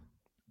again.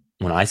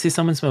 when I see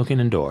someone smoking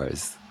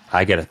indoors,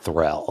 I get a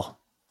thrill.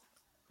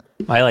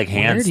 My like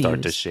hands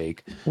start to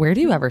shake. Where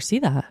do you ever see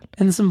that?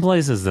 In some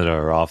places that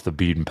are off the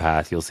beaten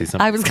path, you'll see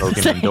someone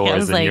smoking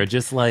indoors, and you're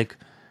just like,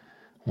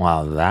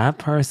 wow, that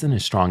person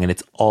is strong. And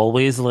it's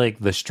always like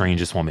the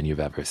strangest woman you've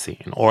ever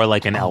seen, or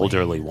like an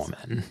elderly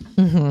woman.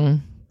 Mm-hmm.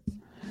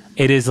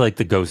 It is like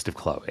the ghost of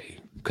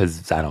Chloe,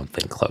 because I don't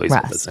think Chloe's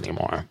with us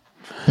anymore.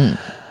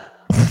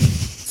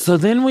 So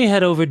then we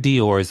head over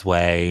Dior's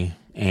way,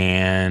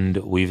 and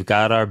we've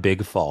got our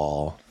big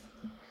fall.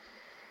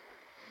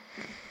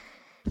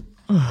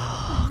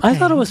 I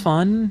thought it was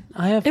fun.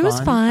 It was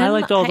fun. I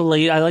liked all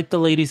I liked the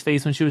lady's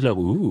face when she was like,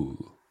 ooh.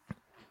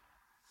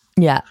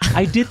 Yeah.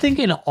 I did think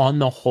on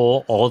the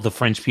whole, all the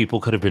French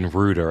people could have been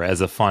ruder as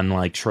a fun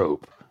like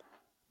trope.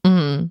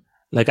 Mm-hmm.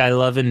 Like I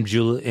love in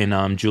Julie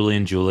and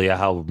Julia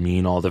how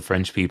mean all the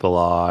French people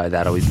are.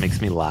 That always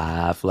makes me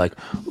laugh. Like,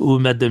 ooh,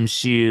 Madame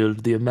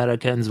Shield, the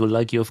Americans will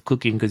like you of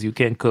cooking because you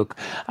can't cook.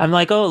 I'm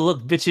like, oh,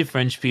 look, bitchy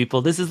French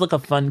people. This is like a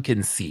fun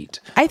conceit.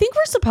 I think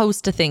we're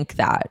supposed to think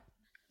that.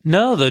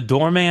 No, the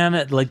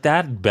doorman, like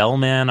that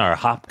bellman or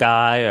hop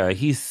guy,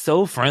 he's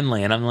so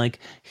friendly. And I'm like,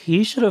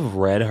 he should have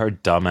read her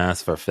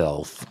dumbass for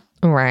filth.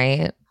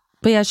 Right.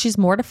 But yeah, she's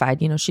mortified.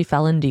 You know, she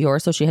fell in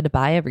Dior, so she had to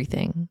buy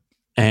everything.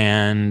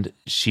 And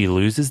she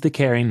loses the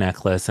Carrie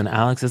necklace. And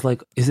Alex is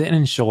like, is it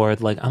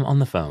insured? Like, I'm on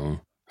the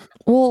phone.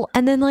 Well,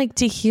 and then like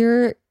to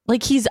hear,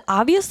 like he's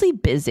obviously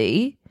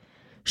busy.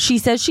 She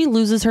says she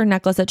loses her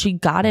necklace that she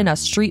got in a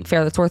street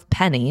fair that's worth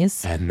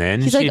pennies. And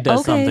then she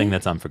does something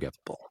that's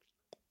unforgivable.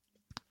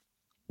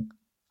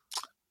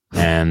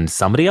 And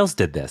somebody else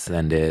did this,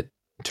 and it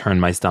turned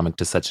my stomach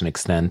to such an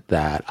extent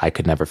that I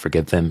could never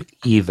forgive them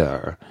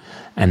either.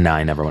 And now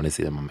I never want to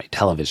see them on my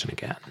television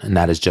again. And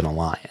that is Jenna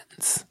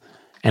Lyons.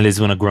 And it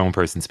is when a grown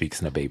person speaks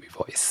in a baby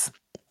voice.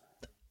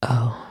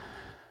 Oh.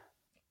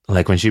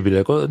 Like when she'd be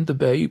like, oh, the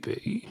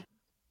baby.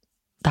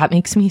 That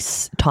makes me my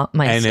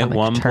stomach And at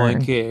one turn.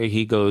 point,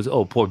 he goes,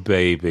 oh, poor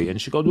baby. And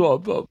she goes,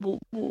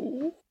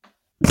 oh.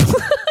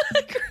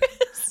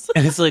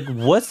 And it's like,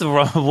 what's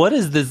wrong? What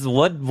is this?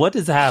 What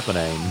is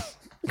happening?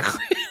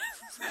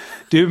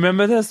 Do you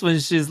remember this when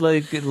she's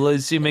like,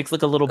 she makes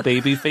like a little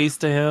baby face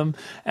to him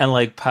and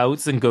like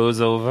pouts and goes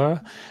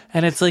over?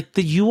 And it's like,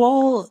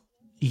 you're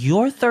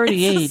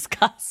 38. It's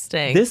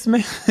disgusting. This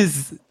man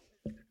is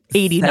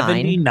 89.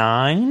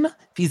 79.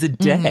 He's a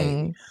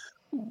day.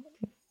 Mm-hmm.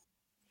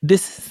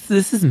 This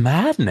is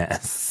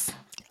madness.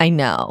 I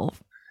know.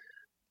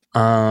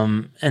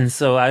 And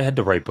so I had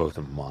to write both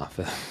of them off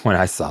when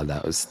I saw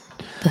that was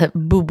that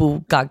boo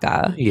boo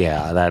gaga.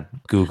 Yeah, that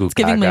goo goo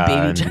gaga my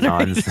baby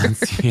generator.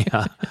 nonsense.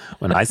 Yeah,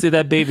 when I see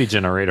that baby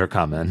generator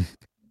coming.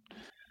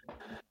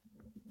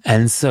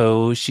 And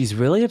so she's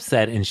really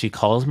upset, and she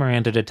calls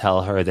Miranda to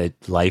tell her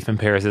that life in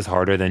Paris is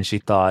harder than she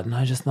thought. And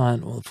I just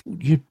thought, well,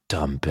 you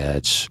dumb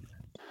bitch.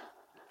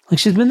 Like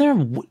she's been there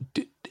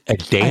a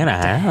day and a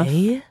half.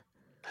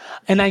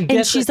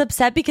 And she's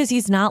upset because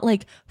he's not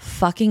like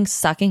fucking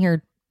sucking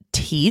her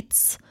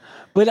teats.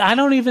 But I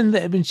don't even.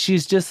 I mean,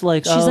 she's just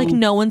like she's like,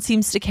 no one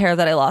seems to care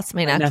that I lost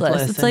my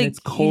necklace. It's like it's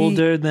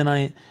colder than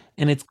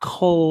and it's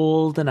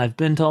cold, and I've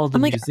been to all the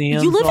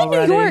museums. You live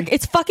already. in New York.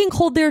 It's fucking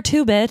cold there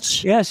too,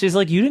 bitch. Yeah, she's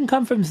like, you didn't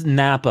come from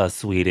Napa,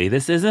 sweetie.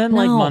 This isn't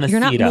like Montecito.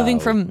 You're not moving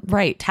from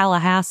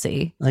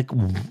Tallahassee. Like,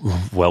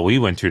 well, we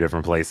went 2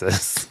 different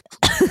places.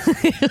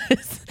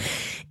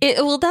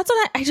 Well, that's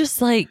what I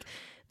just like.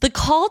 The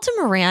call to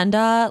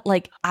Miranda,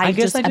 like I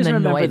guess I just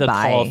remember the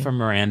call from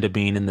Miranda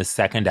being in the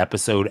 2nd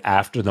episode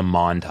after the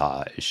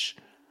montage.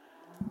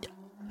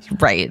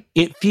 Right.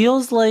 It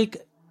feels like,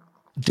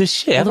 does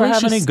she ever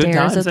have any good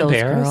times in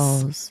Paris?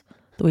 Girls.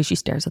 The way she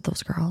stares at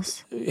those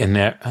girls. And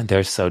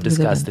they're so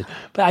disgusted.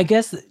 But I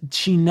guess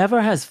she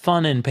never has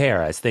fun in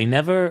Paris. They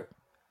never...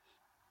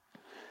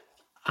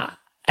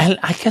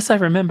 I guess I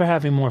remember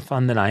having more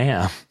fun than I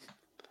am.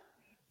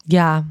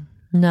 Yeah,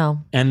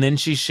 no. And then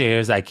she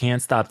shares, I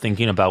can't stop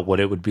thinking about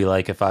what it would be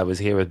like if I was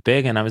here with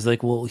Big. And I was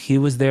like, well, he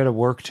was there to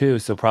work too,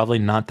 so probably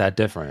not that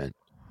different.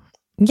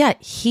 Yeah,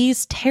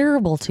 he's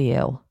terrible to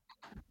you.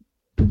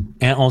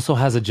 And also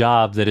has a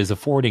job that is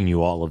affording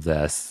you all of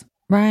this.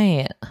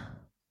 Right.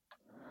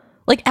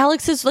 Like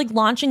Alex is like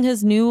launching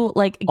his new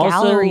like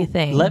gallery also,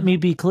 thing. Let me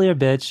be clear,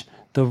 bitch.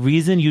 The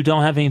reason you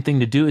don't have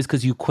anything to do is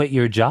because you quit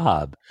your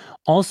job.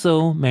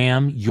 Also,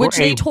 ma'am, which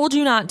they told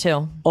you not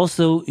to.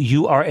 Also,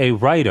 you are a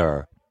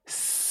writer.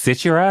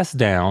 Sit your ass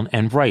down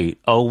and write.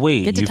 Oh,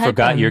 wait, you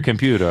forgot your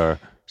computer.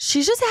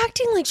 She's just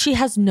acting like she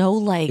has no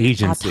like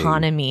agency.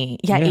 Autonomy.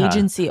 Yeah,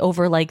 agency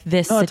over like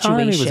this situation.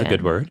 Autonomy was a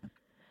good word.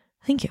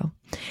 Thank you.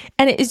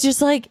 And it's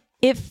just like,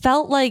 it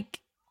felt like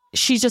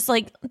she's just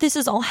like, this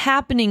is all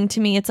happening to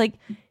me. It's like,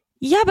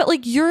 yeah, but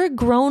like you're a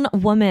grown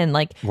woman.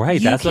 Like,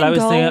 right. That's what I was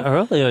saying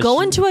earlier.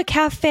 Go into a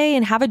cafe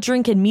and have a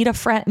drink and meet a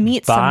friend,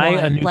 meet someone.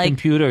 Buy a new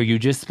computer. You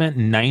just spent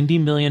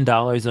 $90 million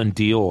on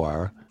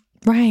Dior.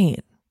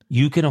 Right.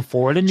 You can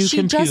afford a new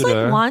computer. She just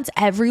like wants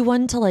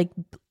everyone to like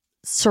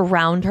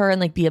surround her and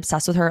like be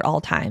obsessed with her at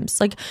all times.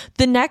 Like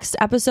the next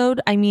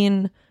episode, I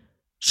mean,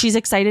 she's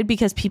excited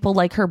because people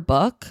like her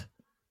book.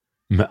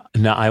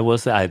 No, I will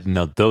say,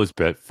 those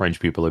French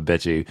people are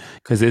bitchy.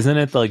 Because isn't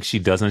it like she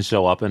doesn't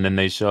show up and then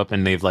they show up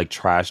and they've like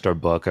trashed her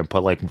book and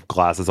put like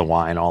glasses of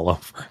wine all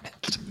over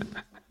it?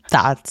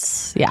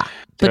 That's, yeah.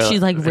 But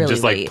she's like really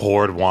just like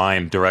poured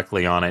wine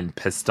directly on it and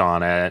pissed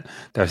on it.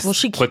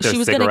 She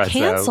was going to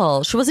cancel.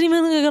 Out. She wasn't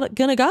even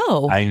going to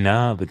go. I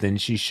know, but then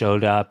she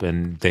showed up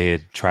and they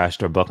had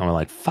trashed her book and we're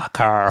like, fuck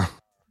her.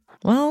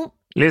 Well,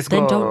 let's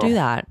then go. Don't do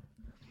that.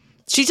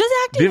 She's just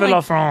acting Vive like la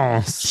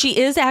France. She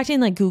is acting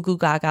like goo goo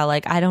gaga.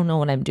 Like, I don't know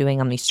what I'm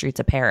doing on these streets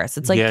of Paris.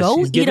 It's like,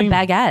 go eat a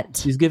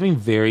baguette. She's giving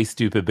very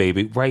stupid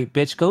baby. Right,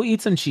 bitch, go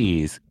eat some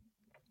cheese.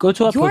 Go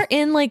to a... You're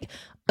in like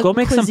a go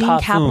make cuisine some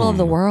capital of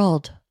the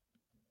world.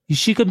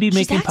 She could be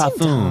making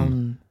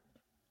parfum.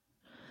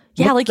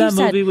 Yeah, like you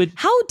said.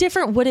 How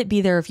different would it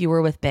be there if you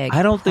were with Big?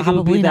 I don't think it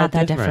would be that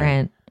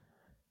different.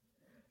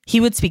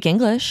 He would speak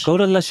English. Go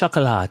to Le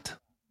Chocolat.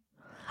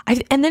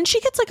 And then she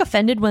gets like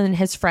offended when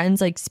his friends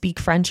like speak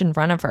French in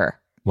front of her.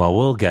 Well,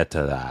 we'll get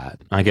to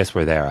that. I guess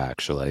we're there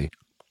actually.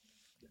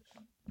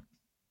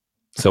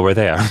 So we're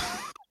there.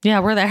 Yeah,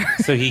 we're there.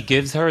 So he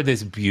gives her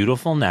this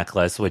beautiful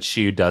necklace, which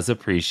she does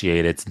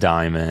appreciate. It's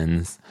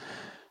diamonds.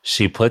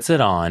 She puts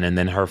it on, and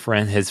then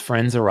his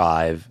friends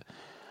arrive.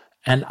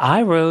 And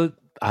I wrote,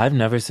 I've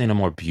never seen a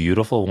more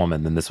beautiful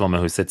woman than this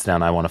woman who sits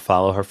down. I want to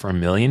follow her for a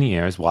million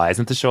years. Why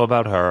isn't the show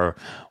about her?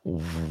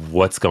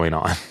 What's going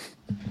on?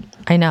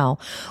 I know.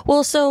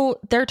 Well, so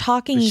they're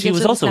talking. She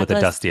was also with a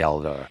Dusty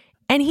Elder.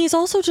 And he's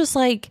also just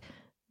like,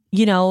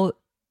 you know,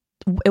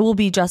 it will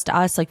be just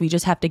us. Like, we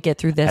just have to get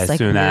through this. As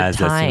soon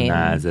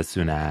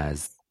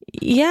as.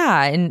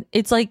 Yeah. And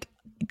it's like,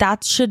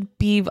 that should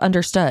be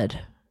understood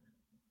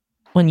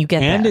when you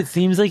get there. And it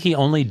seems like he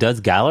only does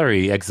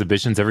gallery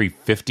exhibitions every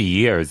 50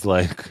 years.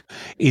 Like,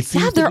 it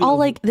seems they're all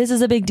like, this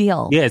is a big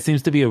deal. Yeah, it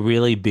seems to be a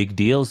really big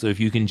deal. So if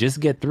you can just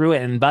get through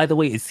it. And by the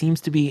way, it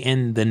seems to be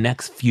in the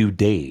next few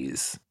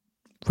days.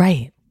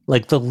 Right.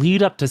 Like the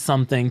lead up to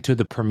something, to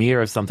the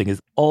premiere of something is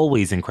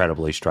always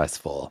incredibly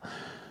stressful.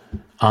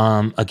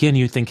 Again,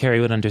 you'd think Carrie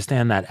would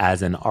understand that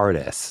as an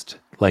artist,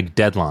 like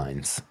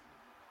deadlines.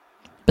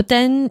 But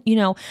then, you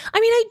know, I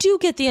mean, I do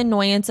get the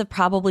annoyance of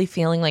probably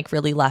feeling like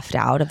really left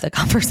out of the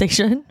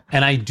conversation.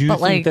 And I do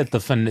think that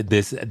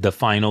the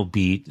final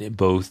beat,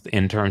 both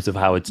in terms of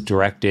how it's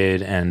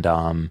directed and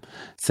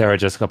Sarah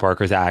Jessica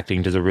Parker's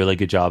acting, does a really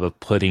good job of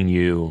putting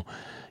you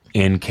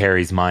in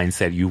Carrie's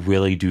mindset. You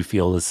really do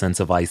feel the sense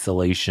of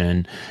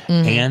isolation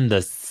and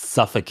the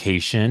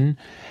suffocation.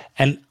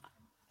 And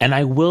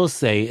I will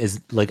say is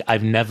like,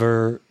 I've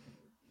been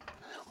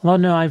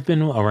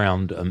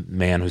around a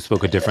man who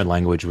spoke a different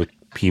language with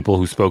people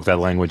who spoke that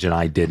language and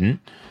I didn't.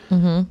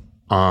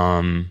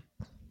 Mm-hmm.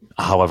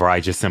 However,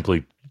 I just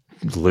simply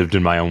lived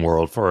in my own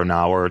world for an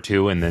hour or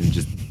two and then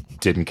just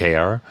didn't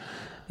care.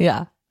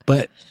 Yeah.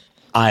 But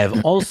I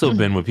have also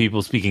been with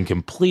people speaking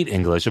complete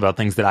English about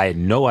things that I had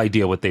no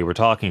idea what they were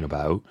talking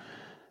about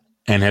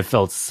and have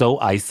felt so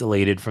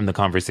isolated from the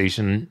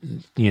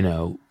conversation, you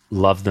know,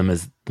 love them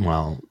as,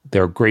 well,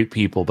 they're great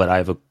people, but I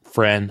have a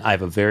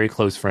very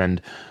close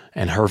friend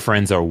and her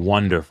friends are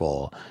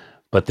wonderful,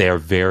 but they are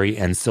very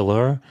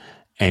insular.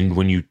 And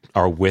when you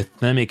are with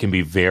them, it can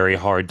be very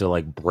hard to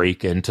like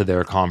break into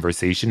their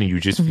conversation and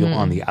you just feel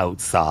on the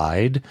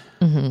outside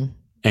and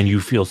you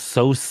feel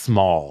so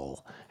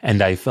small.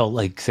 And I felt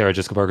like Sarah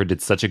Jessica Parker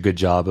did such a good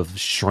job of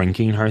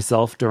shrinking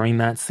herself during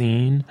that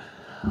scene.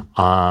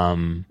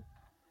 And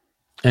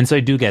so I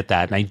do get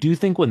that. And I do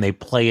think when they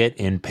play it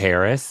in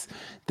Paris,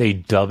 they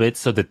dub it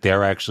so that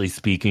they're actually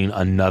speaking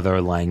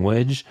another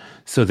language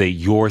so that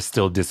you're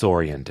still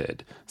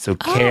disoriented. So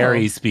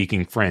Carrie's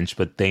speaking French,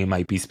 but they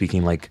might be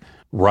speaking like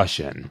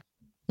Russian.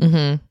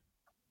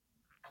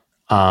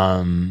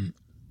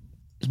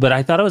 But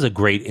I thought it was a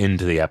great end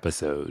to the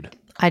episode.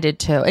 I did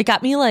too. It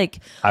got me like...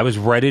 I was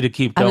ready to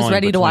keep going. I was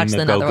ready to watch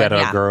the Go Get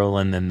one. Our Girl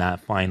and then that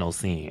final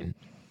scene.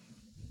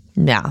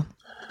 Yeah.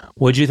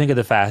 What do you think of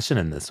the fashion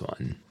in this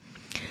one?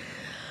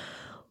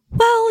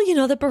 Well, you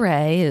know, the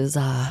beret is,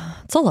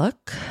 it's a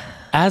look.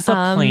 As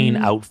a plain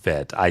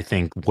outfit, I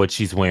think what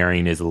she's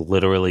wearing is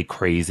literally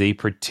crazy,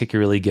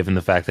 particularly given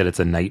the fact that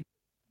it's a night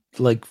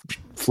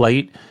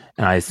flight,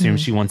 and I assume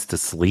she wants to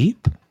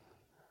sleep.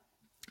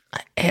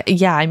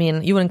 Yeah, I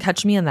mean, you wouldn't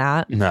catch me in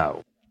that.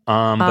 No.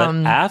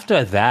 But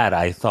after that,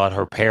 I thought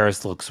her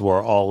Paris looks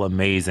were all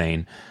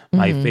amazing.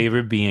 My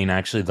favorite being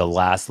actually the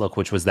last look,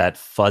 which was that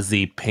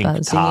fuzzy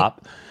pink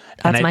top.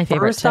 That's my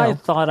favorite too. I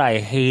thought I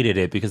hated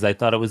it because I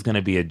thought it was going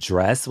to be a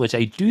dress, which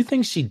I do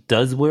think she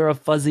does wear a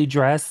fuzzy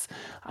dress.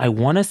 I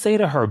want to say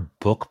to her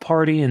book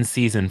party in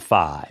season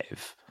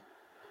 5.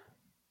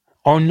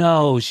 Oh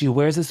no, she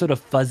wears a sort of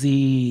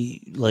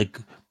fuzzy, like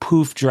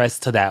poof dress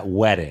to that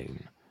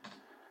wedding.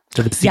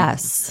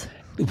 Yes.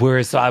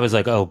 Whereas, so I was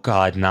like, oh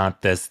God,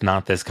 not this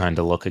kind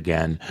of look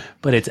again.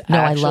 But it's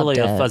actually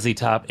a fuzzy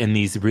top in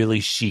these really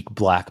chic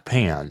black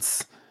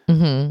pants.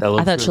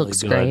 I thought she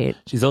looks great.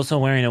 She's also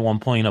wearing at one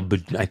point,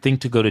 I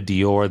think to go to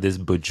Dior, this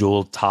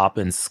bejeweled top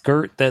and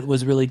skirt that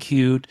was really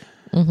cute.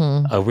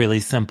 A really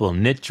simple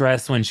knit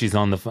dress when she's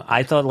on the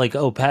I thought like,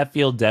 oh, Pat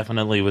Field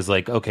definitely was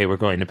like, okay, we're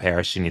going to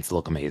Paris. She needs to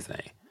look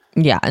amazing.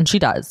 Yeah, and she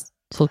does.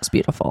 She looks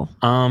beautiful.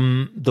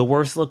 The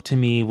worst look to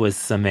me was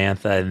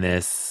Samantha in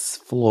this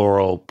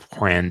floral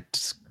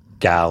print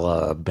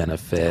gala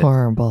benefit.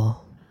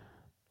 Horrible.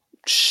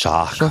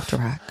 Shock.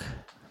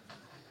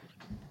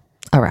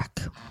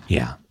 Iraq.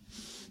 Yeah.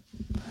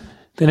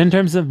 Then in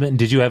terms of,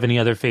 did you have any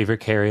other favorite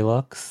Carrie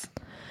looks?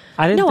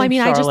 I didn't think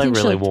Charlotte I just think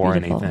really she wore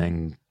beautiful.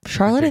 anything.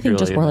 Charlotte, I think,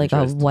 just wore like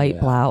a white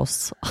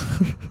blouse.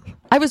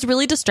 I was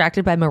really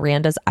distracted by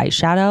Miranda's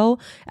eyeshadow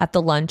at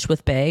the lunch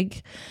with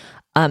Big.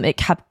 It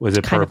kept was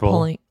it kind purple? Of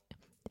pulling.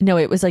 No,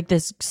 it was like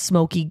this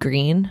smoky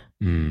green.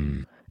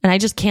 And I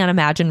just can't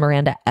imagine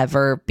Miranda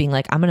ever being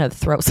like, I'm going to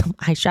throw some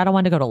eyeshadow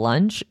on to go to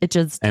lunch. It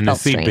just felt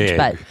strange. Big.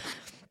 But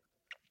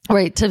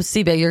right, to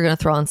see Big, you're going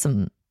to throw on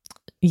some.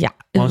 Yeah,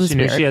 it was she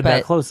knew weird, she had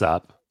that close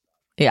up.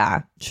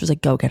 Yeah, she was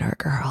like, "Go get her,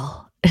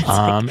 girl." It's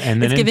and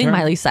then it's giving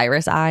Miley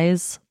Cyrus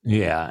eyes.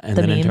 Yeah, and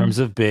then in terms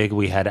of Big,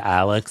 we had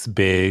Alex,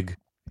 Big,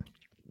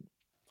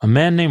 a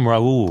man named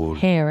Raul,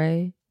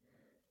 Harry.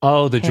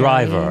 Oh, the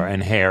driver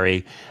and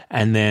Harry,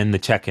 and then the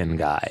check-in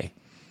guy.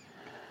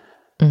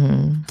 I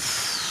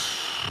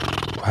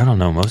don't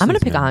know. I'm going to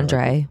pick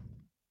Andre.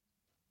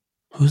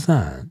 Who's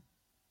that?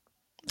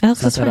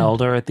 Alex's friend. That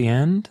elder at the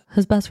end?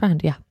 His best friend,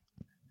 yeah.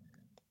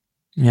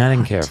 Yeah, I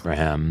didn't care for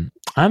him.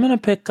 I'm going to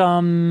pick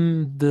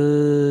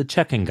the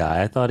check-in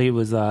guy. I thought he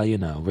was,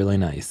 really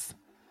nice.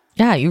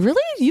 Yeah,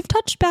 you've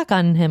touched back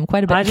on him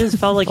quite a bit. I just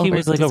felt like he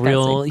was like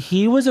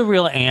he was a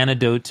real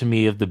antidote to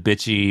me of the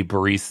bitchy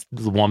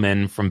barista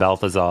woman from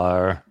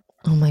Balthazar.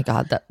 Oh my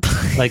God.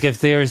 Like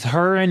if there's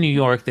her in New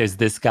York, there's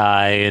this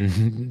guy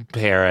in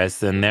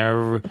Paris, and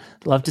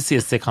love to see a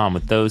sitcom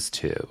with those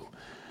two.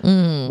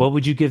 What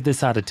would you give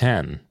this out of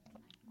 10?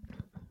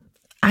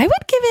 I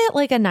would give it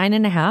like a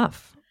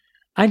 9.5.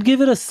 I'd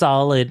give it a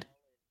solid,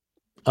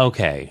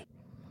 okay.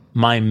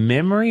 My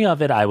memory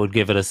of it, I would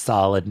give it a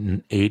solid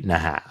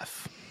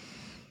 8.5.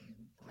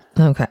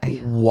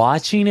 Okay.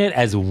 Watching it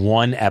as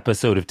one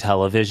episode of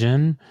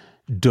television,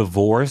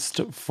 divorced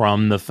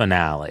from the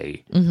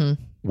finale,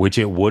 which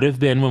it would have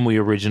been when we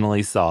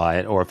originally saw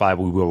it, or if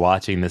we were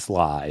watching this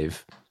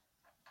live,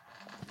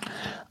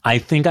 I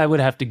think I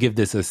would have to give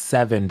this a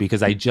 7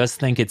 because I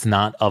just think it's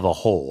not of a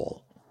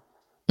whole.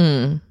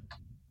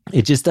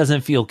 It just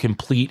doesn't feel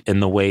complete in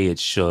the way it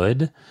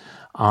should.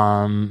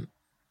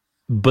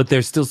 But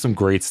there's still some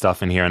great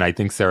stuff in here, and I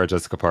think Sarah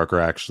Jessica Parker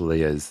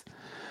actually is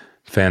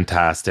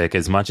fantastic.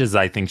 As much as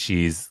I think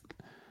she's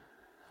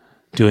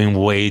doing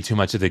way too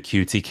much of the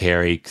cutesy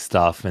Carrie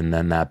stuff and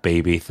then that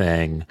baby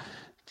thing,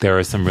 there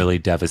are some really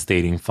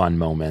devastating fun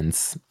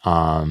moments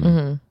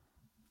that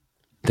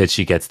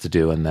she gets to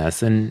do in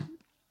this. And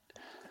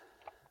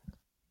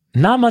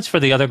not much for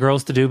the other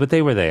girls to do, but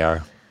they were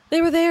there.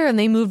 They were there, and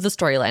they moved the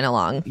storyline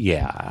along.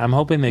 Yeah, I'm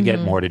hoping they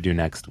get more to do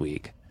next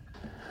week.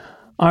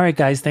 All right,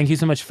 guys, thank you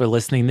so much for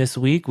listening this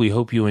week. We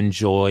hope you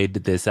enjoyed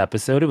this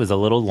episode. It was a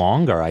little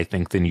longer, I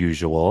think, than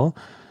usual.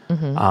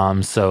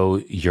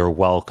 So you're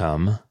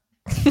welcome.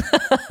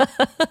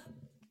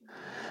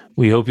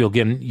 We hope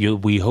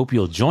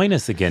you'll join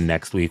us again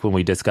next week when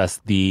we discuss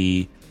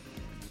the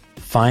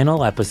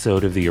final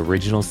episode of the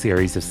original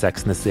series of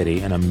Sex and the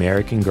City, An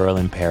American Girl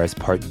in Paris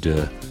Part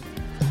 2.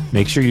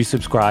 Make sure you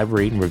subscribe,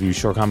 rate, and review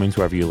Shortcomings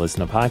wherever you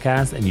listen to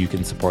podcasts, and you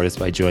can support us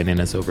by joining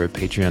us over at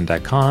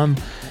patreon.com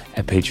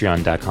at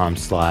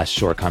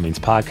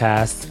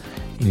patreon.com/shortcomingspodcasts.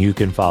 And you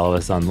can follow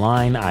us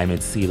online. I'm at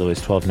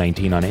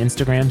CLewis1219 on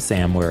Instagram.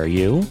 Sam, where are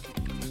you?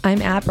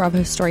 I'm at Bravo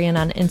Historian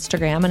on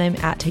Instagram, and I'm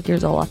at Take Your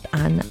Zoloft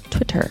on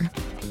Twitter.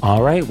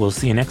 All right, we'll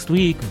see you next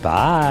week.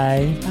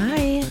 Bye. Bye.